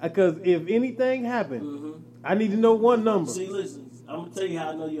now. Because if anything happened, I need to know one number. See, listen, I'm going to tell you how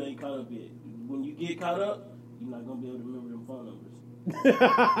I know you ain't caught up yet. When you get caught up, you're not going to be able to remember them phone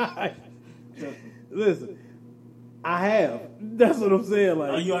numbers. Trust me. Listen, I have. That's what I'm saying.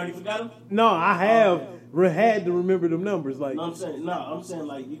 Like, Oh, you already forgot them? no, I have Okay. had to remember them numbers. Like, No, I'm saying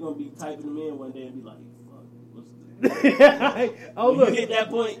like you're going to be typing them in one day and be like, fuck, what's the... oh When look. you hit that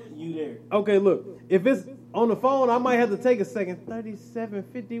point, you there. Okay, look. If it's on the phone, I might have to take a second.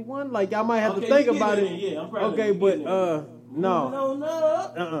 3751. Like, I might have to Okay, think you get about in it. there, yeah, I'm proud of Okay, you. You but get in there. no.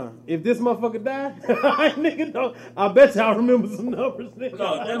 No. If this motherfucker died, nigga, no, I bet y'all remember some numbers. Nigga.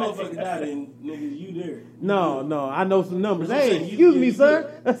 No, if that motherfucker died, then nigga, you there. No, I know some numbers. That's what I'm Hey, saying, excuse you me, good.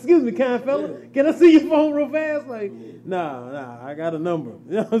 sir. Excuse me, kind fella. Yeah. Can I see your phone real fast? Like, Yeah. nah, I got a number.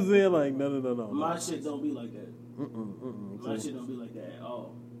 You know what I'm saying? Like, no. My shit don't be like that. My shit don't be like that at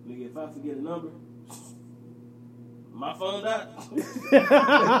all. Nigga, if I forget a number, my phone died.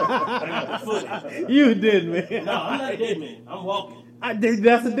 I got the footage. You did, man. No, I'm not a dead man. I'm walking.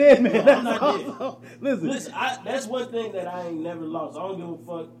 That's a dead man. No, That's I'm not also, listen. Listen, that's one thing that I ain't never lost. I don't give a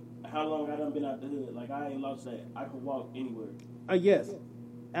fuck how long I done been out the hood. Like, I ain't lost that. I can walk anywhere. Yes,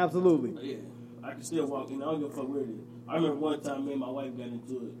 absolutely. Yeah, I can still walk. I don't give a fuck where it is. I remember one time me and my wife got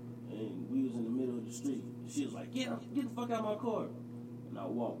into it, and we was in the middle of the street. She was like, get the fuck out of my car. And I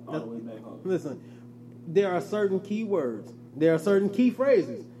walked all the way back home. Listen, there are certain key words. There are certain key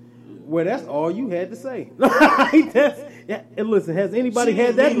phrases where that's all you had to say. And listen, has anybody She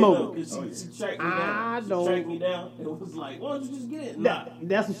had didn't that mean it, moment? though, 'cause she tracked me I down. She don't- tracked me down. It was like, why don't you just get it? Nah.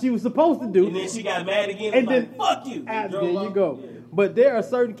 That's what she was supposed to do. And then she got mad again. And And then like, fuck you. Ah, And there drove you off. go. Yeah. But there are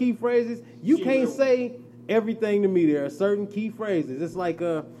certain key phrases you She can't will. say everything to me. There are certain key phrases. It's like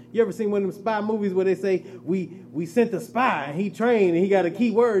you ever seen one of them spy movies where they say we sent a spy and he trained and he got a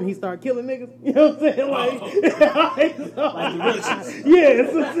key word and he started killing niggas? You know what I'm saying? Like, Like the Russians. yeah,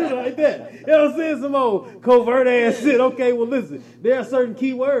 it's some shit like that. You know what I'm saying? Some old covert ass shit. Okay, well listen, there are certain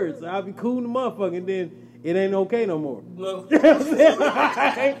key words. I'll be cool in the motherfucker and then it ain't okay no more. No.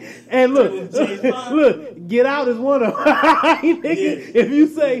 And look, get out is one of them. Nigga, Yeah. if you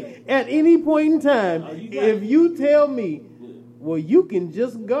say at any point in time, Oh, you got if it. you tell me, Yeah. well, you can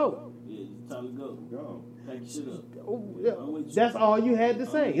just go. Yeah, it's time to go. Go. Pack your shit up. That's all you had to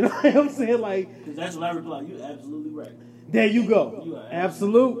say. You know what I'm saying? Like, Because that's when I reply, you absolutely right. there you go. You are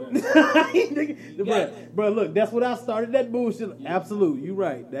Absolute. absolutely Bruh, bruh, look, that's what I started that bullshit. Absolute. You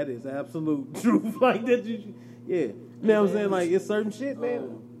right. That is absolute truth. Like that. Yeah. You know what I'm saying? Like, it's certain shit,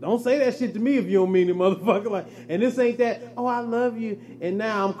 man. Don't say that shit to me if you don't mean it, motherfucker. Like, and this ain't that, oh, I love you, and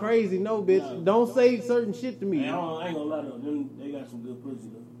now I'm crazy. No, bitch. No. Don't say certain shit to me. Man, I ain't gonna lie though, they got some good pussy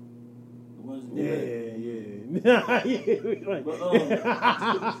though. The ones that do that. Yeah. Like,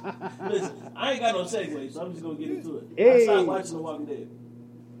 But listen, I ain't got no segue, so I'm just gonna get into it. Hey. I stopped watching The Walking Dead.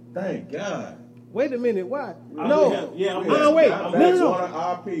 Thank God. wait a minute. Why? I No. mean, yeah, I'm No, wait. That's No. one of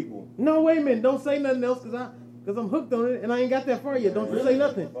our people. No, wait a minute. Don't say nothing else because I'm hooked on it and I ain't got that far yet. Don't you say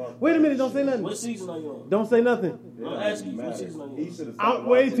nothing. Wait a minute. Don't say nothing. What season are you on? Don't say nothing. I'm asking you, what season are you He on? should have I'm started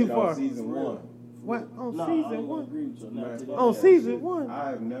way watching too it far. on season one. What? On Nah, I season ain't gonna one? agree with you on that. Today. On season one?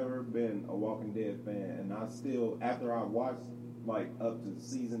 I've never been a Walking Dead fan, and I still, after I watched like up to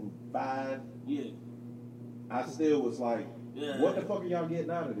season 5, Yeah. I still was like, Yeah. what the fuck are y'all getting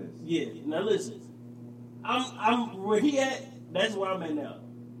out of this? Yeah. Now listen, I'm where he at. That's where I'm at now.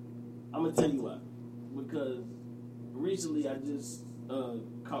 I'm gonna tell you why. Because recently I just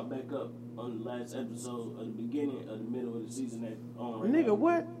caught back up on the last episode of the beginning of the middle of the season that's on right Nigga, now.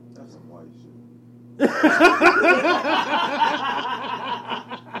 what? That's some white shit.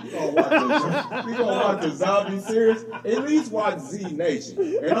 We gonna watch the zombie series? At least watch Z Nation.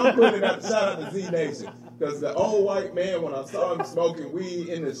 And I'm putting out shout out to Z Nation. Because the old white man, when I saw him smoking weed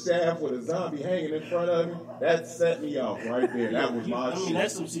in the shaft with a zombie hanging in front of him, that set me off right there. That was my I mean, shit.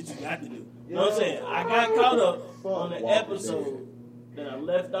 that's some shit you got to do. You know what I'm saying? I got caught up on the Walking episode that I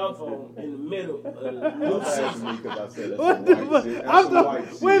left off on in the middle of the new Don't ask season. me because I said that's What some the white fuck? shit. That's I'm some sorry.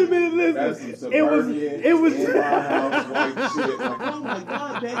 white shit. Wait a minute, That's listen. some It was in my house white shit. Like, oh my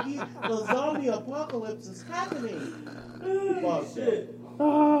God, Becky, the zombie apocalypse is happening. Fuck Shit.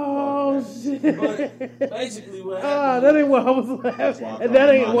 Oh shit. But basically what Ah, happened that ain't why I was laughing. And that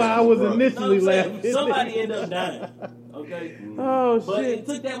ain't why I was initially laughing. somebody ended up dying. Okay? Oh But it shit.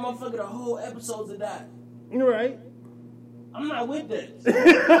 took that motherfucker the whole episode to die. You're right. I'm not with that.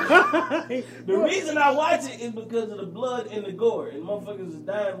 The reason I watch it is because of the blood and the gore, and motherfuckers is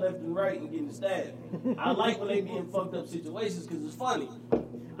dying left and right and getting stabbed. I like when they be in fucked up situations because it's funny.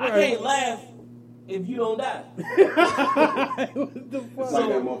 I can't laugh if you don't die. What the It's fuck? like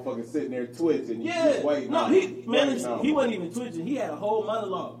that motherfucker sitting there twitching. You Yeah, just waiting no, on he it. man, Waiting on he it. wasn't even twitching. He had a whole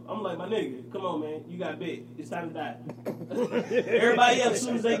monologue. I'm like, my nigga, come on, man, you got bit. It's time to die. Everybody else, as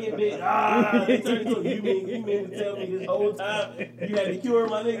soon as they get bit, they turn to you mean to tell me this whole time you had to cure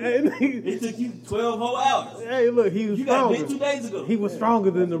my nigga? It took you 12 whole hours. Hey, look, he was You got bit 2 stronger. days ago. He was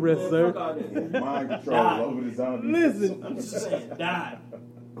stronger than the rest, Man, sir. fuck all that. Mind control Die. over the zombies. Listen, I'm just saying, die.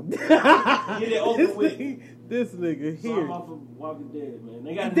 Get it over with. this nigga So I'm here. off of Walking Dead, man.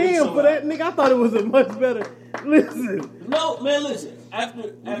 They got a new Damn, show for that out. nigga, I thought it was a much better. Listen, No, man, listen. After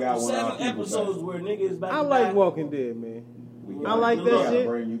got one of our 7 people episodes back. where niggas back I to like back, Walking Dead, man. We I like Good that luck. gotta shit.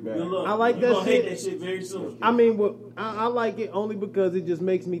 bring you back. Good luck. I like you that gonna shit. hate that shit very soon. I mean, I like it only because it just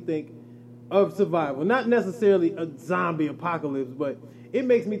makes me think of survival. Not necessarily a zombie apocalypse, but it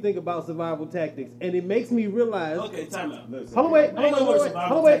makes me think about survival tactics, and it makes me realize. Okay, time out. Listen, Hold on, wait, Ain't hold no on, more hold on, survival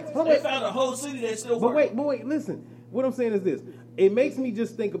hold on, wait, tactics. hold on, They wait. found a whole city that still But works. wait, listen. What I'm saying is this. It makes me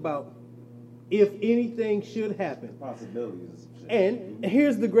just think about if anything should happen. possibilities and some shit. And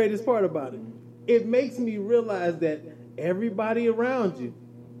here's the greatest part about it. It makes me realize that everybody around you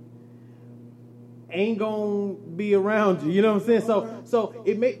ain't gonna be around you. You know what I'm saying? So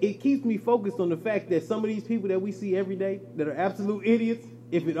it keeps me focused on the fact that some of these people that we see every day that are absolute idiots,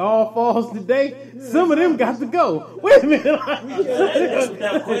 if it all falls today, some of them got to go. Wait a minute. That's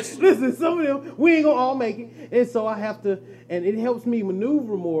without question. Listen, some of them, we ain't gonna all make it. And so I have to, and it helps me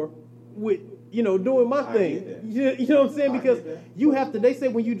maneuver more with, doing my I thing. get that. You know what I'm saying? I Because get that. you have to, they say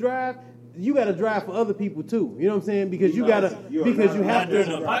when you drive, you got to drive for other people too. You know what I'm saying? Because you got to, You are because you not have during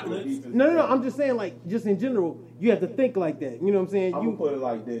to. the apocalypse. No. I'm just saying, like, just in general, you have to think like that. You know what I'm saying? I'm You, gonna put it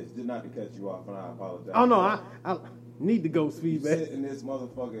like this, just not to cut you off, and I apologize. oh no, I need to go You speed sit back. in this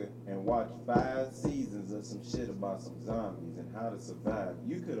motherfucker and watch 5 seasons of some shit about some zombies and how to survive.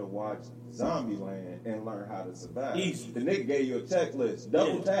 You could have watched Zombieland and learned how to survive. Easy. The nigga gave you a checklist.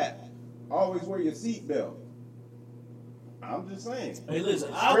 Double Yeah. tap. Always wear your seatbelt. I'm just saying. Hey, listen,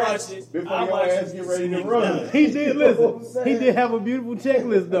 I watched it. Before I your watched ass it get to ready see to niggas run. die. He did listen. He did have a beautiful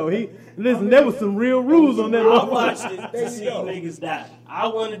checklist though. Listen. There was some real rules on that. I motherfucker. watched it There to you see go. niggas die. I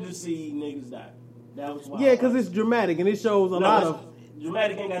wanted to see niggas die. That was why. Yeah, because it's dramatic and it shows a lot of.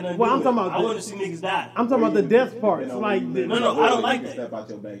 dramatic ain't got nothing Well, to I'm do talking with it. about I the- want to see niggas die. I'm talking about the death parts. You know, Like, when you you live No, in the I don't hood, like you can that. Step out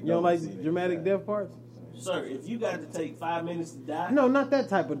your back don't door like and see niggas dramatic die. death parts? Sir, if you got to take 5 minutes to die, No, not that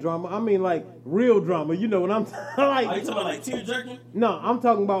type of drama. I mean, like real drama. You know what I'm are you like? talking about like tear jerking? No, I'm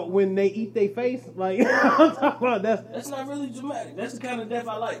talking about when they eat their face. Like I'm talking about That's not really dramatic. That's the kind of death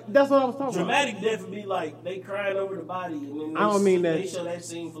I like. that's what I was talking Dramatic death would be like they crying over the body and then they, I don't mean that- they show that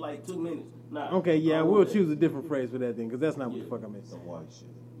scene for like 2 minutes. Nah. about. Okay, yeah, I don't we'll want that. choose a different phrase for that thing because that's not what Yeah. the fuck I meant. Some white shit.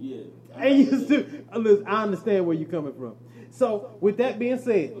 Yeah. And you still, listen, I understand where you're coming from. So with that being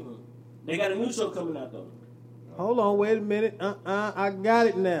said, They got a new show coming out though. hold on, wait a minute. I got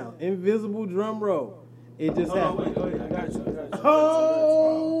it now. Invisible drum roll. It just Hold on, happened. wait, I got you.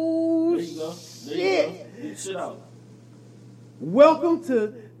 Oh There you go. There shit! you go. Get shit out. Welcome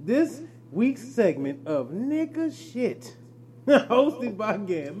to this week's segment of Nigga Shit, hosted by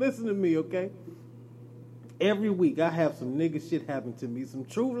Gan. Listen to me, okay? Every week I have some nigga shit happen to me, some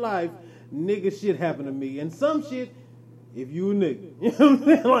true life nigga shit happen to me, and some shit, if you a nigga, you know what I'm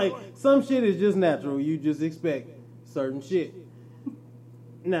saying? Like some shit is just natural. You just expect certain shit.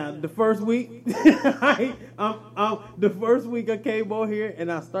 Now the first week, the first week I came on here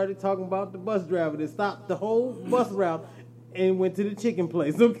and I started talking about the bus driver that stopped the whole bus route and went to the chicken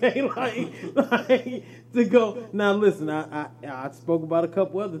place. Okay, like to go. Now listen, I spoke about a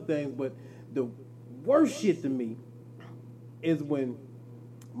couple other things, but the worst shit to me is when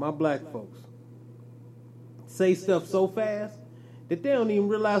my black folks say stuff so fast that they don't even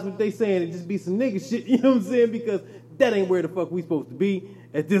realize what they saying. It just be some nigga shit, you know what I'm saying? Because that ain't where the fuck we supposed to be.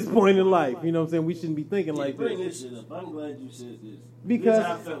 at this point in life. You know what I'm saying? We shouldn't be thinking like bring this. this shit up. I'm glad you said this. Because this is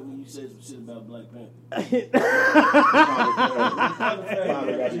how I felt when you said some shit about Black Panther.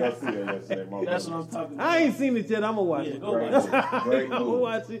 That's what I'm talking about. I ain't seen it yet. I'm gonna watch it. Go watch it. Great I'm gonna movie.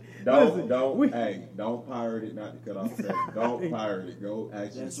 watch it. Listen, Don't pirate it. Not to cut off that. Don't pirate it. Go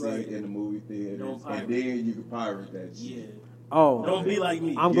actually That's see right. it in the movie theater, Don't pirate and then you can pirate that shit. Yeah. Oh, Don't be like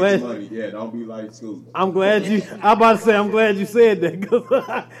me. I'm Get glad. your money. Yeah, don't be like Scoop. I'm glad you. I'm about to say I'm glad you said that because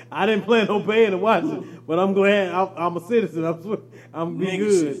I didn't plan on paying to watch it, but I'm glad I'm a citizen. I'm be Nigga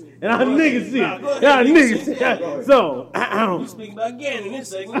good, shit. and I'm nigga shit. Nah, go ahead, Yeah, nigga nigga shit. shit. So, You speak about again in this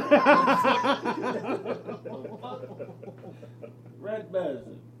segment. Rat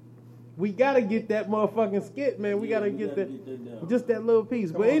bastard. we gotta get that motherfucking skit, man. We gotta get that, down. just that little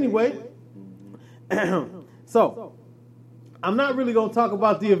piece. But anyway, so. I'm not really gonna talk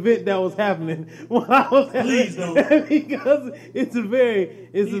about the event that was happening when I was having, Please don't. because it's a very,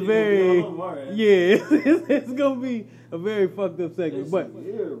 It's gonna be a very fucked up segment. But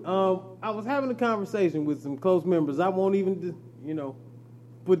I was having a conversation with some close members. I won't even,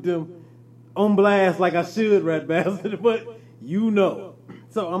 put them on blast like I should, rat bastard. But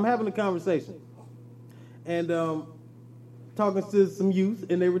so I'm having a conversation and talking to some youth,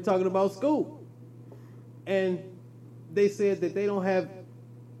 and they were talking about school, and they said that they don't have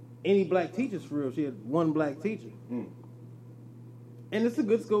any black teachers for real. She had one black teacher. And it's a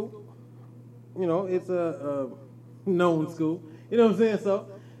good school. It's a known school. You know what I'm saying? So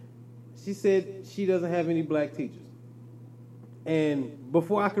she said she doesn't have any black teachers. And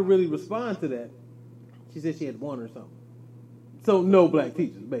before I could really respond to that, she said she had one or something. So no black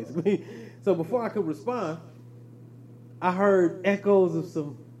teachers, basically. So before I could respond, I heard echoes of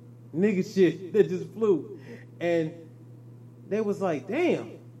some nigga shit that just flew. And they was like,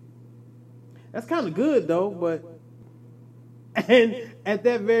 damn, that's kind of good though, and at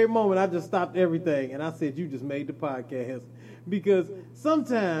that very moment, I just stopped everything and I said, you just made the podcast. Because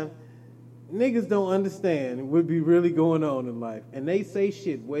sometimes niggas don't understand what be really going on in life, and they say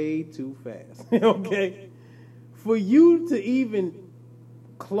shit way too fast, okay? For you to even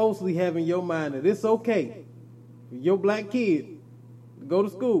closely have in your mind that it's okay for your black kid to go to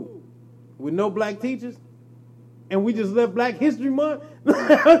school with no black teachers, and we just left Black History Month.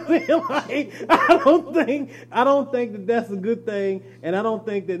 I don't think that that's a good thing, and I don't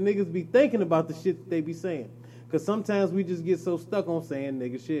think that niggas be thinking about the shit that they be saying. Because sometimes we just get so stuck on saying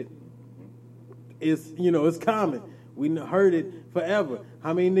nigga shit. It's common. We heard it forever.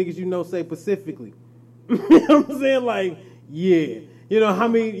 How many niggas say specifically? You know what I'm saying? Like, yeah. How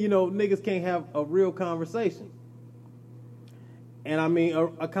many, niggas can't have a real conversation. And I mean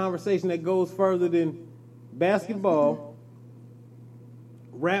a conversation that goes further than basketball,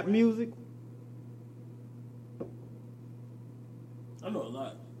 rap music. I know a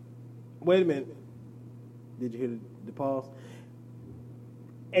lot. Wait a minute. Did you hear the pause?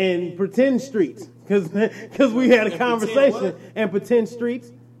 And pretend streets, because we had a conversation and pretend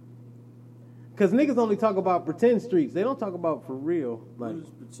streets. Because niggas only talk about pretend streets. They don't talk about for real. Like, What is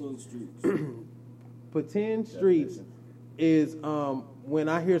pretend streets? pretend streets is when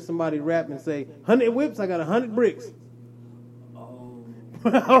I hear somebody rap and say 100 whips, I got 100 bricks. Oh.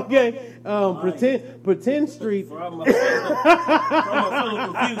 Okay. Pretend streets. For all my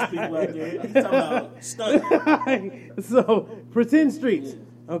fellow confused people out there, I'm talking about stunting. So pretend streets.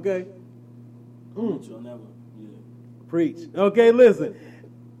 Okay. I'm with you on that one. Yeah. Preach. Okay, listen.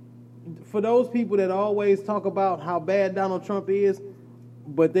 For those people that always talk about how bad Donald Trump is,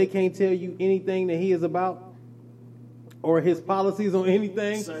 but they can't tell you anything that he is about, or his policies on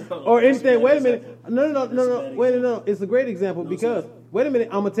anything, or anything. Wait a minute. No. Wait a minute. No. It's a great example because, wait a minute,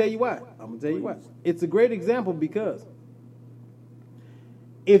 I'm going to tell you why. It's a great example because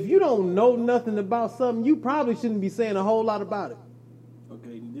if you don't know nothing about something, you probably shouldn't be saying a whole lot about it.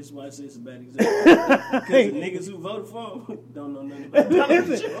 Okay, this is why I say it's a bad example. Because the niggas who voted for him don't know nothing about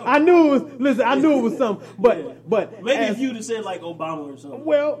Donald Trump. I knew it was something, but maybe if you'd have said like Obama or something.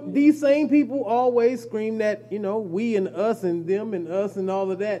 Well, these same people always scream that, we and us and them and us and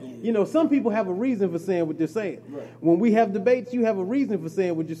all of that. Yeah. Some people have a reason for saying what they're saying. Right. When we have debates, you have a reason for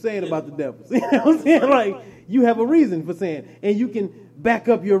saying what you're saying about the devils. You know what I'm saying? Like, you have a reason for saying, and you can back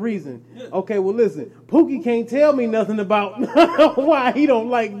up your reason. Yeah. Okay, well, listen, Pookie can't tell me nothing about why he don't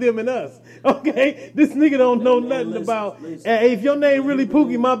like them and us. Okay? This nigga don't know nothing about... if your name really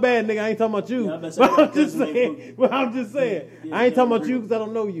Pookie, my bad, nigga. I ain't talking about you. Yeah, but I'm just saying. Yeah, I ain't talking about you because I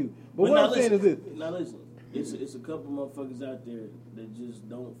don't know you. But what I'm saying is this. Now listen, it's a couple motherfuckers out there that just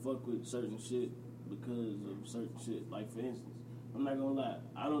don't fuck with certain shit because of certain shit. Like, for instance, I'm not gonna lie,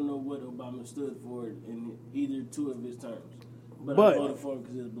 I don't know what Obama stood for in either two of his terms. But I voted for him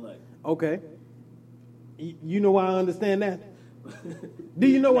because he was black. Okay. You know why I understand that? Do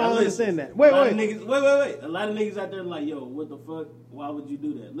you know why I understand that? Wait. A lot of niggas out there like, yo, what the fuck? Why would you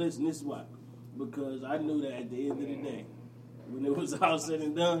do that? Listen, this is why. Because I knew that at the end of the day, when it was all said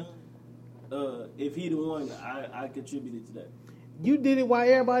and done, if he'd have won, I contributed to that. You did it while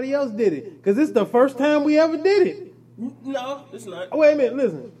everybody else did it. Because it's the first time we ever did it. No, it's not. Oh, wait a minute,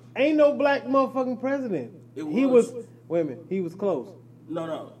 listen. Ain't no black motherfucking president. He was, wait a minute, he was close.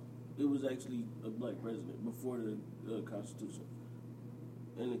 No. It was actually a black president before the Constitution.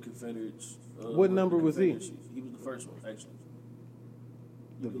 And the Confederates. What number was he? He was the first one, actually.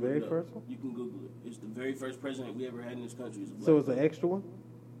 The very first one? You can Google it. It's the very first president we ever had in this country. So it's an extra one?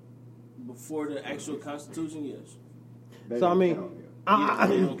 Before the actual Constitution, yes. So I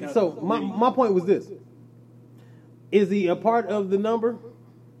mean, so my point was this: is he a part of the number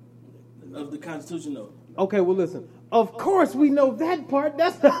of the Constitution? No. Okay, well listen. Of course we know that part.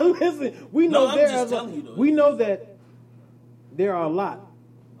 That's not listen. We know we know that there are a lot.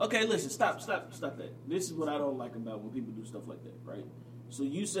 Okay, listen. Stop that. This is what I don't like about when people do stuff like that, right? So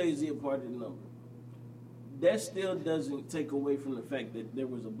you say is he a part of the number? That still doesn't take away from the fact that there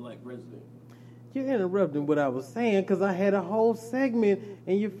was a black president. You're interrupting what I was saying because I had a whole segment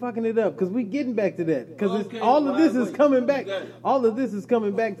and you're fucking it up because we're getting back to that because all of this is coming back. All of this is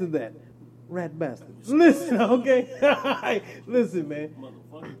coming back to that. Rat bastard. Listen, okay? Listen, man.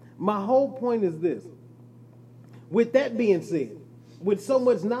 My whole point is this. With that being said, with so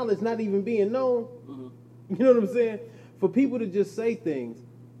much knowledge not even being known, you know what I'm saying? For people to just say things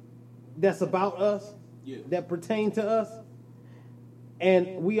that's about us, that pertain to us,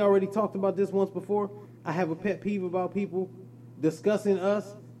 and we already talked about this once before. I have a pet peeve about people discussing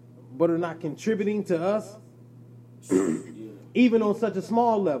us, but are not contributing to us, even on such a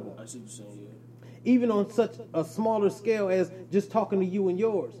small level. I see what you're saying, Even on such a smaller scale as just talking to you and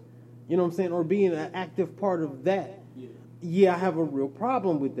yours. You know what I'm saying? Or being an active part of that. Yeah, I have a real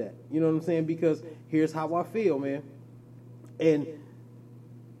problem with that. You know what I'm saying? Because here's how I feel, man. And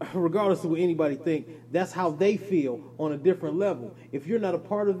regardless of what anybody think, that's how they feel on a different level. If you're not a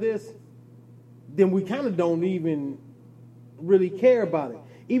part of this, then we kind of don't even really care about it.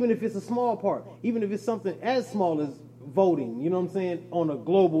 Even if it's a small part, even if it's something as small as voting, you know what I'm saying, on a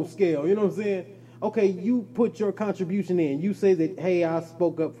global scale, you know what I'm saying? Okay, you put your contribution in. You say that, hey, I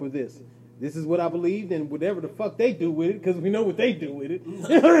spoke up for this. This is what I believed, and whatever the fuck they do with it, because we know what they do with it.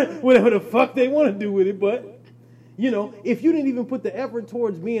 Whatever the fuck they want to do with it, but... You know, if you didn't even put the effort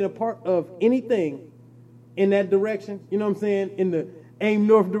towards being a part of anything in that direction, you know what I'm saying, in the aim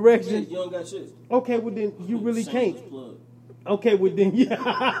north direction. You don't got shit. Okay, well then you really can't. Okay, well then,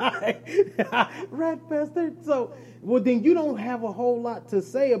 rat bastard. So, well then you don't have a whole lot to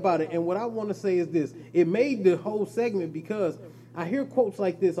say about it. And what I want to say is this. It made the whole segment because I hear quotes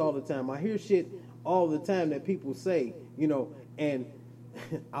like this all the time. I hear shit all the time that people say, you know, and...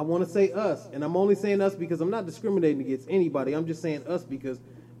 I want to say us, and I'm only saying us because I'm not discriminating against anybody. I'm just saying us because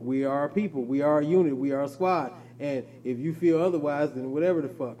we are a people. We are a unit. We are a squad. And if you feel otherwise, then whatever the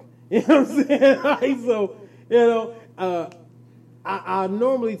fuck. You know what I'm saying? So, you know, I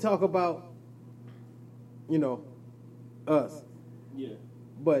normally talk about, you know, us. Yeah.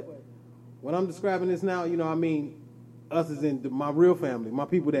 But when I'm describing this now, you know, I mean, us is in my real family, my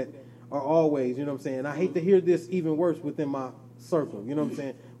people that are always, you know what I'm saying? I hate to hear this even worse within my circle, you know what I'm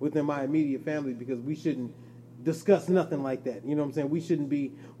saying, within my immediate family, because we shouldn't discuss nothing like that. You know what I'm saying? We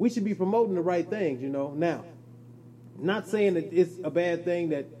should be promoting the right things, you know. Now, not saying that it's a bad thing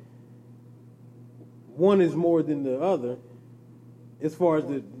that one is more than the other as far as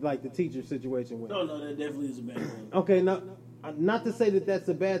the teacher situation went. No, that definitely is a bad thing. Okay, not to say that that's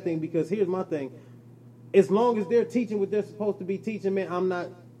a bad thing, because here's my thing. As long as they're teaching what they're supposed to be teaching, man, I'm not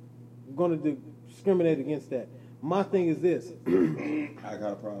going to discriminate against that. My thing is this. I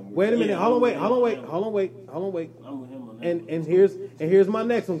got a problem with Wait a minute. Hold on, wait. I'm with him on that. And here's my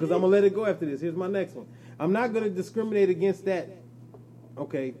next one, because I'm going to let it go after this. Here's my next one. I'm not going to discriminate against that,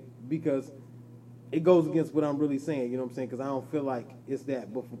 okay, because it goes against what I'm really saying, you know what I'm saying, because I don't feel like it's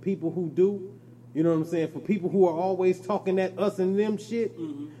that. But for people who do, you know what I'm saying, for people who are always talking that us and them shit,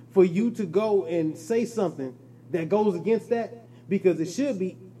 for you to go and say something that goes against that, because it should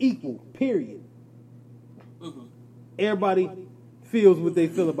be equal, period. Everybody feels what they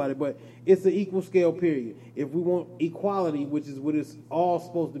feel about it, but it's an equal scale, period. If we want equality, which is what it's all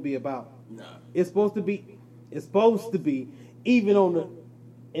supposed to be about, it's supposed to be even on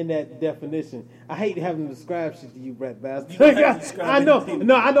in that definition. I hate having to describe shit to you, Brett Bastard. You don't have to describe I know. anything.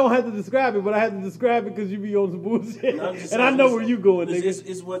 No, I don't have to describe it, but I have to describe it because you be on some bullshit. No, I'm just and I saying, know where you going, nigga.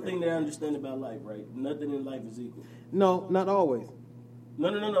 It's one thing that I understand about life, right? Nothing in life is equal. No, not always. No.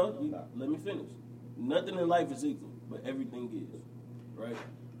 Let me finish. Nothing in life is equal, but everything is, right?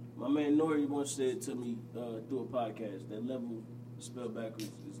 My man Nori once said to me through a podcast that level spelled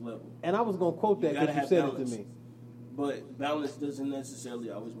backwards is level. And I was going to quote that gotta because you have said balance. it to me. But balance doesn't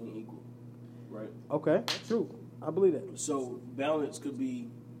necessarily always mean equal, right? Okay, true. I believe that. So balance could be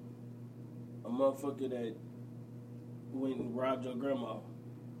a motherfucker that went and robbed your grandma.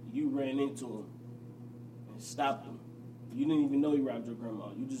 You ran into him and stopped him. You didn't even know he robbed your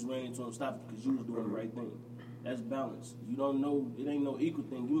grandma. You just ran into him, stopped him because you was doing the right thing. That's balance. You don't know, it ain't no equal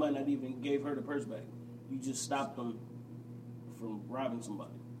thing. You might not even gave her the purse back. You just stopped them from robbing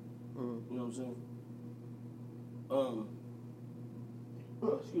somebody. You know what I'm saying?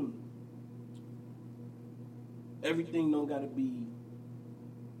 Excuse me. Everything don't gotta be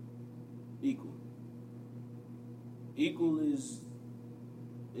equal. Equal is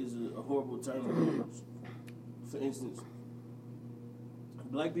a horrible term to use. For instance,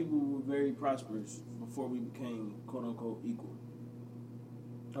 black people were very prosperous before we became quote unquote equal.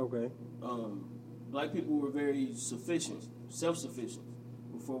 Okay. Black people were very self-sufficient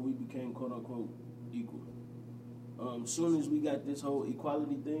before we became quote unquote equal. Soon as we got this whole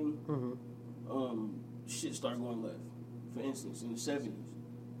equality thing, shit started going left. For instance, in the 70s,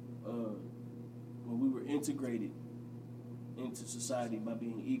 when we were integrated into society by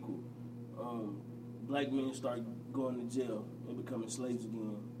being equal, black men started going to jail and becoming slaves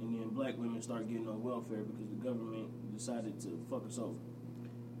again, and then black women started getting on welfare because the government decided to fuck us over.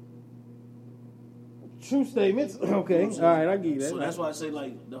 True statements. Okay. All right, I give you that. So that's why I say,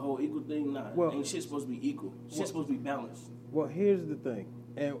 like, the whole equal thing, ain't shit supposed to be equal. Shit's supposed to be balanced. Well, here's the thing,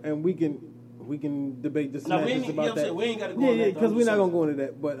 and we can debate this No, we ain't, about that. We ain't got to go into that. Because we're not gonna go into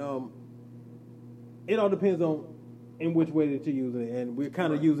that. But it all depends on in which way that you're using it, and we're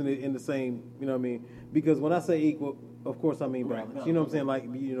kind of using it in the same. You know what I mean? Because when I say equal, of course I mean balance. Right. You know what I'm saying? Like,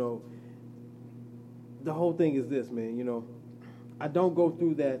 you know, the whole thing is this, man. You know, I don't go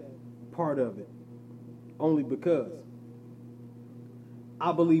through that part of it only because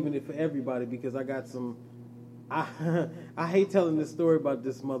I believe in it for everybody. Because I got some. I hate telling this story about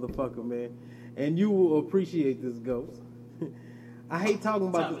this motherfucker, man, and you will appreciate this, Ghost. I hate talking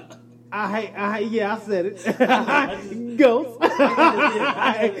about. Yeah, I said it. Ghost.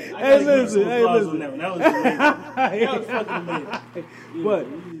 Hey, listen. That was fucking amazing. But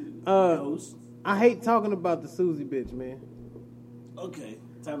I hate talking about the Susie bitch, man. Okay,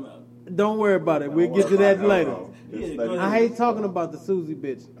 time out. Don't worry about it. We'll get to that later. Yeah, I hate talking about the Susie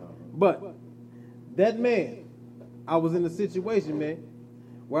bitch, but that man. I was in a situation, man,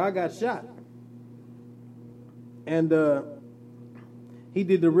 where I got shot. And he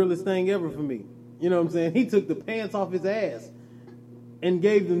did the realest thing ever for me. You know what I'm saying? He took the pants off his ass and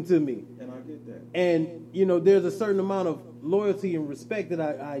gave them to me. And I get that. And, you know, there's a certain amount of loyalty and respect that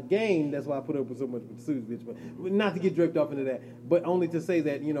I gained. That's why I put up with so much with the Susie bitch. But not to get draped off into that, but only to say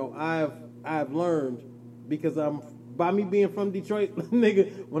that, you know, I've learned because by me being from Detroit,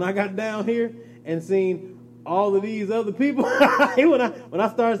 nigga, when I got down here and seen all of these other people, when I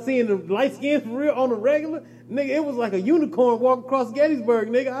started seeing the light skins for real on the regular, nigga, it was like a unicorn walking across Gettysburg,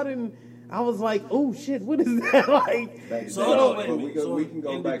 nigga. I was like, oh shit, what is that like? But we can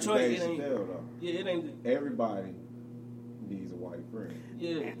go back to Dave Chappelle though. Yeah, it ain't. Everybody needs a white friend.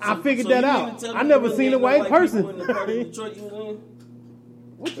 Yeah, I figured that out. I never seen a white person.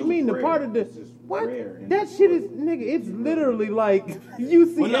 What you mean the part of the what? That shit is nigga. It's literally like you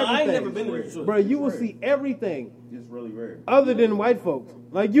see everything. I ain't never been to Detroit. Bro, you will see everything. It's really rare. Other than white folks,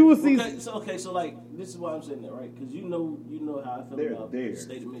 like you will see. So like this is why I'm saying that, right? Because you know how I feel about the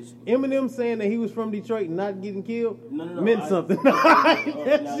state of Michigan. Eminem saying that he was from Detroit and not getting killed meant something. I'm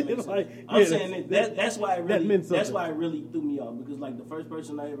saying that's why it really that's why it really threw me off, because like the first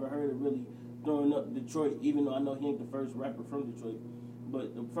person I ever heard of really throwing up Detroit, even though I know he ain't the first rapper from Detroit.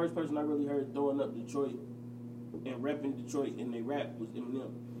 But the first person I really heard throwing up Detroit and repping Detroit in their rap was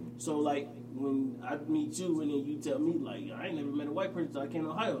Eminem. So, like, when I meet you and then you tell me, like, I ain't never met a white person until I came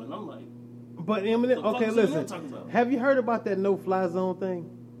to Ohio. And I'm like... But Eminem... Okay, listen. Have you heard about that no-fly zone thing?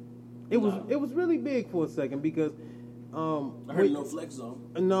 It was really big for a second because... I heard no-flex zone.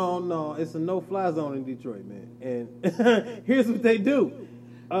 No. It's a no-fly zone in Detroit, man. And here's what they do.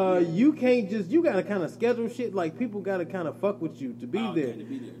 You can't you gotta kind of schedule shit. Like people gotta kind of fuck with you to be there,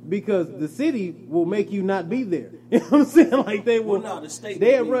 because the city will make you not be there. You know what I'm saying? Like they will. Well, no, the state.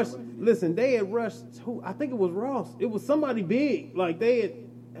 They had rushed. Listen, they had rushed. Who? I think it was Ross. It was somebody big. Like they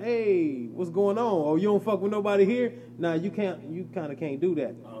hey, what's going on? Oh, you don't fuck with nobody here? Nah, you kind of can't do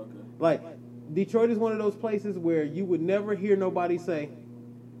that. Oh, okay. Like, Detroit is one of those places where you would never hear nobody say,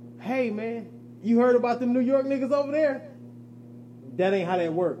 hey, man, you heard about them New York niggas over there? That ain't how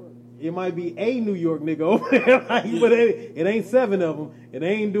that work. It might be a New York nigga over there, like, but it ain't 7 of them, and they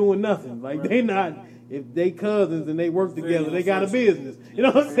ain't doing nothing. Like, they not, if they cousins and they work together, they got a business. You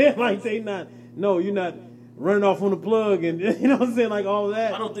know what I'm saying? Like, they not, no, you're not running off on the plug and, you know what I'm saying, like all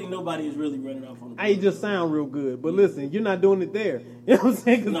that. I don't think nobody is really running off on the plug. I just sound real good, but listen, you're not doing it there. You know what I'm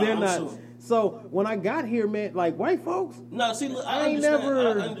saying? Because they're I'm not. sure. So when I got here, man, like white folks. No, see, look, I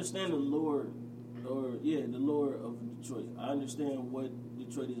understand the lore, the lore of Detroit. I understand what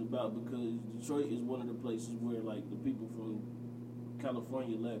Detroit is about because Detroit is one of the places where like the people from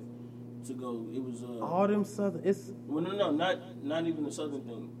California left to go. It was all them southern. It's no, not even the southern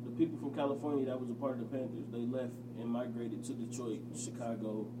thing. The people from California that was a part of the Panthers, they left and migrated to Detroit,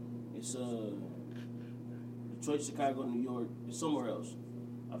 Chicago. It's Detroit, Chicago, New York. It's somewhere else.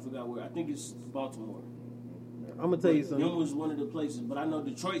 I forgot where. I think it's Baltimore. I'm gonna tell you something. Them was one of the places, but I know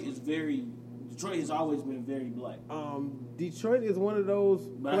Detroit has always been very black. Detroit is one of those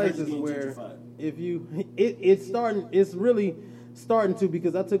But I heard it's places getting where gentrified. if you, it's really starting to,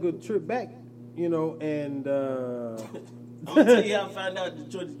 because I took a trip back, you know, and I'm gonna tell you how I found out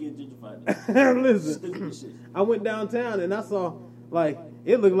Detroit is getting gentrified. listen, Stupid shit. I went downtown and I saw like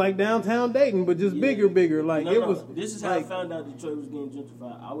it looked like downtown Dayton, but just bigger. Like No, it no. was. This is how like, I found out Detroit was getting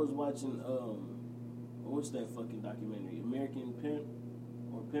gentrified. I was watching what's that fucking documentary? American Pimp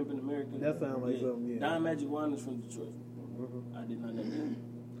or Pimp in America? That sounds like something. Yeah. Don Magic Juan is from Detroit. Mm-hmm. I did not know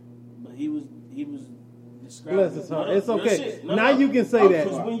that, but he was describing. Bless his heart. It's real okay. shit. Now you can say that.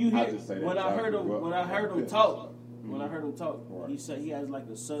 Because when you I hear, just say that when I heard him, exactly. when I heard him Yeah. talk, he said he has like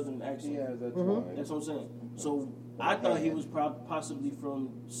a southern accent. He has that Mm-hmm. twang. That's what I'm saying. So I thought he was possibly from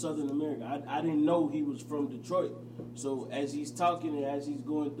Southern America. I didn't know he was from Detroit. So as he's talking and as he's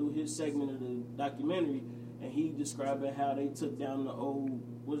going through his segment of the documentary, and he describing how they took down the old,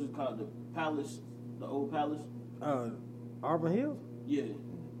 what's it called, the old palace. Auburn Hills. Yeah,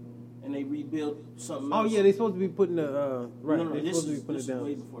 and they rebuilt something. Oh else. yeah, they supposed to be putting the right. No, They this supposed to be is putting it down.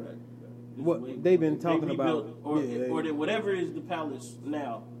 way before that. This What is way they've before. been talking They about, rebuilt, or yeah, or whatever is the palace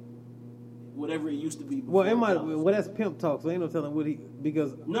now, whatever it used to be. Before Well, it the might. palace. Well, that's pimp talk, so ain't no telling what he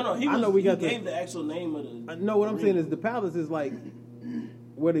because No, he I was, know we he got gave the actual name of the. No, what I'm saying arena. is the Palace is like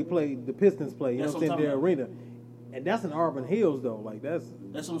where they play the Pistons play. You That's know what I'm what saying? I'm Their talking arena, and that's in Auburn Hills though. Like that's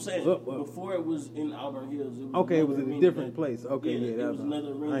That's what I'm saying. Look. Before it was in Auburn Hills, it was Okay, it was another in a arena different that- place. Okay, yeah, it that was was- another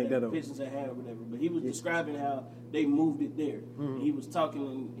I arena ain't that that the old. Pistons had or whatever. But he was describing how they moved it there. Mm-hmm. And he was talking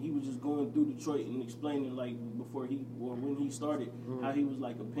and he was just going through Detroit and explaining like before when he started how he was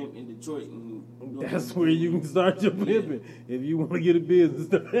like a pimp in Detroit. And Mm-hmm. That's where you can start your pimping if you want to get a business.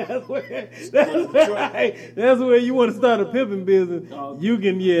 That's where you want to start a pimping business. You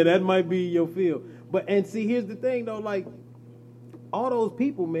can, that might be your field. But and see, here's the thing though, like all those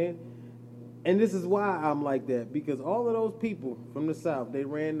people, man, and this is why I'm like that because all of those people from the South, they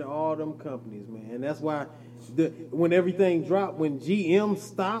ran all them companies, man, and that's why when everything dropped, when GM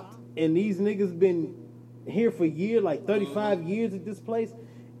stopped, and these niggas been here for years, like 35 years at this place.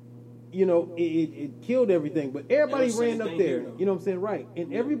 You know, it killed everything, but everybody Yeah, the same ran up thing there. here, though. You know what I'm saying? Right.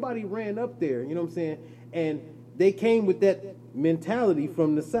 And everybody ran up there, you know what I'm saying? And they came with that mentality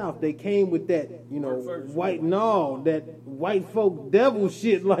from the South. They came with that, you know, that white folk devil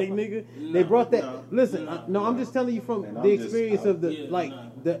shit, like, nigga. They brought that. I'm just telling you from And the I'm just- experience of the, Yeah,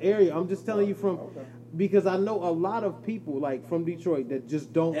 the area. I'm just telling you from, because I know a lot of people, like, from Detroit that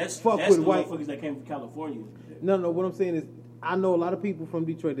just don't fuck that's with the white. motherfuckers that came from California. No, what I'm saying is, I know a lot of people from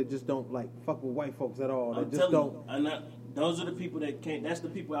Detroit that just don't like fuck with white folks at all. I'm That just telling don't. you, those are the people that came. That's the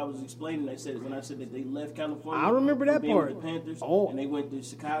people I was explaining. That said when I said that they left California. I remember that from being part. with the Panthers, Oh. and they went to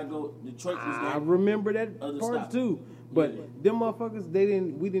Chicago. Detroit was I there. remember that Other part stop. too. But Yeah. them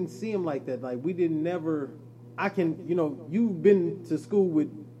motherfuckers, we didn't see them like that. Like we didn't never. I can, you've been to school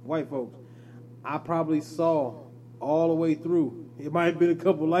with white folks. I probably saw all the way through. It might have been a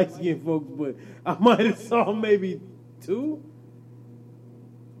couple light skinned folks, but I might have saw maybe 2.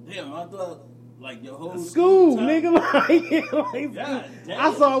 Damn, I thought like your whole School, time- nigga, like God damn.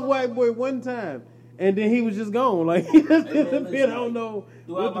 I saw a white boy one time, and then he was just gone. Like he just Hey, man, disappeared. listen, I don't know.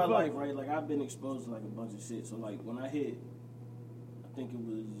 Throughout what the my fuck. life, right? Like I've been exposed to like a bunch of shit. So like when I hit, I think it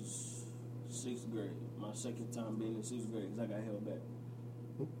was 6th grade. My second time being in 6th grade because I got held back.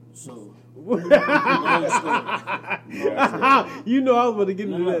 So long story. You know I was about to get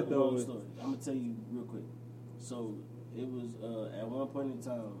into No, that though. long man. story. I'm gonna tell you real quick. So it was at one point in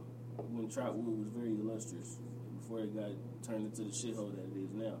time when Trotwood was very illustrious before it got turned into the shithole that it is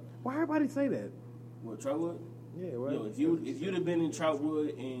now. Why everybody say that? What, Troutwood? Yeah, right. Yo, if you'd have been in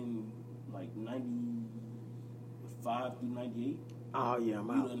Troutwood in like 95 through 98, Oh yeah, I'm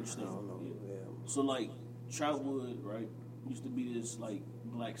you'd out. understand. I don't know. Yeah. Yeah. So like Troutwood, right, used to be this like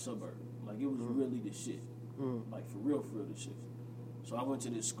black suburb. Like it was really the shit. Like for real the shit. So I went to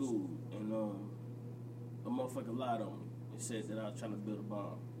this school and a motherfucker lied on me and said that I was trying to build a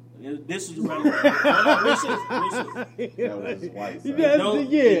bomb. This is around. Racist. That was white. You Side. guys- No,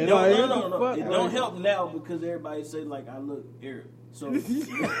 yeah, no. like, It what the fuck? don't help now because everybody say like I look Arab. So I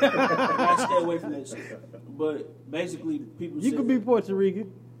stay away from that shit. But basically, people You say could be Puerto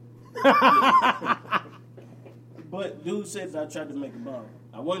Rican. But dude said that I tried to make a bomb.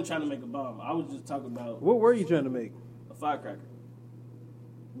 I wasn't trying to make a bomb. I was just talking about What were you trying to make? a firecracker.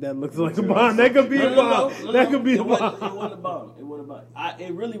 That looks like a bomb. That could be a bomb. That could be a It wasn't bomb. a bomb. It wasn't a bomb.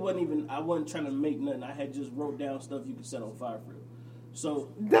 It really wasn't even. I wasn't trying to make nothing. I had just wrote down stuff you could set on fire for. So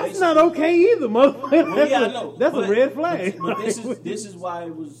That's not okay either, motherfucker. Well, yeah, I know. That's But- a red flag. But this is why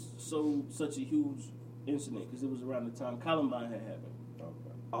it was such a huge incident because it was around the time Columbine had happened.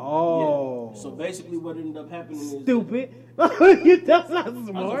 Oh. Yeah. So basically, what ended up happening is Stupid. That's not I was a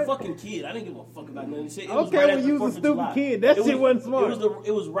smart. fucking kid. I didn't give a fuck about nothing. Shit. It was Okay, right when after you was a 4th of stupid July. kid, that It shit wasn't smart.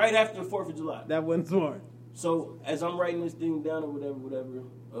 It was right after the 4th of July. That wasn't smart. So as I'm writing this thing down or whatever,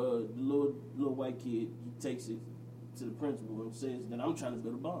 the little white kid, he takes it to the principal and says that I'm trying to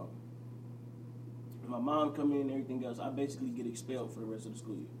build a bomb. My mom come in and everything else. I basically get expelled for the rest of the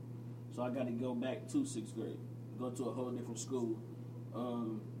school year. So I got to go back to 6th grade, go to a whole different school.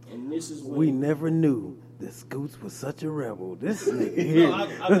 And this is when We never knew that Scoots was such a rebel. This nigga here. No,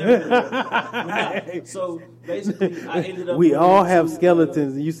 I've never done that. So basically, I ended up. We going all to, have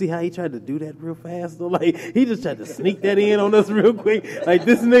skeletons, and you see how he tried to do that real fast? Though, like he just tried to sneak that in on us real quick. Like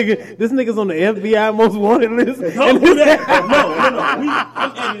this nigga's on the FBI most wanted list. Don't do that. No.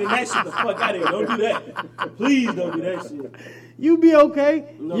 I'm editing that shit the fuck out of here. Don't do that. Please don't do that shit. You be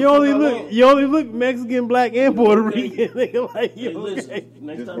okay. No, you only I look won't. Mexican, black, and Puerto Okay. Rican. Nigga, like you Hey, okay. listen.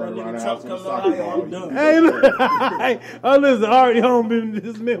 Next Just time that run around nigga the Trump house comes with to soccer Ohio, I'm ball. done. Hey, look. Oh, listen, already home been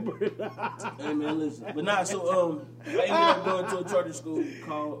dismembered. Hey man, listen. But nah, so I ended up going to a charter school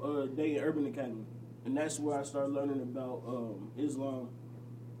called Dayton Urban Academy, and that's where I started learning about Islam.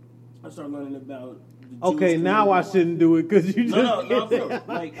 I started learning about. The Okay, Jewish now I community. shouldn't do it because you just. No, for real.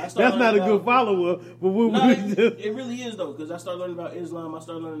 Like, I started That's not a learning good about- follow up. But we No, just. it really is though, because I started learning about Islam. I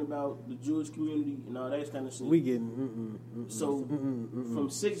started learning about the Jewish community and all that kind of shit. We getting. So from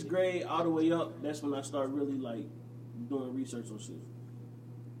 6th grade all the way up, that's when I started really like doing research on shit.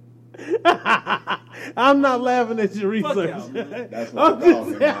 I'm not laughing at your Fuck research. y'all, man. That's what I'm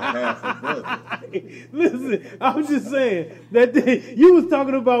talking about. Half a brother. Listen, I'm just saying that you was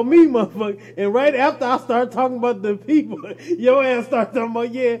talking about me, motherfucker, and right after I started talking about the people, your ass started talking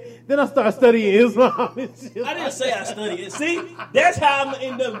about then I started studying Islam and shit. I didn't say I studied it. See, that's how I'm gonna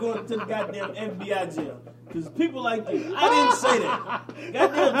end up going to the goddamn FBI jail. Because people like you, I didn't say that.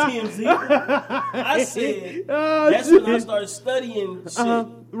 Goddamn TMZ. I said that's when I started studying shit.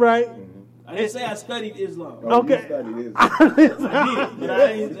 Right. I didn't say I studied Islam. Oh, Okay. You studied Islam. I did, but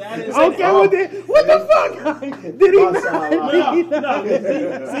I didn't say Okay, that. well then, what the fuck? Did he not? No,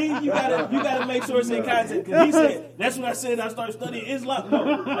 see, you gotta make sure it's in context. Because he said that's when I said I started studying Islam.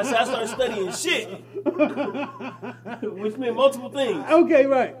 No, I said I started studying shit, which meant multiple things. Okay,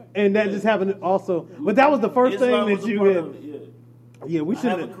 right. And that just happened also. But that was the first Islam thing was that a you part had. of it, yeah. Yeah, we I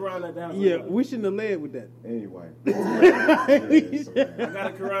have a shouldn't. Quran at the house. Yeah, right we shouldn't have led with that. Anyway. now. I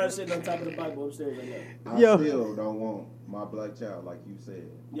got a Quran sitting on top of the Bible upstairs right now. I Yo. still don't want my black child, like you said,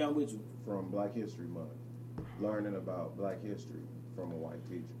 Yeah, I'm with you. from Black History Month, learning about black history from a white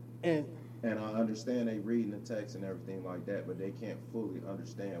teacher. And And I understand they reading the text and everything like that, but they can't fully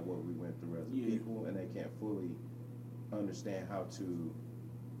understand what we went through as a Yeah. people, and they can't fully understand how to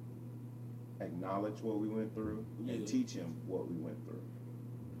acknowledge what we went through Yeah. and teach them what we went through.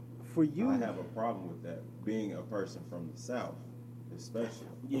 for you, I have a problem with that, being a person from the South, especially.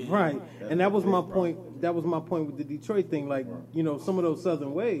 Yeah. right? That's And that was a big my problem. point. That was my point with the Detroit thing. Like, Right. you know, some of those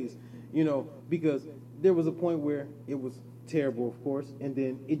Southern ways, you know, because there was a point where it was terrible, of course, and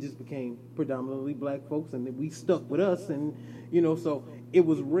then it just became predominantly black folks, and then we stuck with us, and you know, so it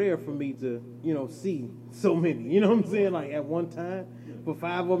was rare for me to, you know, see so many. You know what I'm saying? Like at one time, for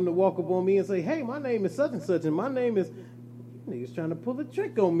 5 of them to walk up on me and say, "Hey, my name is such and such, and my name is." Niggas trying to pull a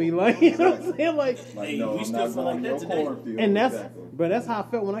trick on me, like you know what I'm saying, like. Like, Hey, no, we I'm still not feel going like to that your today. cornfield. And that's, Exactly. but that's how I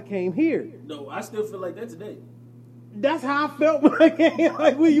felt when I came here. No, I still feel like that today. That's how I felt when I came.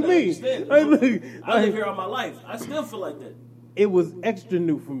 Like, what do you I mean? understand. Like, look, I like, live here all my life. I still feel like that. it was extra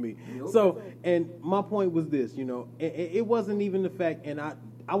new for me. So, and my point was this, you know, it wasn't even the fact, and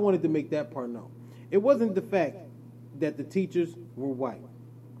I wanted to make that part known. It wasn't the fact that the teachers were white.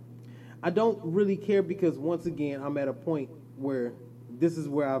 I don't really care because, once again, I'm at a point where this is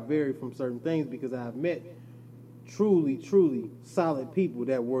where I vary from certain things because I've met truly, truly solid people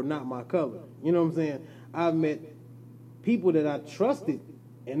that were not my color. You know what I'm saying? I've met people that I trusted,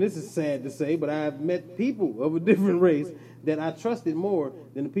 and this is sad to say, but I've met people of a different race that I trusted more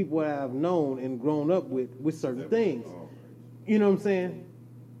than the people that I've known and grown up with certain things. You know what I'm saying?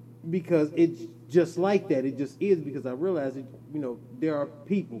 Because it's just like that. It just is because I realize that, you know, there are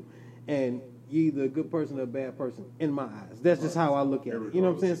people, and you're either a good person or a bad person in my eyes. That's just how I look at it. You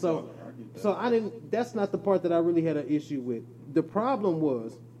know what I'm saying? So I didn't. That's not the part that I really had an issue with. The problem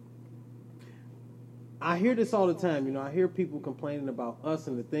was, I hear this all the time. You know, I hear people complaining about us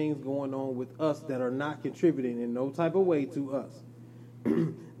and the things going on with us that are not contributing in no type of way to us.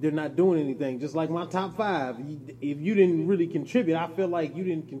 They're not doing anything. Just like my top 5. If you didn't really contribute, I feel like you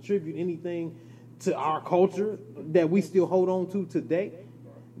didn't contribute anything to our culture that we still hold on to today,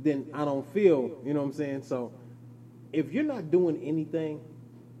 then I don't feel, you know what I'm saying? So if you're not doing anything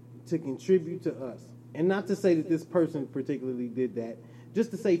to contribute to us, and not to say that this person particularly did that, just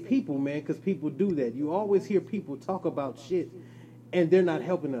to say people, man, because people do that. You always hear people talk about shit, and they're not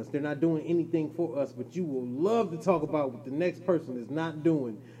helping us. They're not doing anything for us, but you will love to talk about what the next person is not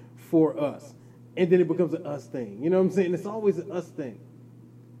doing for us. And then it becomes an us thing. You know what I'm saying? It's always an us thing.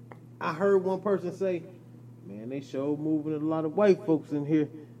 I heard one person say, man, they showed moving a lot of white folks in here.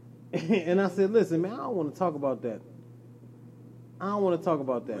 And I said, listen, man, I don't want to talk about that. I don't want to talk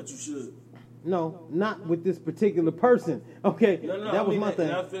about that. But you should. No, not with this particular person. Okay, No, that was my thing.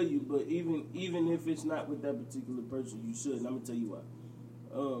 And I feel you, but even if it's not with that particular person, you should. And I'm gonna tell you why.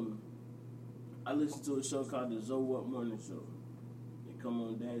 I listen to a show called the Zoe Up Morning Show. It come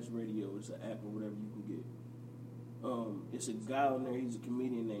on Dash Radio. It's an app or whatever you can get. It's a guy on there. He's a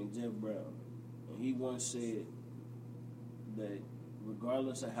comedian named Jeff Brown, and he once said that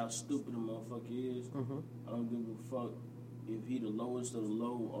regardless of how stupid a motherfucker is, I don't give a fuck if he the lowest of the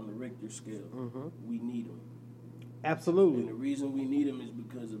low on the Richter scale. We need him. Absolutely. And the reason we need him is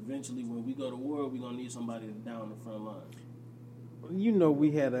because eventually when we go to war, we're going to need somebody to down the front line. You know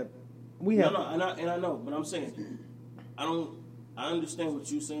we had. No, and I know, but I'm saying, I understand what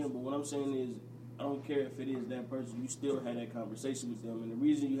you're saying, but what I'm saying is, I don't care if it is that person, you still had that conversation with them, and the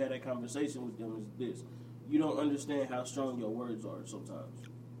reason you had that conversation with them is this. You don't understand how strong your words are sometimes.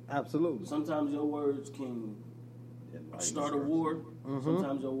 Absolutely. Sometimes your words can start a war.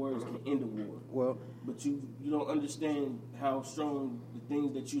 Sometimes your words can end a war. Well, but you don't understand how strong the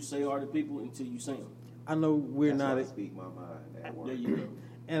things that you say are to people until you say them. I know we're That's not. why I speak my mind at work. There you go.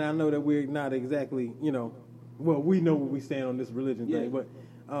 And I know that we're not exactly, you know, well, we know where we stand on this religion thing, but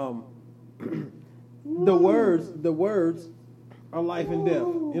the words are life and death.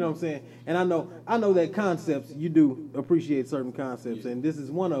 You know what I'm saying? And I know that concepts, you do appreciate certain concepts, and this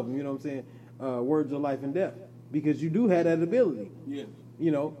is one of them. You know what I'm saying? Words are life and death, because you do have that ability. Yeah.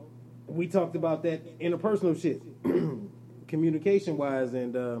 You know, we talked about that interpersonal shit, communication wise,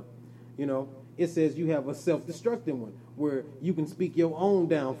 and you know, it says you have a self-destructing one where you can speak your own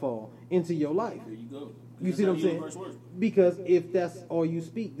downfall into your life. There you go. You see what I'm saying? Because if that's all you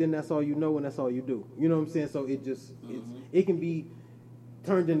speak, then that's all you know and that's all you do. You know what I'm saying? So it just it can be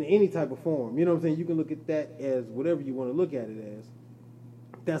turned into any type of form. You know what I'm saying? You can look at that as whatever you want to look at it as.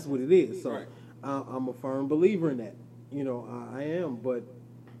 That's what it is. So right. I'm a firm believer in that. You know, I am. But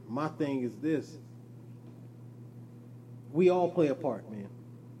my thing is this. We all play a part, man.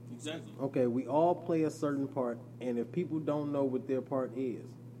 Exactly. Okay, we all play a certain part, and if people don't know what their part is,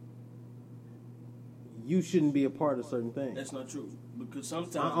 you shouldn't be a part of certain things. That's not true. Because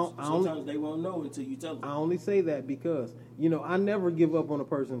sometimes they won't know until you tell them. I only say that because, you know, I never give up on a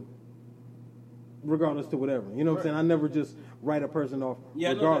person regardless to whatever. You know what I'm saying? I never just write a person off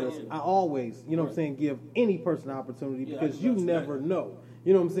regardless. I always, you know what I'm saying, give any person an opportunity because you never know.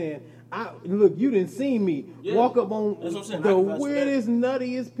 You know what I'm saying? Look, you didn't see me walk up on the weirdest,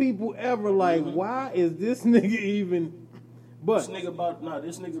 nuttiest people ever. Like, why is this nigga even? But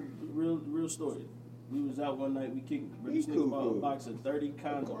this nigga real story. We was out one night, we kicked. This nigga bought a box of 30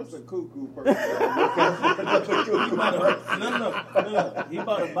 condoms. That's a cuckoo person. No. He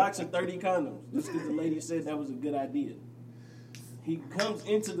bought a box of 30 condoms just because the lady said that was a good idea. He comes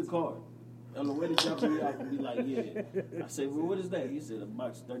into the car on the way to drop me off and be like, yeah. I said, well, what is that? He said, a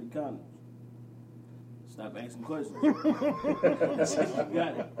box of 30 condoms. Stop asking questions. I said, you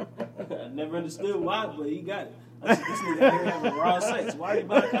got it. I never understood why, but he got it. I said, this nigga out here having raw sex. Why are you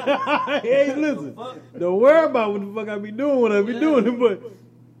about to Hey, listen. Don't worry about what the fuck I be doing when I be doing it, but.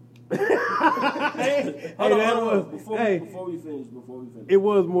 Hold on. Before we finish. It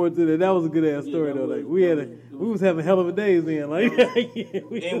was more to that. That was a good ass story though. Like we was having hell of a days then. Like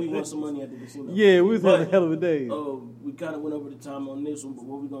and we won some money at the casino. Yeah, we was having hell of a days. We kind of went over the time on this one, but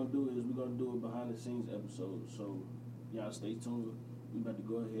what we're gonna do is we're gonna do a behind the scenes episode. So y'all stay tuned. We about to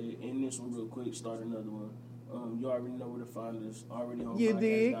go ahead end this one real quick. Start another one. You already know where to find us.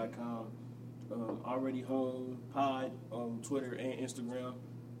 AlreadyHomePodcast.com. Already Home Pod on Twitter and Instagram.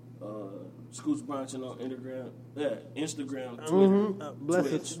 Scoots Bronson on Instagram, Twitter,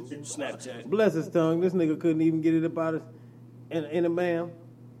 Twitch, Snapchat. Bless his tongue. This nigga couldn't even get it about us in a ma'am.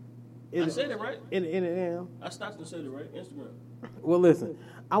 I said it right. In a ma'am. I stopped and said it right. Instagram. Well, listen.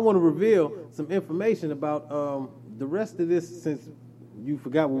 I want to reveal some information about the rest of this since you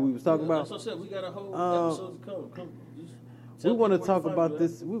forgot what we was talking about. That's what I said. We got a whole episode to come. We want to talk about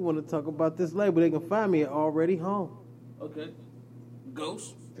this. We want to talk about this label. They can find me at Already Home. Okay.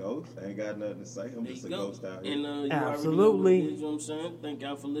 Ghost. I ain't got nothing to say. I'm just a ghost out here. Absolutely. And you already know what I'm saying? Thank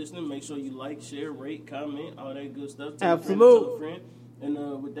y'all for listening. Make sure you like, share, rate, comment, all that good stuff. Tell a friend.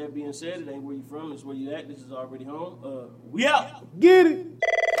 And with that being said, it ain't where you from, it's where you at. This is Already Home. We out. Get it.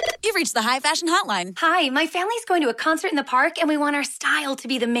 You've reached the High Fashion Hotline. Hi, my family's going to a concert in the park, and we want our style to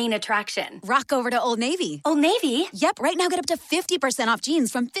be the main attraction. Rock over to Old Navy. Old Navy? Yep, right now get up to 50% off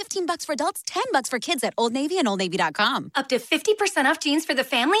jeans from $15 for adults, $10 for kids at Old Navy and OldNavy.com. Up to 50% off jeans for the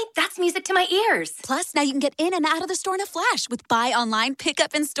family? That's music to my ears. Plus, now you can get in and out of the store in a flash with buy online, pick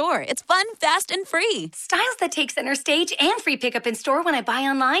up in store. It's fun, fast, and free. Styles that take center stage and free pickup in store when I buy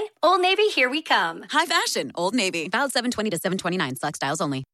online? Old Navy, here we come. High Fashion, Old Navy. Valid 7/20 to 7/29. Select styles only.